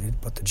becoming polluted,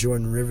 but the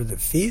Jordan River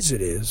that feeds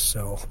it is.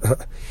 So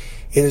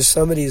either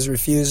somebody is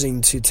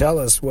refusing to tell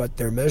us what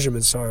their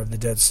measurements are of the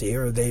Dead Sea,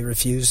 or they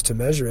refuse to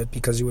measure it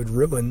because it would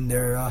ruin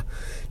their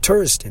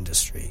tourist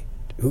industry.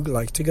 Who'd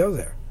like to go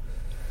there?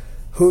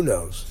 Who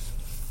knows?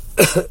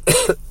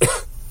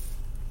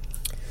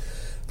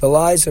 The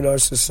lies in our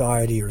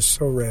society are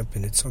so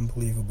rampant, it's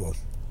unbelievable.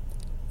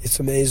 It's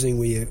amazing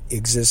we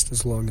exist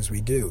as long as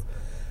we do.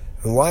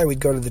 And why we'd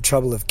go to the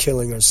trouble of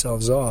killing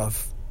ourselves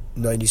off,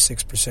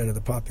 96% of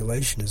the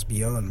population, is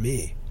beyond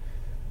me.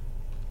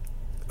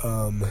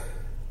 I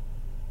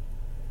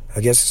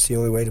guess it's the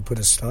only way to put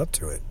a stop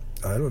to it.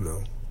 I don't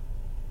know.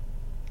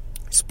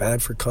 It's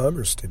bad for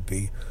commerce to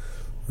be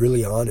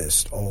really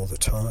honest all the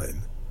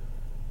time.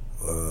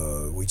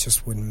 We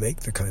just wouldn't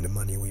make the kind of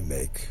money we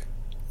make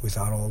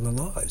without all the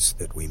lies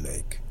that we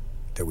make,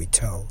 that we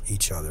tell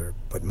each other,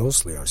 but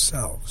mostly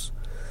ourselves.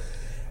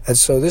 And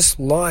so this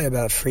lie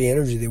about free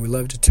energy that we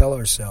love to tell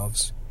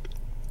ourselves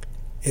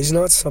is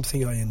not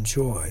something I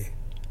enjoy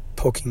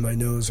poking my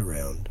nose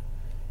around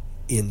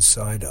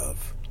inside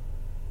of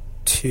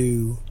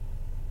to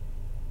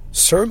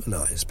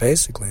sermonize,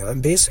 basically.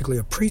 I'm basically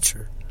a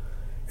preacher,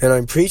 and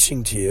I'm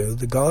preaching to you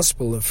the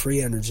gospel of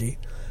free energy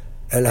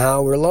and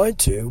how we're lied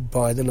to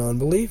by the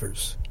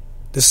non-believers,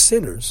 the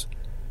sinners,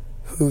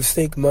 who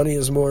think money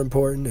is more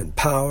important and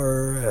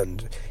power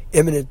and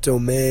imminent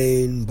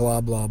domain,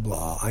 blah, blah,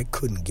 blah. I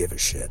couldn't give a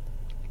shit.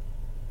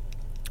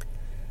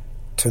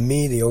 To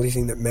me, the only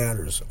thing that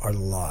matters are the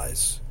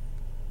lies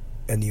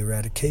and the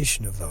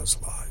eradication of those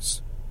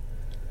lies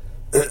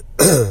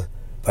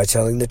by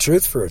telling the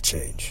truth for a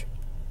change.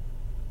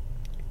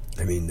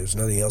 I mean, there's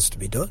nothing else to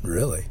be done,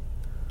 really.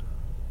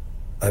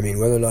 I mean,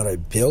 whether or not I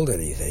build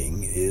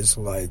anything is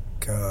like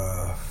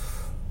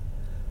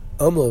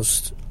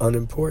almost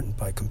unimportant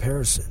by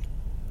comparison.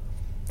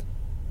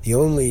 The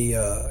only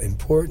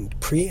important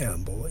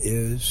preamble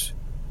is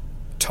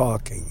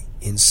talking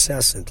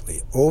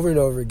incessantly, over and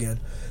over again,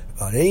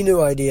 about any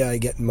new idea I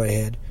get in my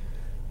head,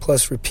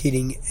 plus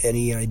repeating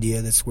any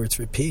idea that's worth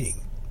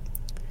repeating.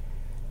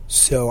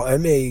 So I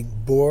may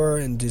bore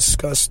and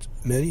disgust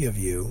many of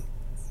you,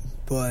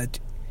 but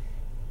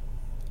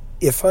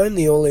if I'm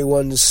the only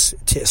one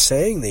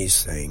saying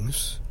these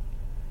things,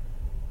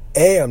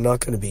 A, I'm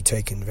not going to be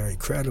taken very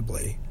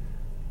credibly,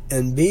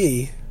 and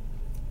B,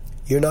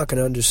 you're not going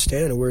to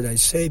understand a word I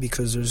say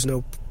because there's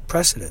no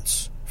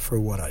precedence for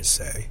what I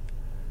say.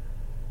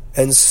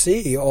 And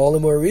C, all the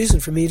more reason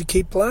for me to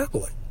keep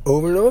blabbling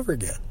over and over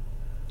again.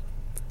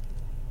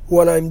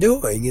 What I'm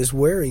doing is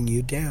wearing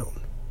you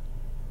down.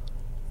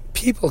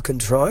 People can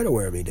try to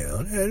wear me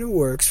down, and it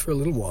works for a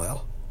little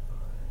while.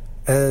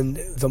 And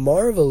the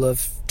marvel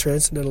of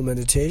transcendental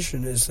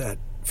meditation is that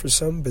for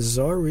some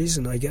bizarre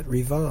reason I get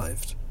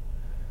revived.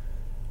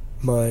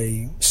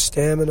 My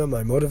stamina,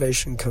 my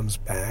motivation comes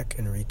back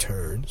and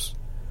returns.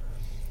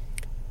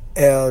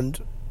 And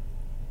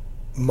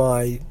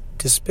my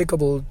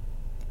despicable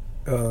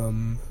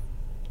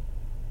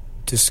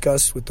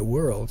disgust with the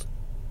world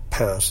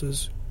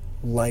passes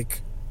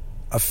like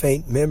a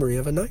faint memory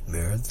of a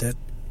nightmare that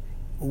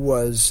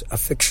was a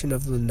fiction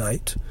of the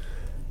night.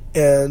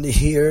 And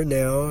here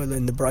now,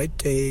 in the bright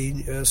day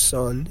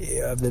sun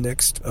of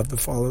the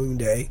following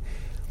day,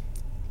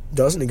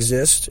 doesn't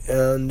exist,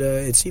 and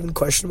it's even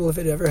questionable if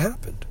it ever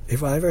happened,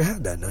 if I ever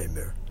had that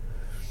nightmare.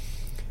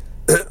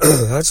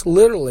 That's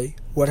literally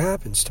what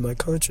happens to my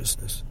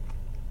consciousness.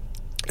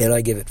 And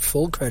I give it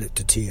full credit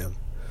to TM.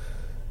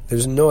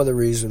 There's no other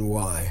reason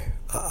why.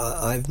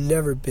 I've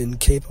never been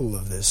capable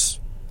of this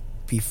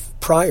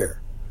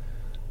prior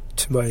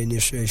to my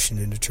initiation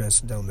into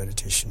transcendental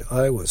meditation.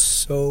 I was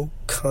so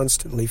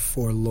constantly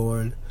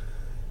forlorn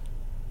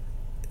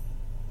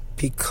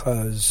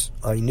because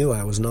I knew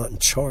I was not in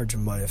charge of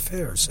my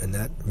affairs, and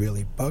that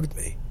really bugged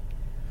me.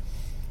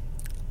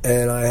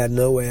 And I had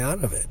no way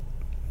out of it.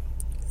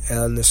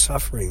 And the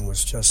suffering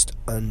was just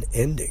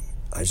unending.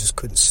 I just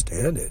couldn't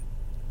stand it.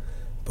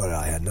 But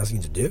I had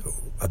nothing to do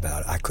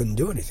about it. I couldn't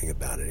do anything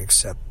about it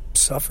except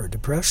suffer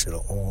depression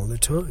all the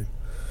time.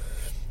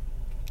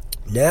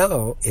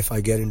 Now, if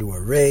I get into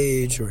a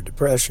rage or a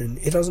depression,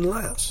 it doesn't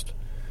last.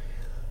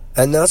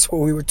 And that's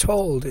what we were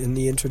told in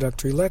the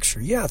introductory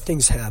lecture. Yeah,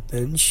 things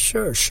happen.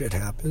 Sure, shit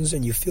happens,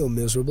 and you feel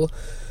miserable.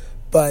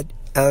 But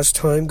as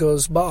time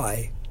goes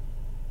by,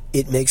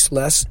 it makes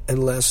less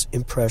and less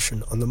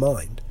impression on the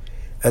mind.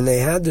 And they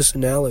had this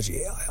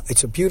analogy.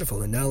 It's a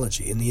beautiful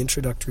analogy in the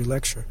introductory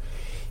lecture.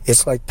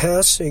 It's like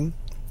passing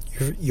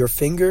your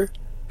finger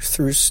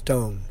through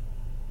stone.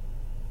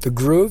 The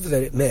groove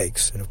that it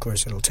makes, and of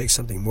course it'll take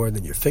something more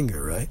than your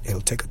finger, right? It'll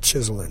take a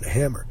chisel and a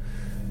hammer.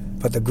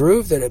 But the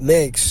groove that it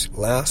makes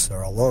lasts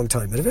for a long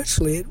time. But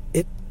eventually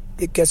it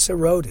gets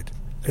eroded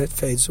and it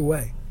fades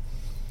away.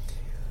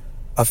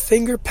 A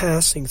finger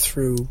passing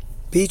through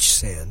beach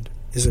sand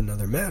is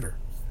another matter.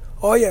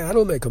 Oh yeah,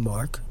 it'll make a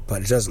mark,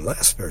 but it doesn't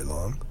last very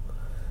long.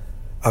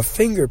 A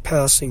finger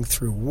passing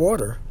through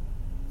water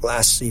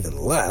lasts even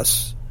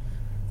less.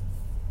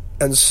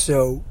 And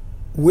so,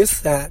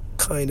 with that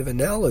kind of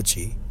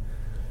analogy,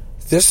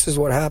 this is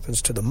what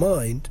happens to the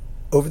mind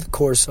over the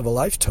course of a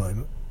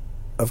lifetime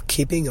of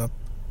keeping up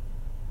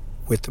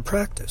with the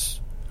practice,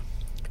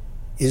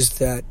 is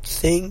that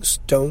things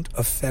don't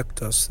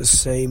affect us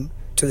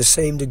to the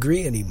same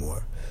degree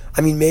anymore.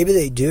 I mean, maybe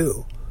they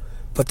do,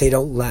 but they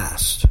don't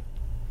last.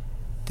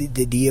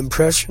 The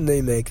impression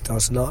they make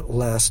does not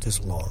last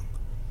as long.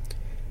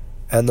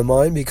 And the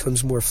mind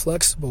becomes more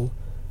flexible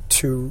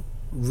to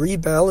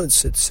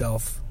rebalance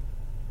itself,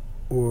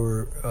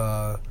 or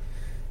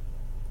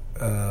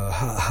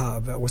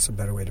what's a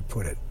better way to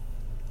put it?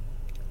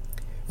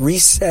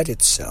 Reset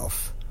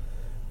itself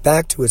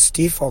back to its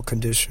default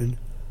condition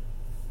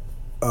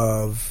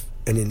of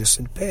an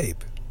innocent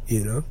babe,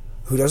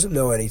 who doesn't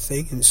know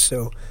anything and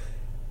so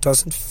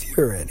doesn't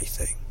fear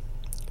anything,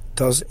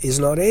 is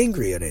not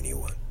angry at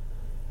anyone,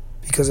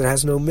 because it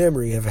has no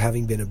memory of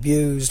having been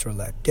abused or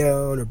let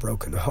down or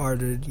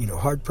broken-hearted,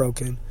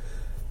 heartbroken.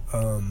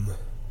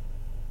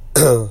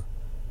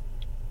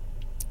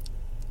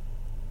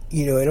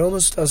 It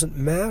almost doesn't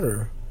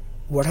matter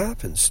what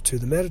happens to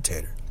the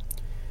meditator.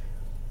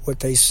 What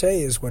they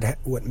say is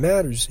what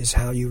matters is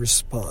how you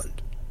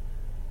respond.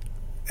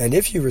 And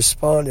if you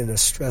respond in a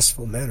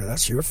stressful manner,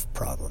 that's your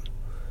problem.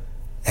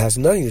 It has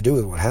nothing to do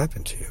with what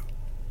happened to you.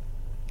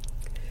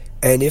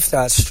 And if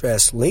that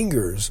stress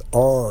lingers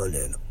on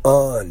and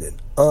on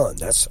and on.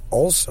 That's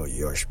also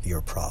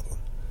your problem.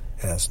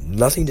 It has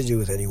nothing to do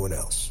with anyone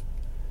else.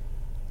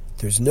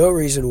 There's no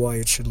reason why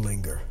it should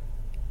linger.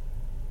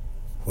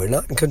 We're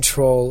not in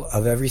control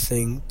of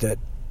everything that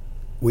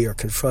we are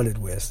confronted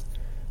with.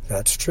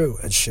 That's true,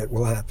 and shit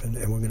will happen,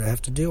 and we're going to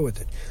have to deal with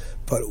it.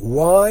 But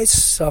why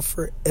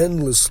suffer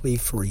endlessly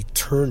for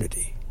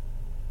eternity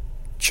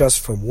just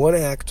from one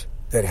act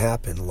that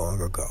happened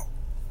long ago?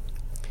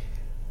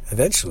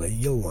 Eventually,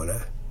 you'll want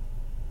to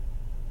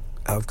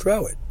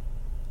outgrow it,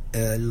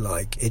 and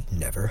like it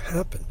never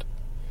happened.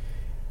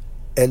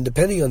 And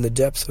depending on the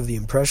depth of the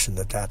impression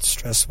that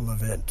stressful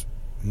event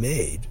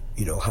made,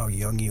 how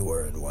young you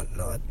were and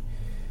whatnot,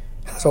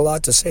 has a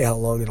lot to say how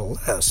long it'll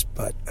last,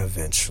 but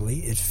eventually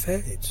it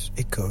fades.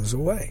 It goes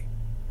away.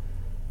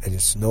 And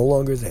it's no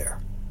longer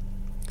there.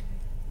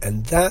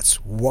 And that's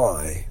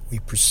why we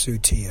pursue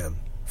TM.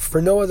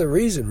 For no other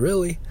reason,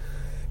 really.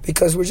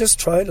 Because we're just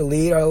trying to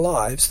lead our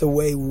lives the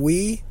way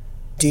we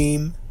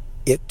deem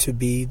it to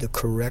be the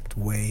correct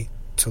way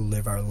to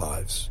live our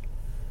lives.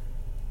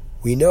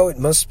 We know it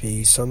must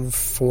be some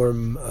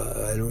form,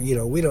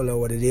 we don't know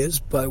what it is,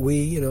 but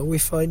we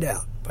find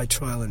out by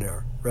trial and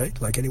error, right?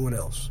 Like anyone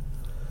else.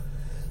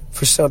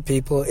 For some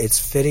people, it's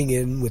fitting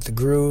in with the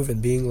groove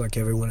and being like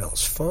everyone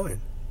else. Fine.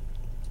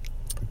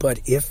 But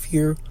if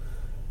you're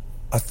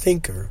a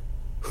thinker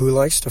who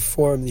likes to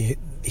form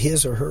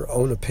his or her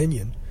own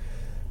opinion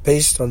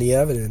based on the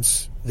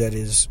evidence that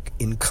is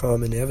in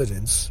common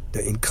evidence,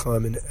 in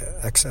common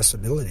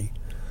accessibility,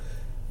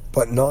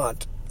 but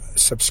not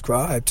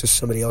subscribe to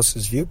somebody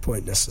else's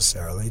viewpoint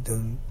necessarily,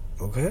 then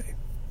okay,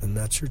 then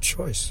that's your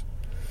choice.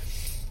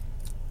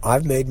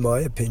 I've made my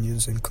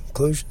opinions and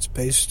conclusions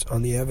based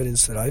on the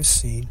evidence that I've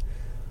seen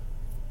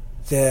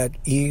that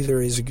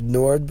either is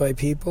ignored by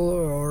people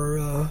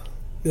or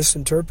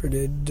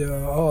misinterpreted.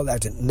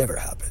 That never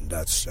happened.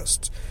 That's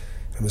just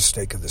a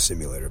mistake of the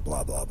simulator,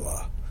 blah, blah,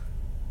 blah.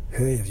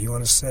 Hey, if you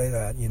want to say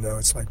that,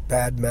 it's like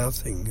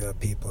bad-mouthing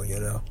people,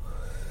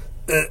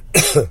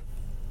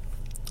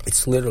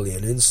 It's literally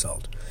an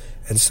insult.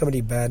 And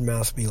somebody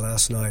bad-mouthed me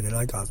last night, and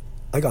I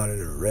got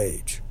in a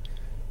rage.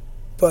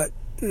 But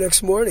the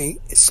next morning,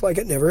 it's like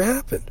it never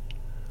happened.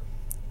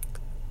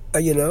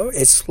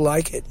 It's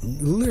like it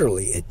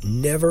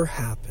never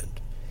happened.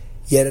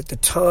 Yet at the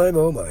time,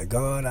 oh my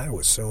God, I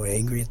was so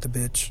angry at the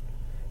bitch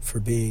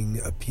for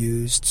being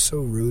abused so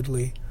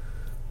rudely.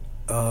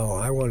 Oh,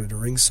 I wanted to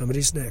wring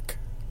somebody's neck.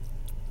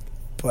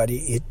 But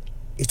it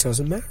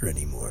doesn't matter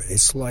anymore.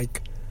 It's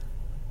like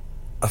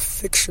a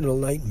fictional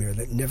nightmare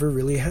that never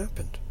really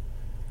happened.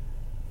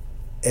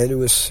 And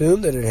to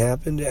assume that it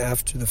happened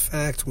after the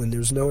fact when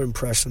there's no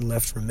impression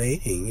left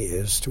remaining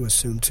is to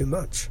assume too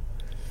much.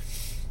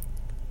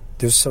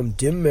 There's some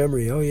dim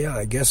memory, oh yeah,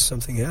 I guess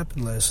something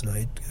happened last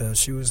night.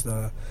 She was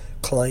the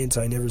client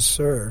I never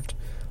served.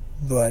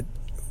 But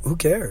who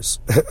cares?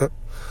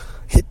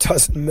 It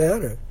doesn't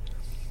matter.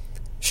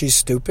 She's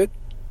stupid,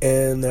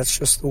 and that's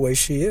just the way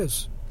she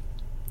is.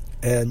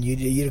 And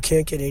you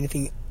can't get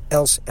anything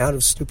else out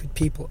of stupid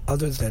people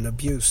other than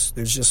abuse.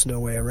 There's just no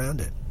way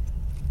around it.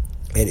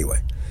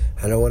 Anyway,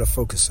 I don't want to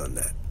focus on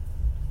that.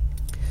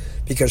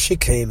 Because she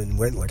came and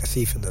went like a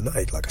thief in the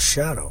night, like a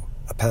shadow,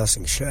 a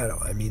passing shadow.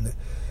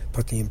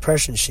 But the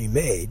impression she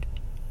made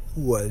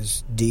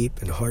was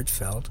deep and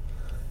heartfelt,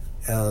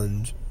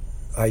 and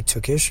I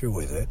took issue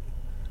with it.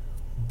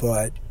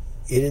 But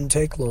it didn't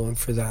take long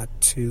for that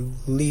to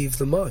leave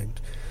the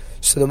mind.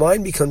 So the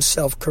mind becomes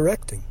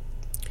self-correcting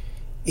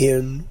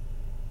in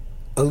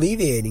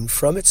alleviating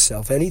from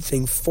itself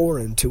anything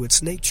foreign to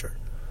its nature.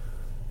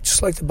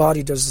 Just like the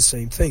body does the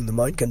same thing, the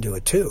mind can do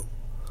it too.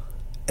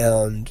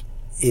 And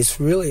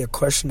it's really a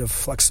question of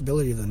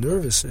flexibility of the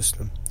nervous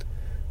system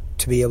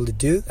to be able to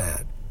do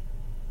that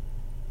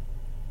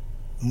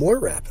more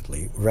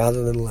rapidly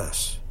rather than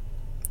less.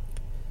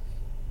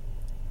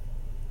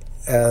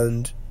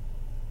 And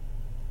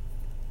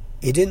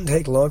it didn't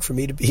take long for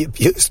me to be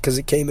abused because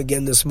it came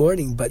again this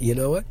morning, but you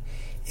know what?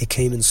 It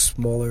came in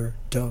smaller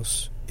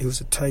dose. It was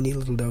a tiny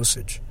little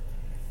dosage.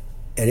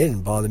 And it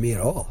didn't bother me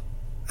at all.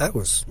 I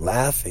was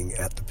laughing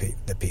at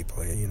the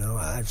people,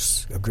 I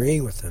was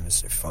agreeing with them and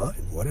said, fine,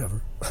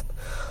 whatever.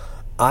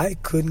 I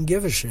couldn't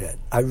give a shit.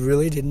 I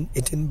really didn't.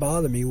 It didn't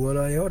bother me one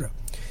iota.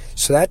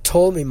 So that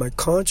told me my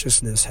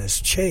consciousness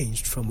has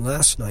changed from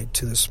last night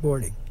to this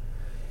morning.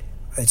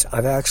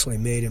 I've actually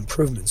made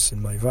improvements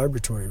in my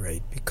vibratory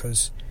rate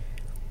because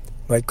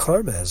my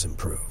karma has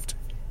improved.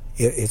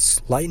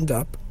 It's lightened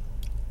up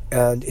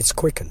and it's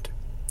quickened.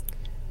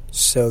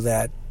 So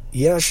that,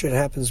 yeah, shit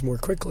happens more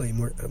quickly,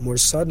 more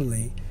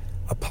suddenly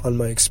upon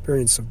my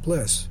experience of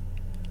bliss.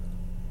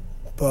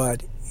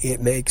 But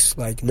it makes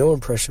like no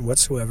impression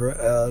whatsoever,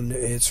 and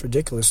it's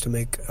ridiculous to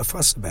make a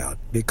fuss about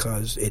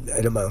because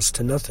it amounts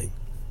to nothing,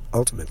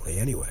 ultimately,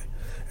 anyway.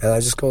 And I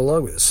just go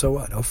along with it. So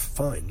what? Oh,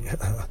 fine.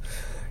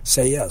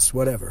 Say yes,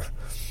 whatever.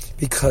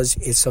 Because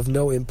it's of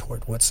no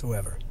import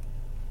whatsoever.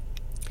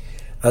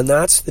 And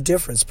that's the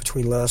difference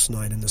between last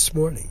night and this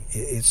morning.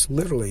 It's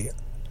literally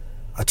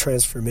a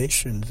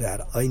transformation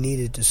that I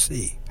needed to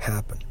see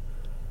happen.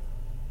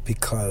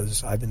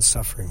 because I've been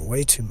suffering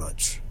way too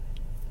much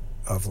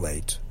of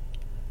late,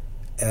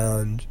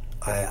 and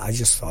I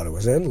just thought it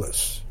was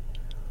endless.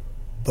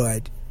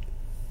 But,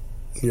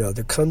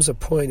 there comes a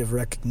point of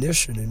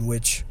recognition in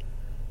which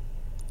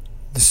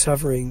the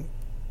suffering,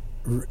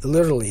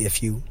 literally,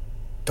 if you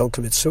don't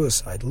commit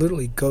suicide,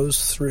 literally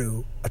goes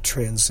through a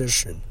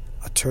transition,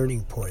 a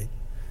turning point,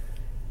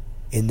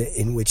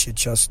 in which it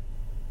just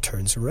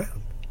turns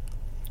around.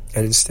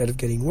 And instead of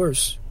getting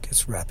worse,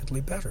 gets rapidly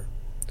better.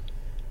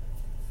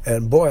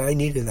 And boy, I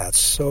needed that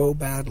so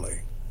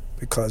badly,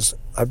 because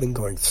I've been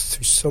going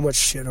through so much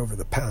shit over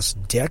the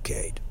past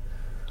decade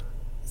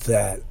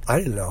that I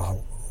didn't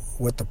know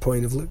what the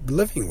point of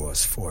living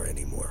was for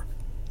anymore.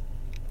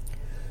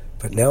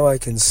 But now I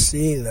can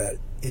see that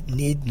it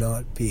need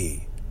not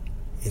be.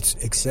 It's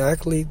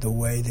exactly the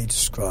way they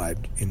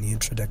described in the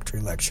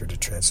introductory lecture to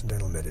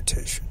Transcendental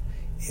Meditation.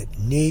 It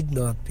need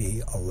not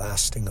be a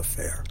lasting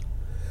affair.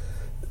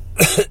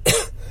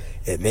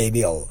 It may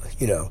be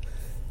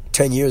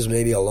 10 years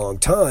may be a long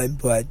time,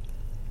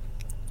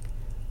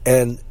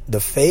 and the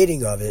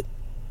fading of it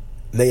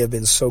may have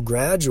been so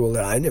gradual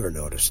that I never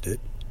noticed it.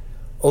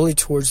 Only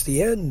towards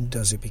the end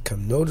does it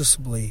become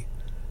noticeably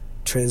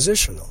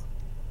transitional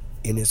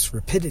in its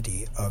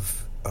rapidity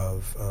of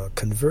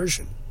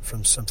conversion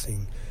from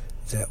something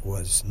that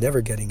was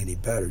never getting any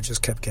better,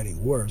 just kept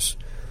getting worse,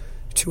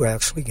 to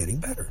actually getting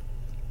better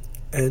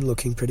and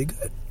looking pretty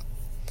good.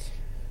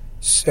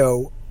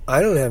 So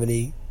I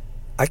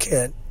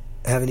can't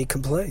have any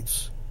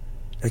complaints.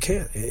 I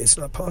can't. It's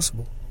not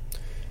possible.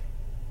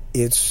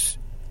 It's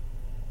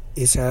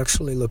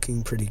actually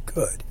looking pretty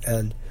good.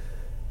 And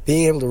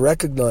being able to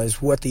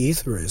recognize what the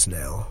ether is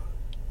now,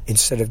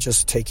 instead of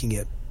just taking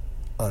it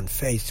on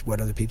faith, what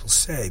other people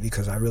say,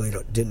 because I really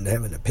didn't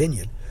have an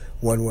opinion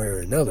one way or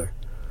another.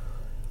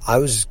 I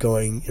was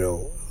going,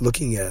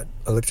 looking at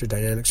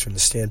electrodynamics from the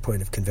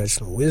standpoint of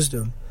conventional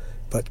wisdom,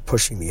 but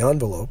pushing the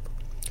envelope.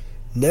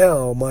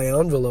 Now my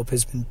envelope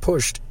has been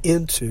pushed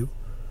into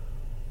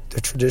the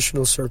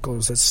traditional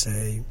circles that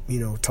say,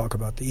 talk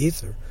about the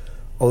ether.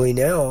 Only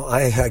now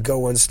I go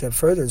one step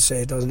further and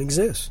say it doesn't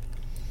exist.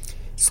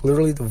 It's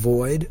literally the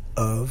void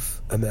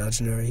of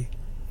imaginary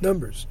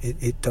numbers.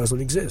 It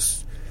doesn't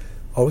exist.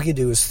 All we can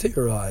do is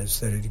theorize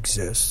that it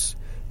exists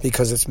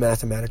because it's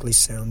mathematically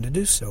sound to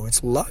do so.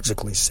 It's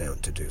logically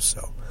sound to do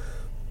so.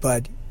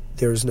 But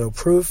there's no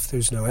proof,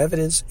 there's no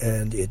evidence,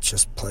 and it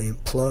just plain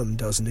plumb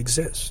doesn't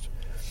exist.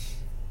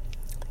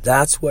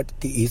 That's what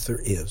the ether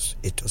is.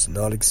 It does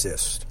not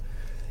exist.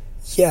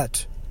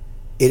 Yet,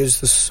 it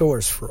is the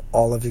source for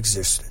all of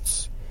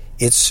existence.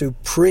 It's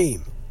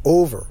supreme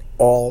over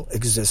all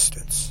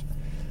existence.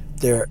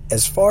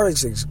 As far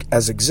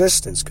as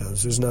existence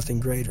goes, there's nothing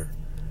greater.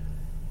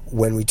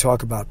 When we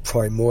talk about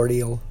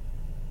primordial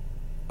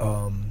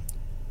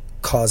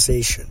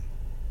causation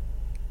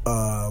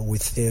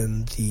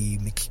within the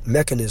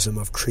mechanism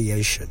of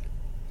creation,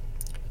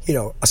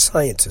 a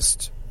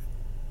scientist's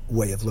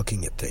way of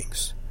looking at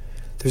things,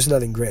 there's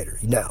nothing greater.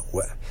 Now,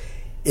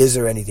 is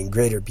there anything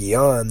greater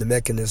beyond the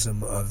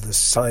mechanism of the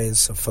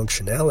science of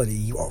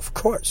functionality? Well, of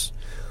course.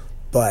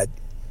 But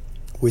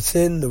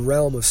within the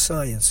realm of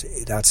science,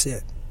 that's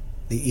it.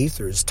 The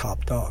ether is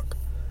top dog.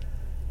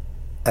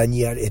 And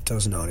yet it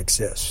does not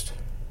exist.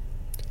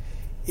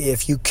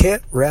 If you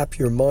can't wrap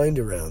your mind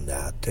around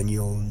that, then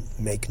you'll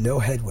make no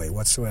headway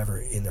whatsoever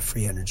in the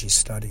free energy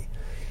study.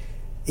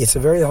 It's a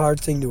very hard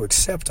thing to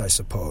accept, I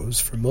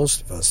suppose, for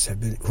most of us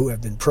who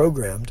have been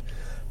programmed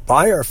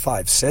by our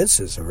five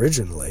senses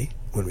originally,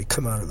 when we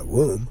come out of the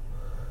womb,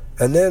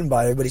 and then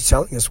by everybody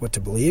telling us what to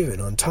believe in,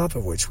 on top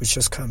of which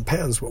just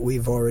compounds what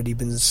we've already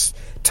been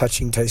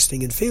touching,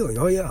 tasting, and feeling.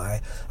 Oh yeah,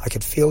 I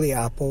can feel the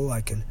apple,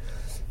 I can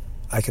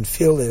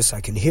feel this,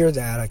 I can hear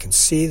that, I can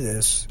see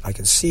this, I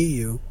can see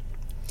you,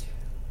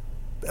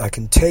 I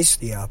can taste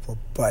the apple,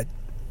 but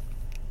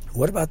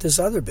what about this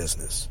other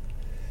business?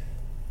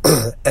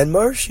 And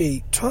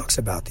Maharishi talks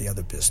about the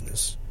other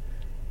business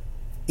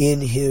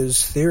in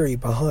his theory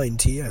behind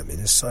TM, in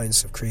his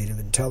Science of Creative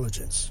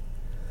Intelligence.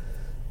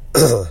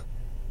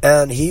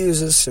 And he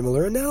uses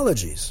similar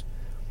analogies.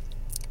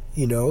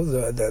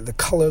 The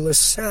colorless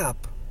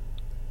sap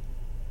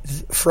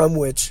from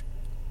which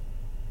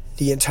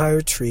the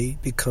entire tree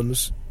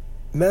becomes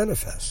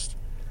manifest.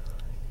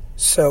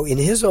 So in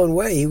his own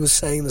way, he was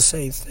saying the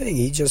same thing.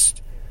 He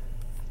just,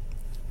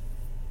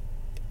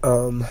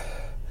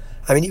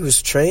 he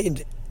was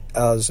trained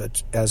as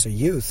a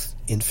youth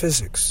in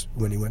physics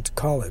when he went to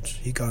college.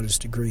 He got his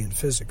degree in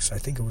physics. I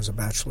think it was a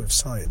Bachelor of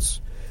Science,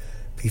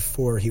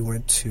 before he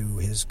went to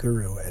his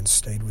guru and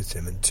stayed with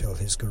him until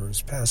his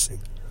guru's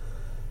passing.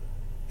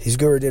 His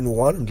guru didn't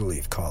want him to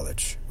leave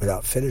college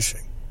without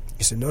finishing.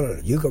 He said, no,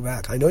 you go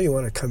back. I know you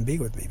want to come be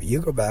with me, but you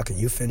go back and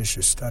you finish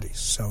your studies.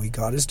 So he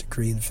got his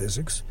degree in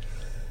physics.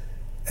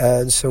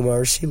 And so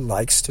Maharishi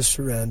likes to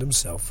surround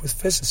himself with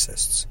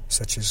physicists,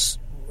 such as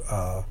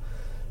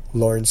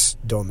Lawrence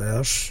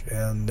Domash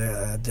and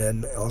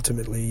then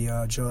ultimately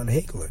John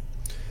Hagelin.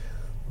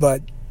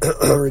 But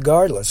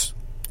regardless,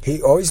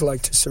 he always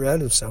liked to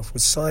surround himself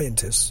with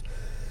scientists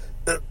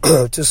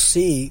to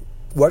see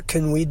what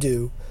can we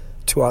do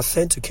to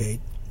authenticate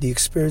the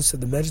experience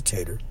of the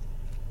meditator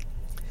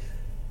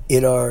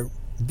in our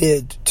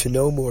bid to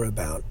know more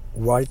about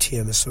why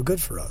TM is so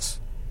good for us.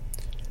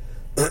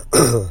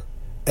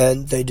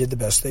 And they did the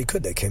best they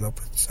could. They came up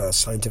with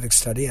scientific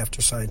study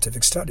after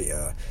scientific study,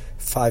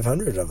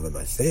 500 of them,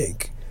 I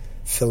think,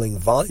 filling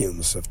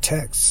volumes of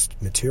text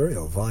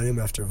material, volume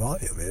after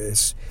volume.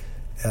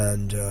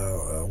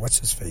 What's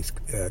his face?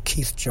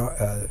 Keith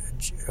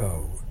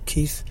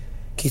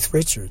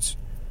Richards.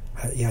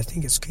 I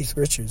think it's Keith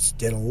Richards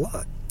did a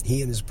lot.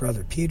 He and his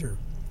brother Peter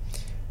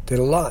did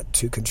a lot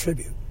to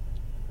contribute.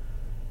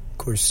 Of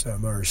course,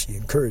 Maharishi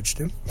encouraged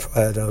him,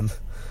 but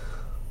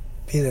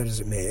be that as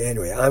it may.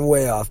 Anyway, I'm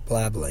way off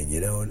blabbling,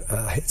 and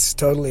it's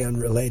totally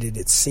unrelated,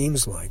 it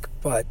seems like,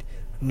 but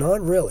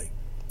not really.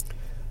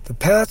 The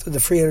path of the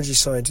free energy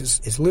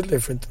scientist is a little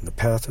different than the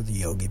path of the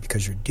yogi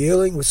because you're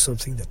dealing with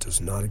something that does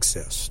not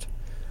exist.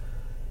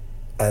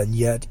 And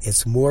yet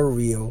it's more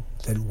real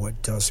than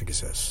what does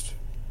exist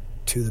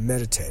to the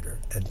meditator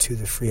and to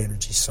the free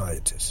energy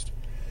scientist.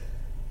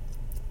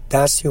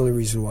 That's the only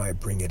reason why I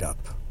bring it up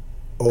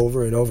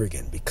over and over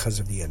again, because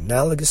of the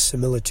analogous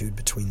similitude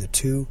between the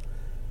two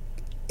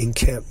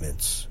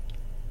encampments,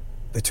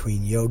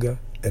 between yoga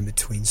and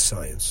between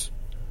science.